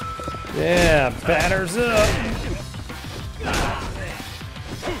 Yeah, batters up.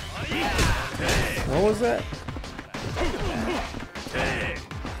 What was that?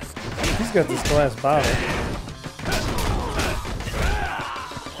 He's got this glass bottle.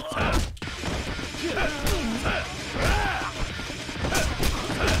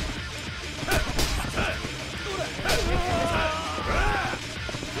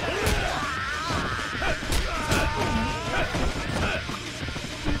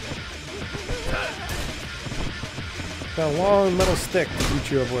 got a long metal stick to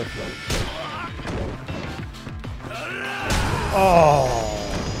beat you up with.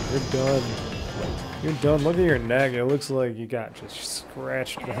 Oh, you're done. You're done. Look at your neck. It looks like you got just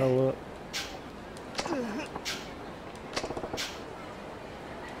scratched the hell up.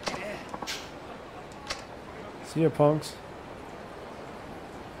 See ya, punks.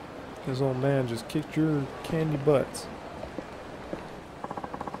 This old man just kicked your candy butts.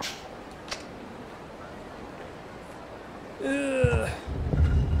 Ugh.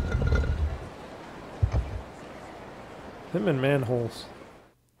 Him and manholes.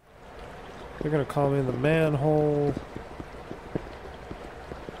 They're gonna call me the manhole.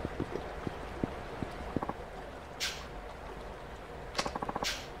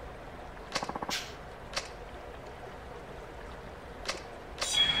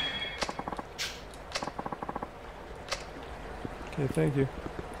 Okay, thank you.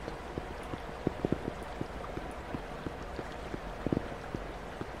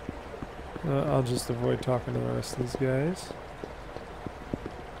 I'll just avoid talking to the rest of these guys.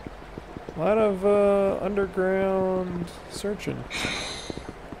 A lot of underground searching.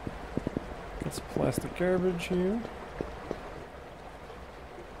 Got some plastic garbage here.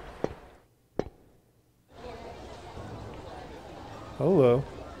 Hello.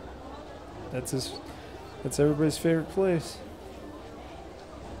 That's everybody's favorite place.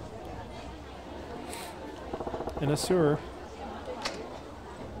 In a sewer.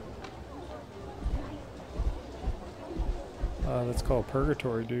 That's called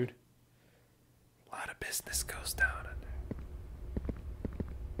purgatory, dude. A lot of business goes down in there.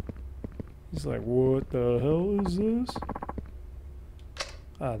 He's like, what the hell is this?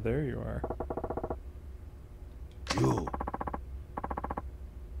 Ah, there you are. You.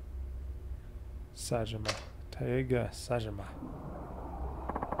 Sajima. Taiga Sajima.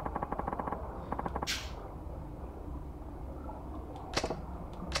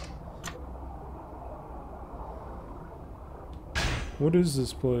 What is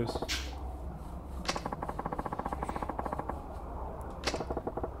this place?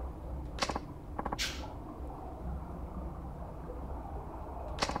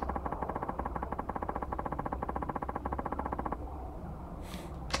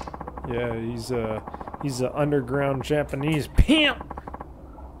 Yeah, he's a underground Japanese pimp.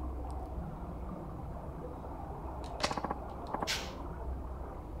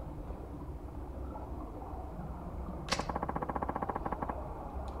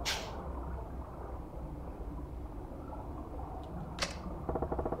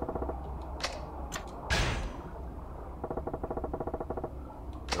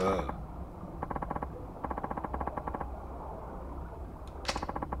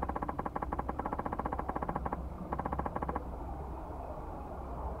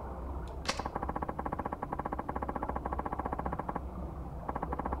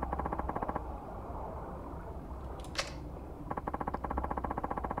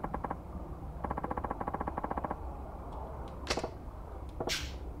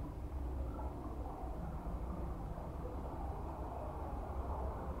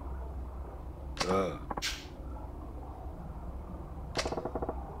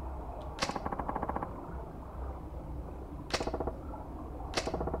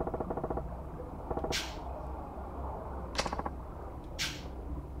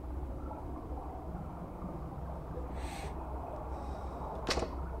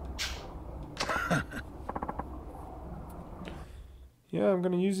 Yeah, I'm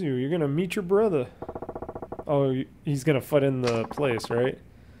gonna use you. You're gonna meet your brother. Oh, he's gonna fight in the place, right?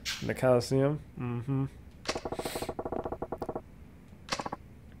 In the Coliseum? Mm-hmm.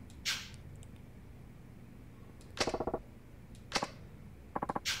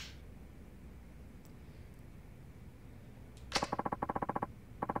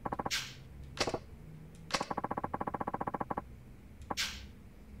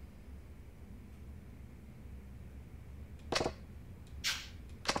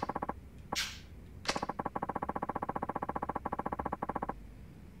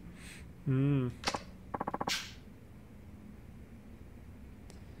 Hmm.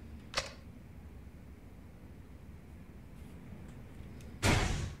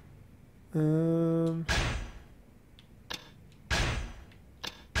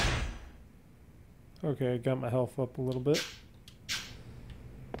 Okay, I got my health up a little bit.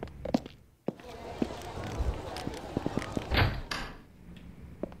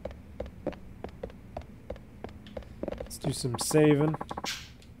 Let's do some saving.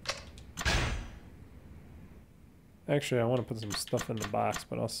 Actually, I want to put some stuff in the box,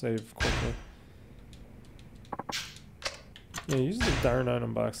 but I'll save quickly. Yeah, use the darn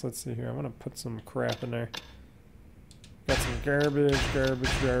item box. Let's see here. I want to put some crap in there. some garbage, garbage,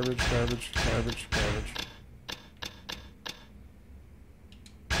 garbage, garbage, garbage, garbage.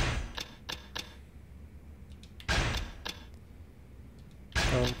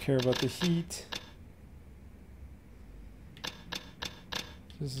 Don't care about the heat.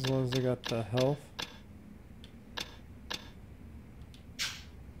 Just as long as I got the health.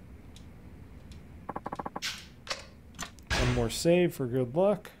 One more save for good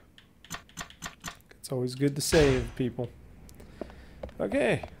luck. It's always good to save, people.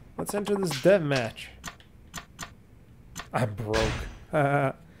 Okay, let's enter this dev match. I'm broke.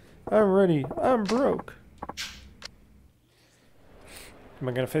 I'm ready. I'm broke. Am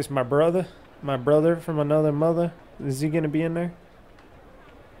I gonna face my brother? My brother from another mother? Is he gonna be in there?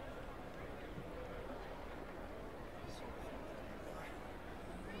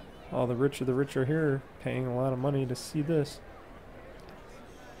 All the rich are here, paying a lot of money to see this.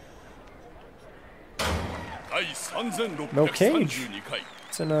 No cage.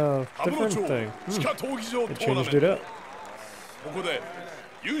 It's in a different thing. They changed it up.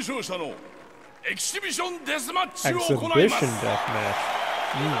 Exhibition deathmatch.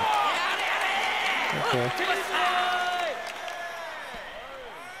 Okay.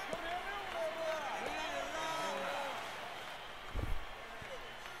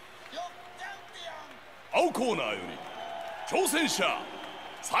 青コーナーより挑戦者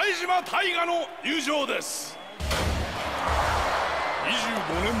冴島大河の入場です。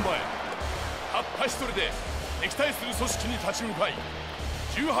25年前たった一人で敵対する組織に立ち向かい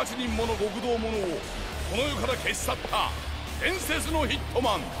18人もの極道者をこの世から消し去った伝説のヒット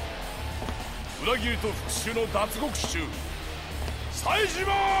マン、裏切りと復讐の脱獄囚冴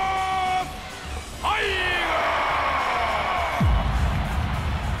島大河。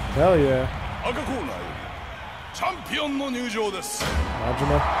 Hell yeah. 赤コーナーよりチャンピオンの入場です。こ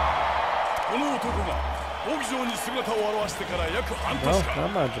の男が闘技場に姿を現してから約半年間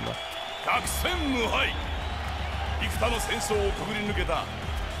百戦無敗、幾多の戦争をくぐり抜けた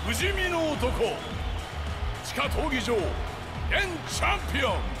不死身の男、地下闘技場現チャンピオ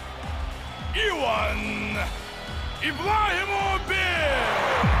ンイワン・イブラヒモビッ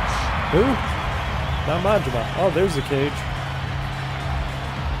チ。 Who? Not Majima. Oh, there's the cage.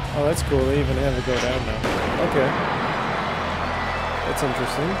 Oh, that's cool. They even have it go down now. Okay. That's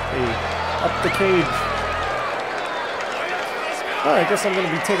interesting. Hey, up the cage. Oh, I guess I'm going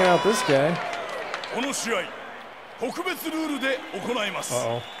to be taking out this guy.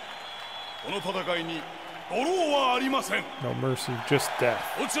 Uh-oh. No mercy, just death.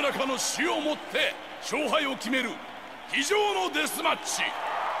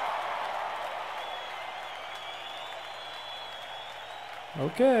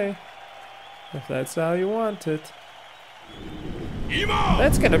 Okay, if that's how you want it.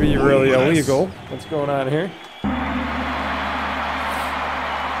 That's gonna be really illegal. What's going on here?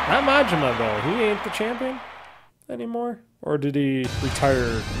 Not Majima though. He ain't the champion anymore. Or did he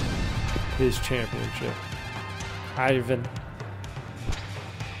retire his championship? Ivan.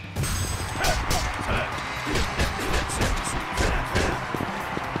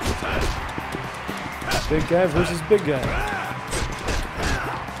 Big guy versus big guy.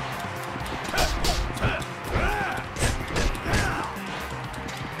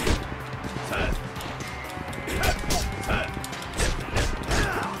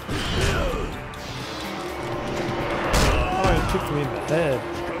 Kicked me in the head.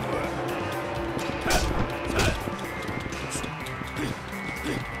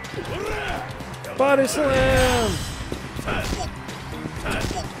 Body slam!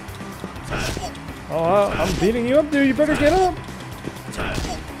 Oh, I'm beating you up, dude. You better get up.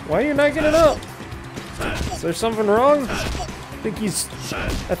 Why are you not getting up? Is there something wrong?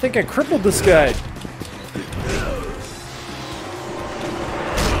 I think I crippled this guy.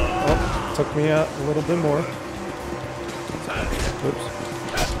 Oh, took me out a little bit more. Oops.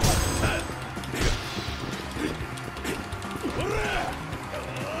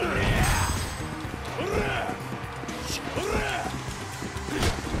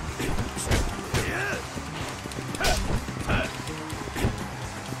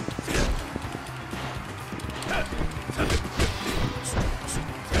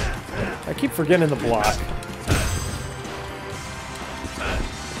 I keep forgetting the block.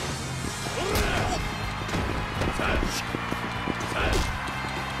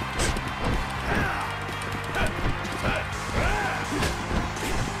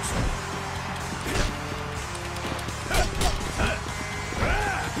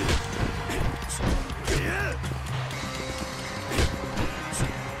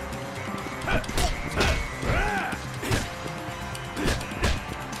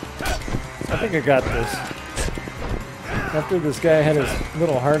 I think I got this. After this guy had his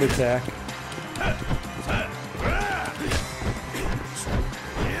little heart attack.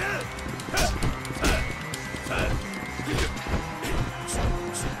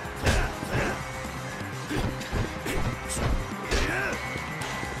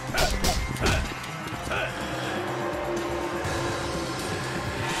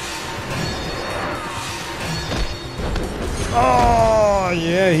 Oh,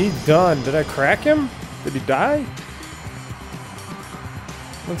 yeah, he's done. Did I crack him? Did he die?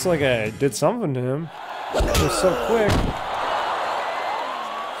 Looks like I did something to him. It was so quick.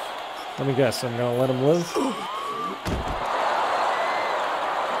 Let me guess, I'm gonna let him live?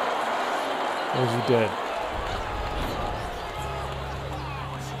 Or is he dead?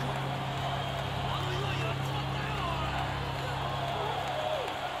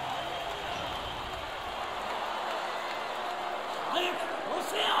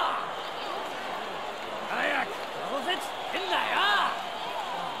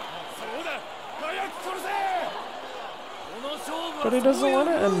 But he doesn't want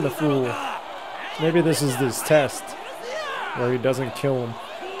to end the fool. Maybe this is this test where he doesn't kill him.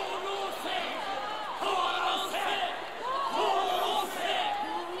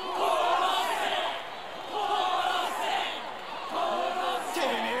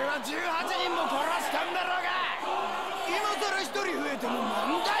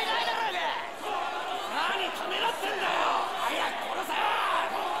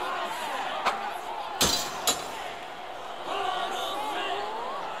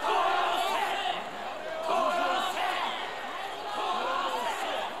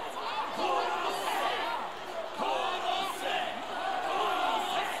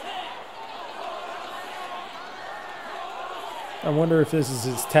 I wonder if this is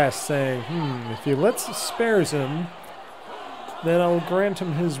his test saying, if he spares him, then I'll grant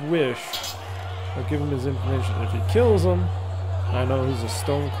him his wish. I'll give him his information. If he kills him, I know he's a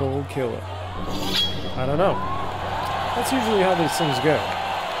stone cold killer. I don't know. That's usually how these things go.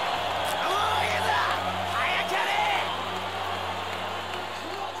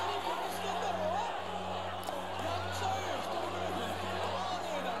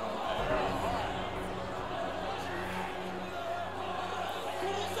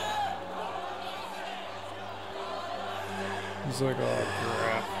 He's like, oh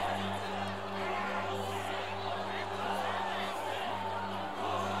crap.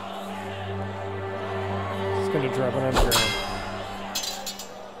 He's gonna drop it on the ground.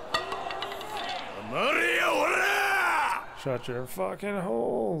 Shut your fucking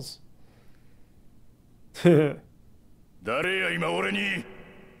holes. 誰や今俺に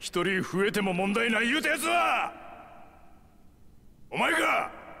一人増えても問題ない言うたやつはお前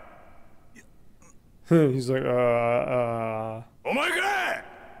か He's like, お前か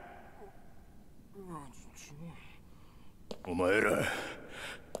お前ら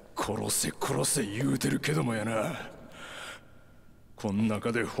殺せ殺せ言うてるけどもやなこん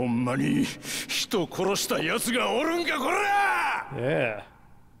中でほんまに人殺したやつがおるんかこら yeah.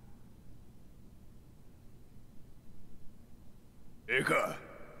 ええか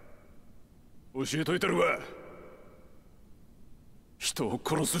教えといたるわ人を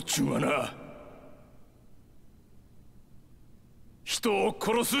殺すっちゅうんはな人を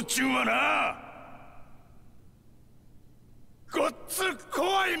殺すっちゅうんはなごっつ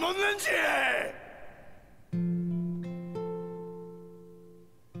怖いもんなんじゃ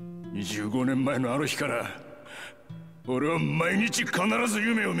25年前のある日から俺は毎日必ず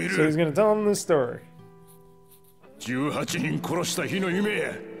夢を見る So he's gonna tell him the story 18人殺した日の夢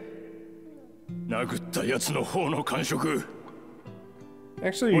や殴ったやつの方の感触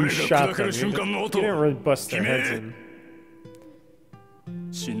Actually, you shot them. You didn't really bust their heads in.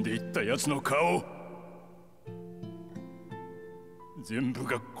 死んでいったやつの顔全部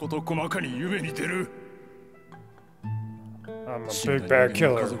が事細かに夢に出る I'm a big bad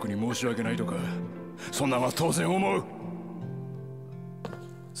killer. 家族に申し訳ないとかそんなんは当然思う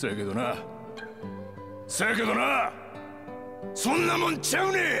せやけどなそんなもんちゃ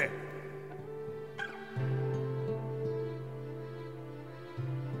うね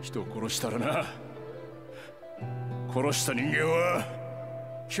人を殺したらな殺した人間は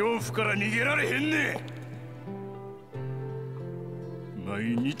恐怖から逃げられへんね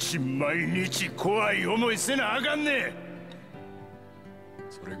毎日怖い思いせなあかんね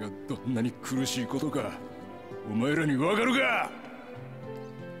それがどんなに苦しいことかお前らにわかるか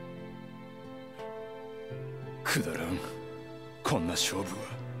くだらんこんな勝負は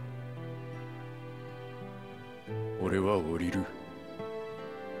俺は降りる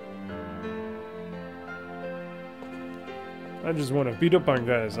I just want to beat up on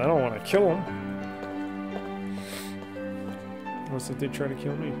guys. I don't want to kill them. almost like they try to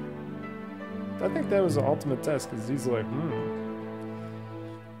kill me. I think that was the ultimate test, because he's like,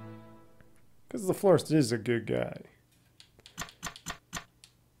 because the florist is a good guy.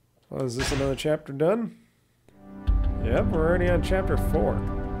 Well, is this another chapter done? Yep, we're already on chapter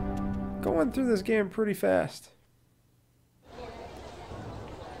 4. Going through this game pretty fast.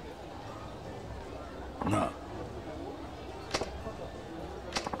 Nah.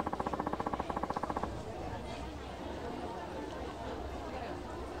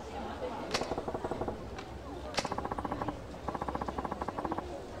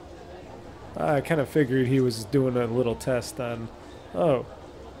 I kind of figured he was doing a little test on, oh,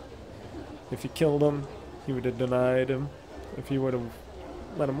 if he killed him, he would have denied him. If he would have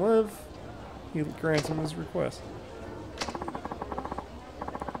let him live, he grants him his request.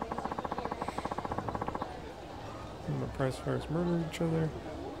 And the price fires murder each other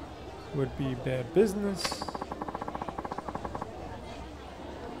would be bad business.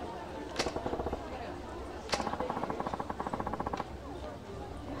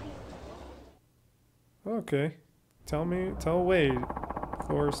 Okay. Tell Wade,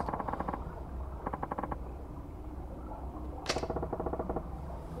 Forrest.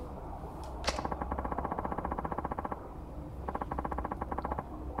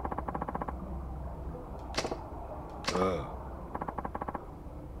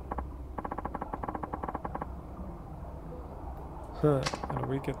 Huh, and a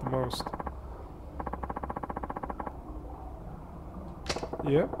week at the most.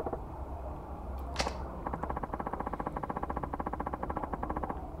 Yep.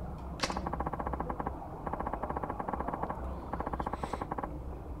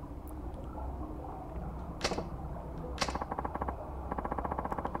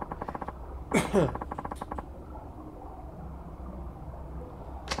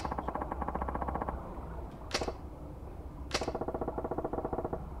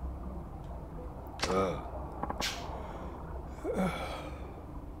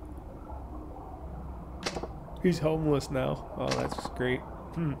 He's homeless now. Oh, that's great.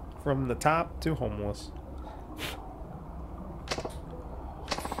 From the top to homeless.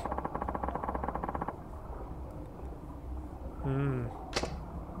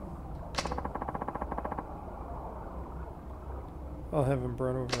 I'll have him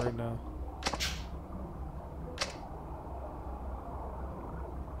brought over right now.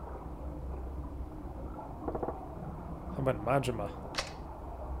 How about Majima?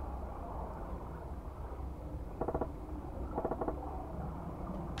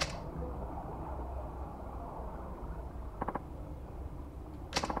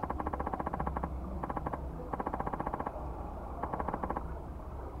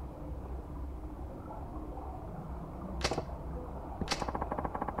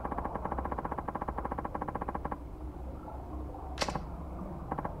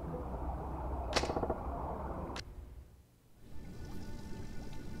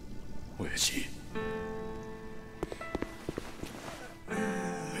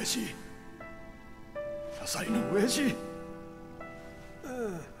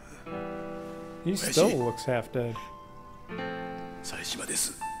 He still looks half dead. 冴島で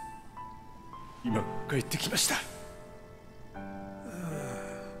す。今帰ってきました。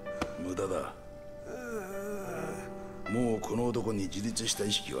無駄だ。もうこの男に自立した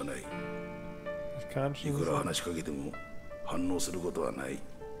意識はない。いくら話しかけても反応することはない。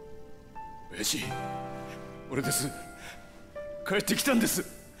親父、俺です。帰ってきたんです。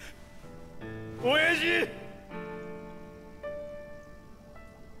親父。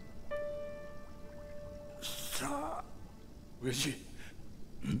親父。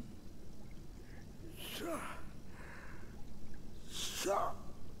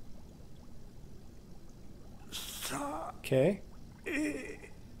Okay.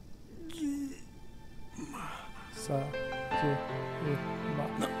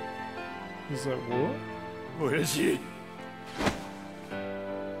 Is that war? 親父。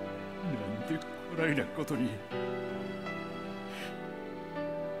なんでこないなことに。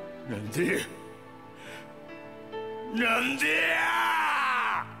なんで。なんで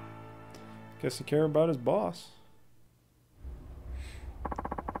や。Guess he cared about his boss.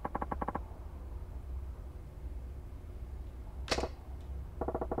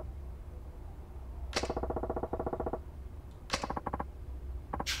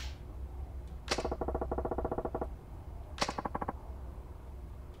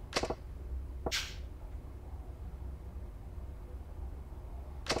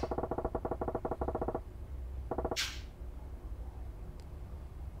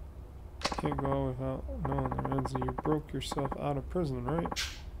 Can't go out without knowing the ends. You broke yourself out of prison, right? It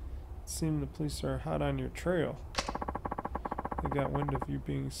seems the police are hot on your trail. They got wind of you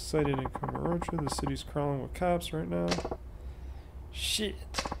being sighted in Kamurocho. The city's crawling with cops right now. Shit.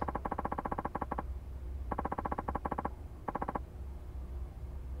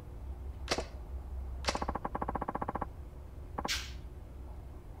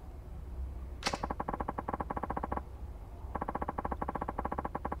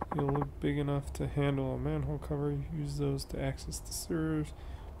 You'll look big enough to handle a manhole cover. Use those to access the sewers.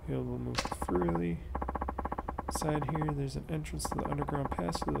 Be able to move freely. Inside here, there's an entrance to the underground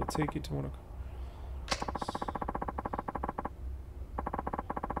passage that'll take you to one of.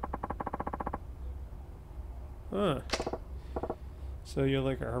 Huh. So you're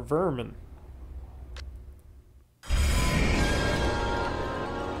like a vermin.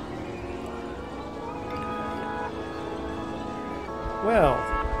 Well.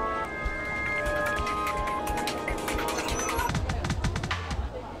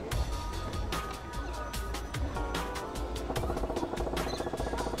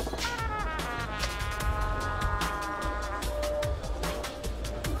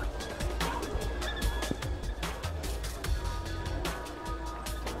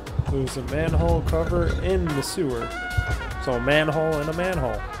 There's a manhole cover in the sewer. So a manhole in a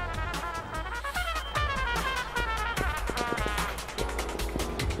manhole.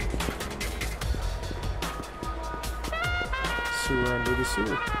 Sewer under the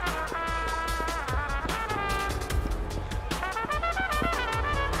sewer.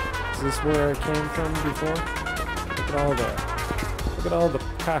 Is this where I came from before? Look at all that. Look at all the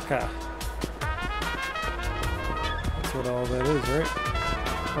caca. That's what all that is, right?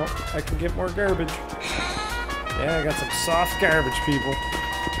 Oh, I can get more garbage. Yeah, I got some soft garbage, people.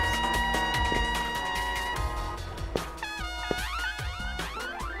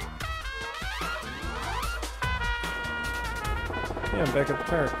 Yeah, I'm back at the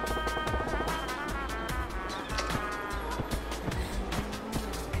park.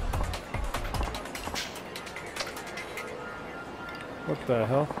 What the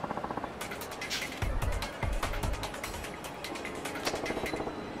hell?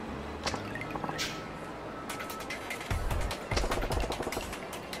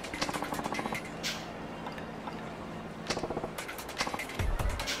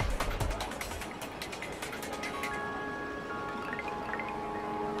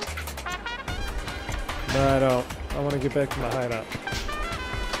 No, I don't. I want to get back to my hideout.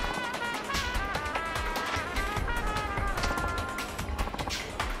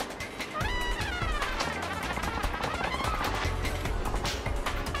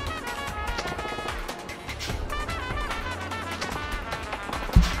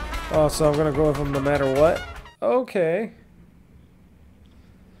 Oh, so I'm gonna go with them no matter what? Okay.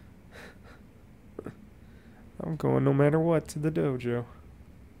 I'm going no matter what to the dojo.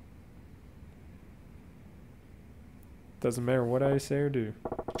 Doesn't matter what I say or do.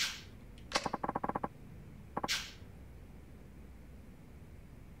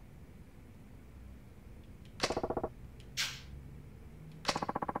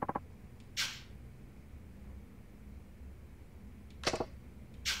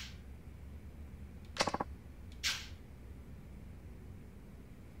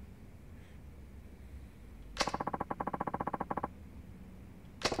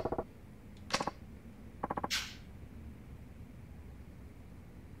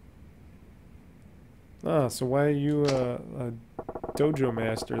 Ah, so why are you a dojo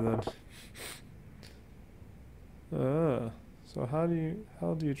master then? Ah, so how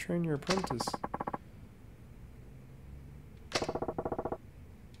do you train your apprentice?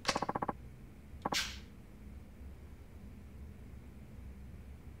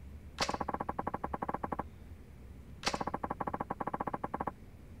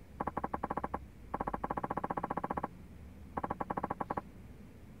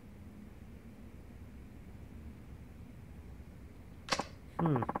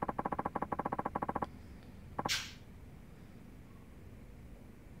 Hmm.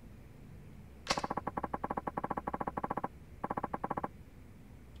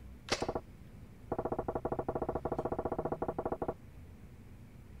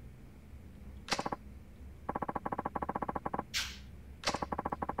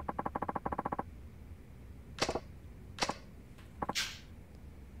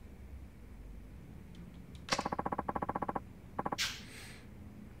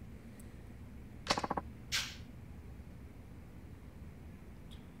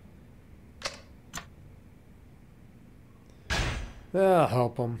 That'll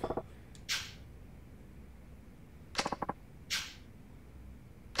help him.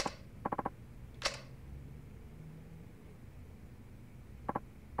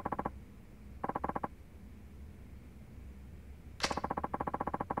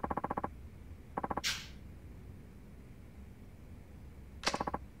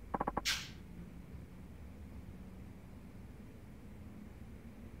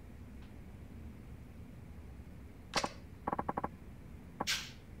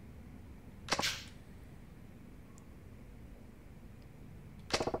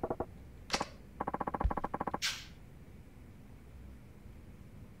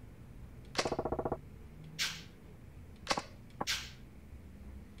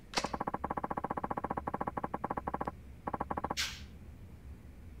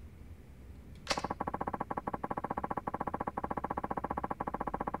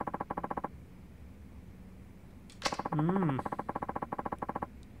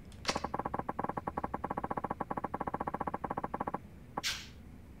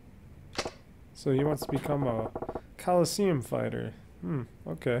 So he wants to become a Coliseum fighter.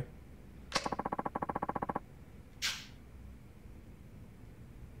 Okay.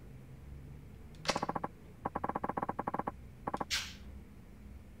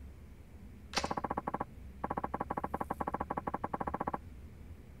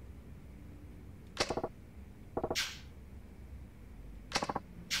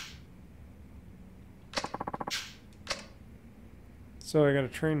 So I gotta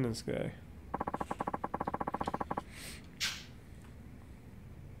train this guy.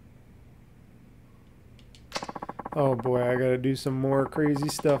 Oh boy, I gotta do some more crazy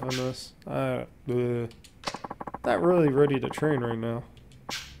stuff on this. Not really ready to train right now.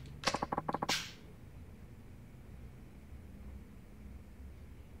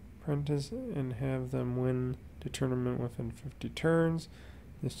 Apprentice and have them win the tournament within 50 turns.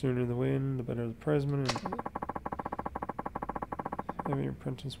 The sooner the win, the better the prize money. Having your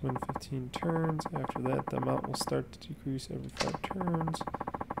apprentice win 15 turns. After that, the amount will start to decrease every 5 turns.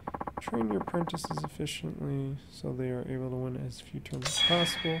 Train your apprentices efficiently so they are able to win as few turns as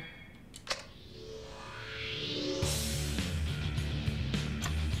possible.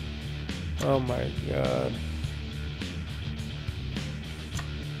 Oh my god.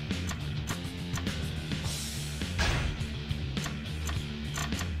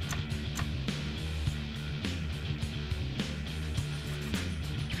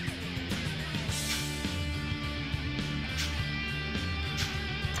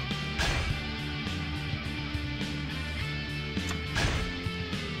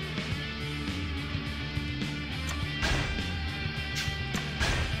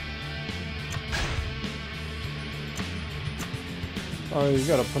 Oh, you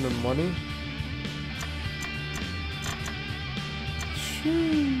gotta put in money?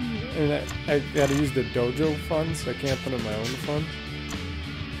 And I gotta use the dojo funds, so I can't put in my own funds?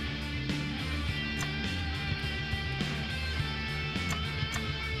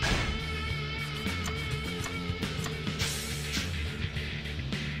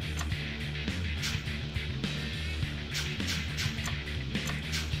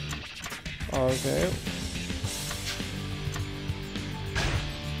 Okay.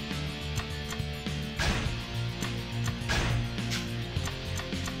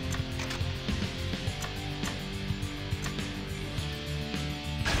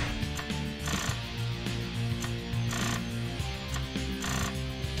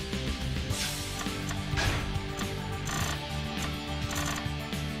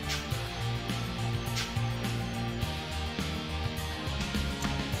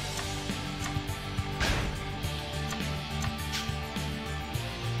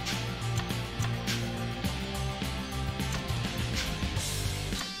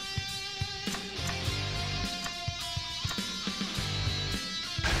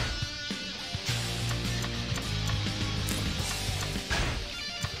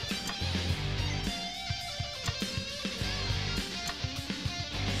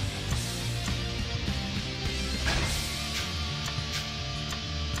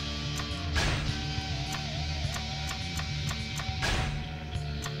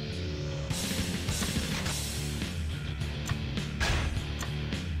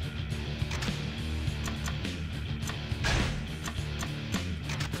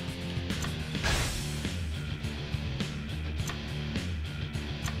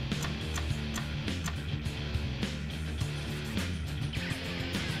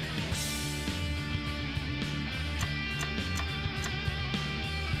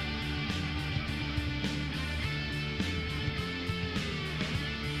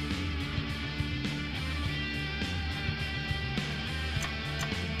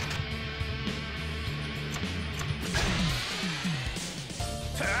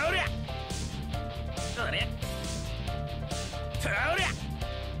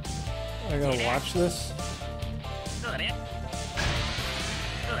 I gotta watch this.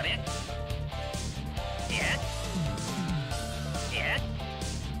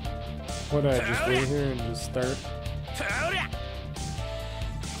 What, I just wait here and just start?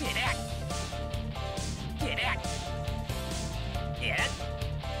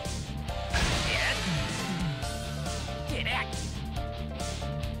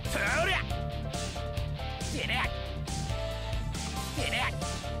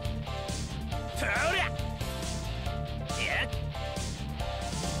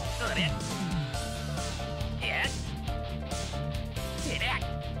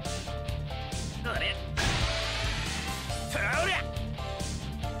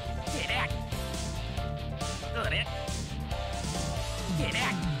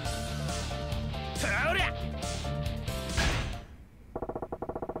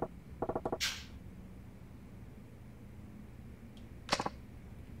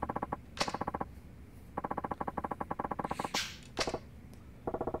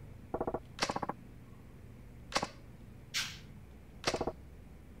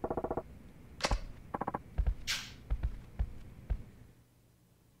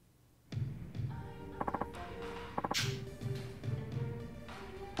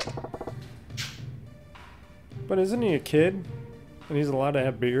 But isn't he a kid? And he's allowed to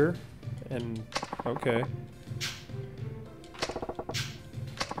have beer? And, okay.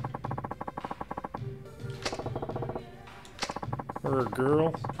 Or a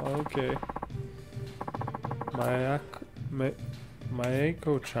girl? Okay.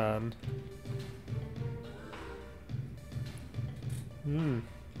 Maeko-chan. Hmm.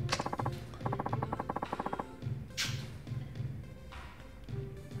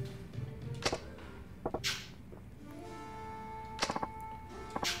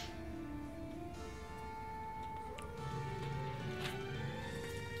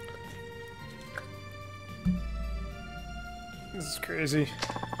 This is crazy.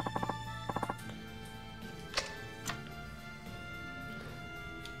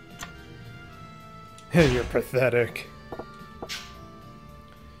 You're pathetic.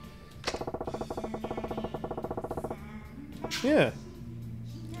 Yeah.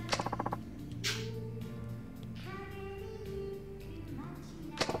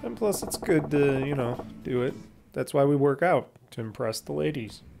 And plus, it's good to, you know, do it. That's why we work out, to impress the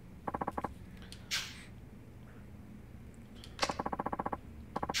ladies.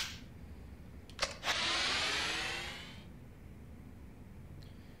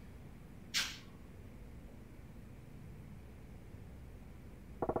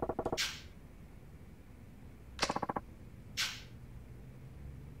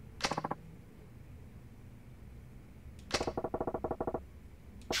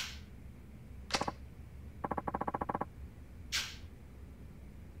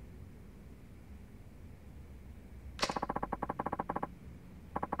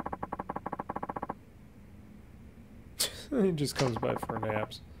 He just comes by for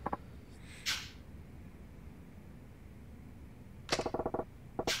naps.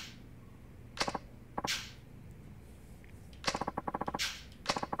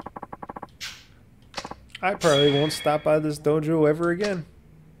 I probably won't stop by this dojo ever again.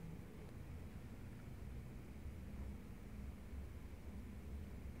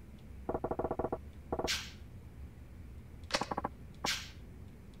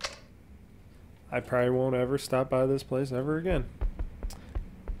 I probably won't ever stop by this place ever again.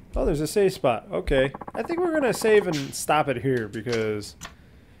 Oh, there's a save spot. Okay. I think we're going to save and stop it here because...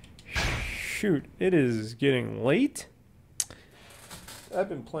 Shoot, it is getting late. I've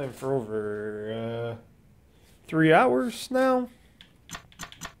been playing for over 3 hours now.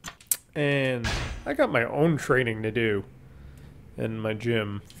 And I got my own training to do in my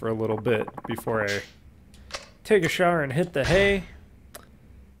gym for a little bit before I take a shower and hit the hay.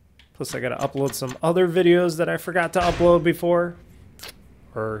 Plus I gotta upload some other videos that I forgot to upload before.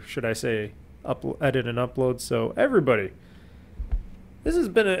 Or should I say edit and upload. So everybody, this has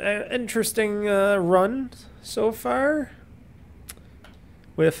been an interesting run so far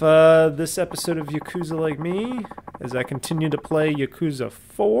with this episode of Yakuza Like Me as I continue to play Yakuza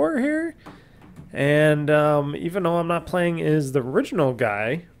 4 here. And even though I'm not playing as the original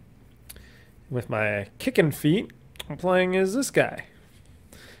guy with my kicking feet, I'm playing as this guy.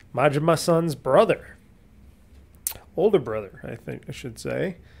 Majima-san's brother. Older brother, I think I should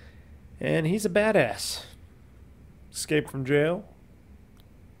say. And he's a badass. Escaped from jail.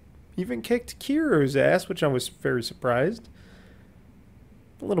 Even kicked Kiro's ass, which I was very surprised.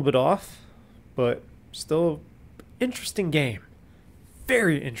 A little bit off, but still interesting game.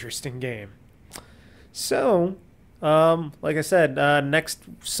 Very interesting game. So, like I said, next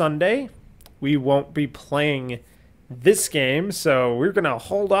Sunday, we won't be playing this game, so we're gonna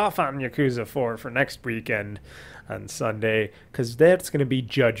hold off on Yakuza 4 for next weekend on Sunday, because that's gonna be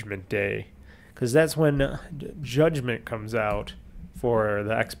Judgment Day, because that's when Judgment comes out for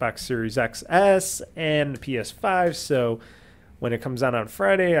the Xbox Series XS and the PS5. So when it comes out on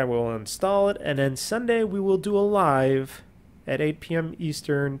Friday, I will install it, and then Sunday we will do a live at 8 p.m.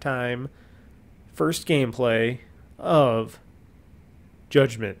 Eastern time, first gameplay of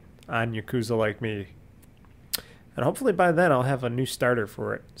Judgment on Yakuza Like Me. And hopefully by then I'll have a new starter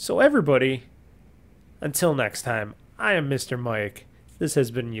for it. So everybody, until next time, I am Mr. Mike. This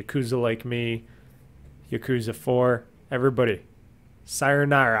has been Yakuza Like Me, Yakuza 4. Everybody,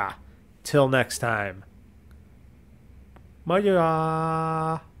 sayonara. Till next time.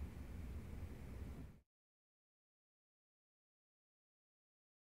 Maya.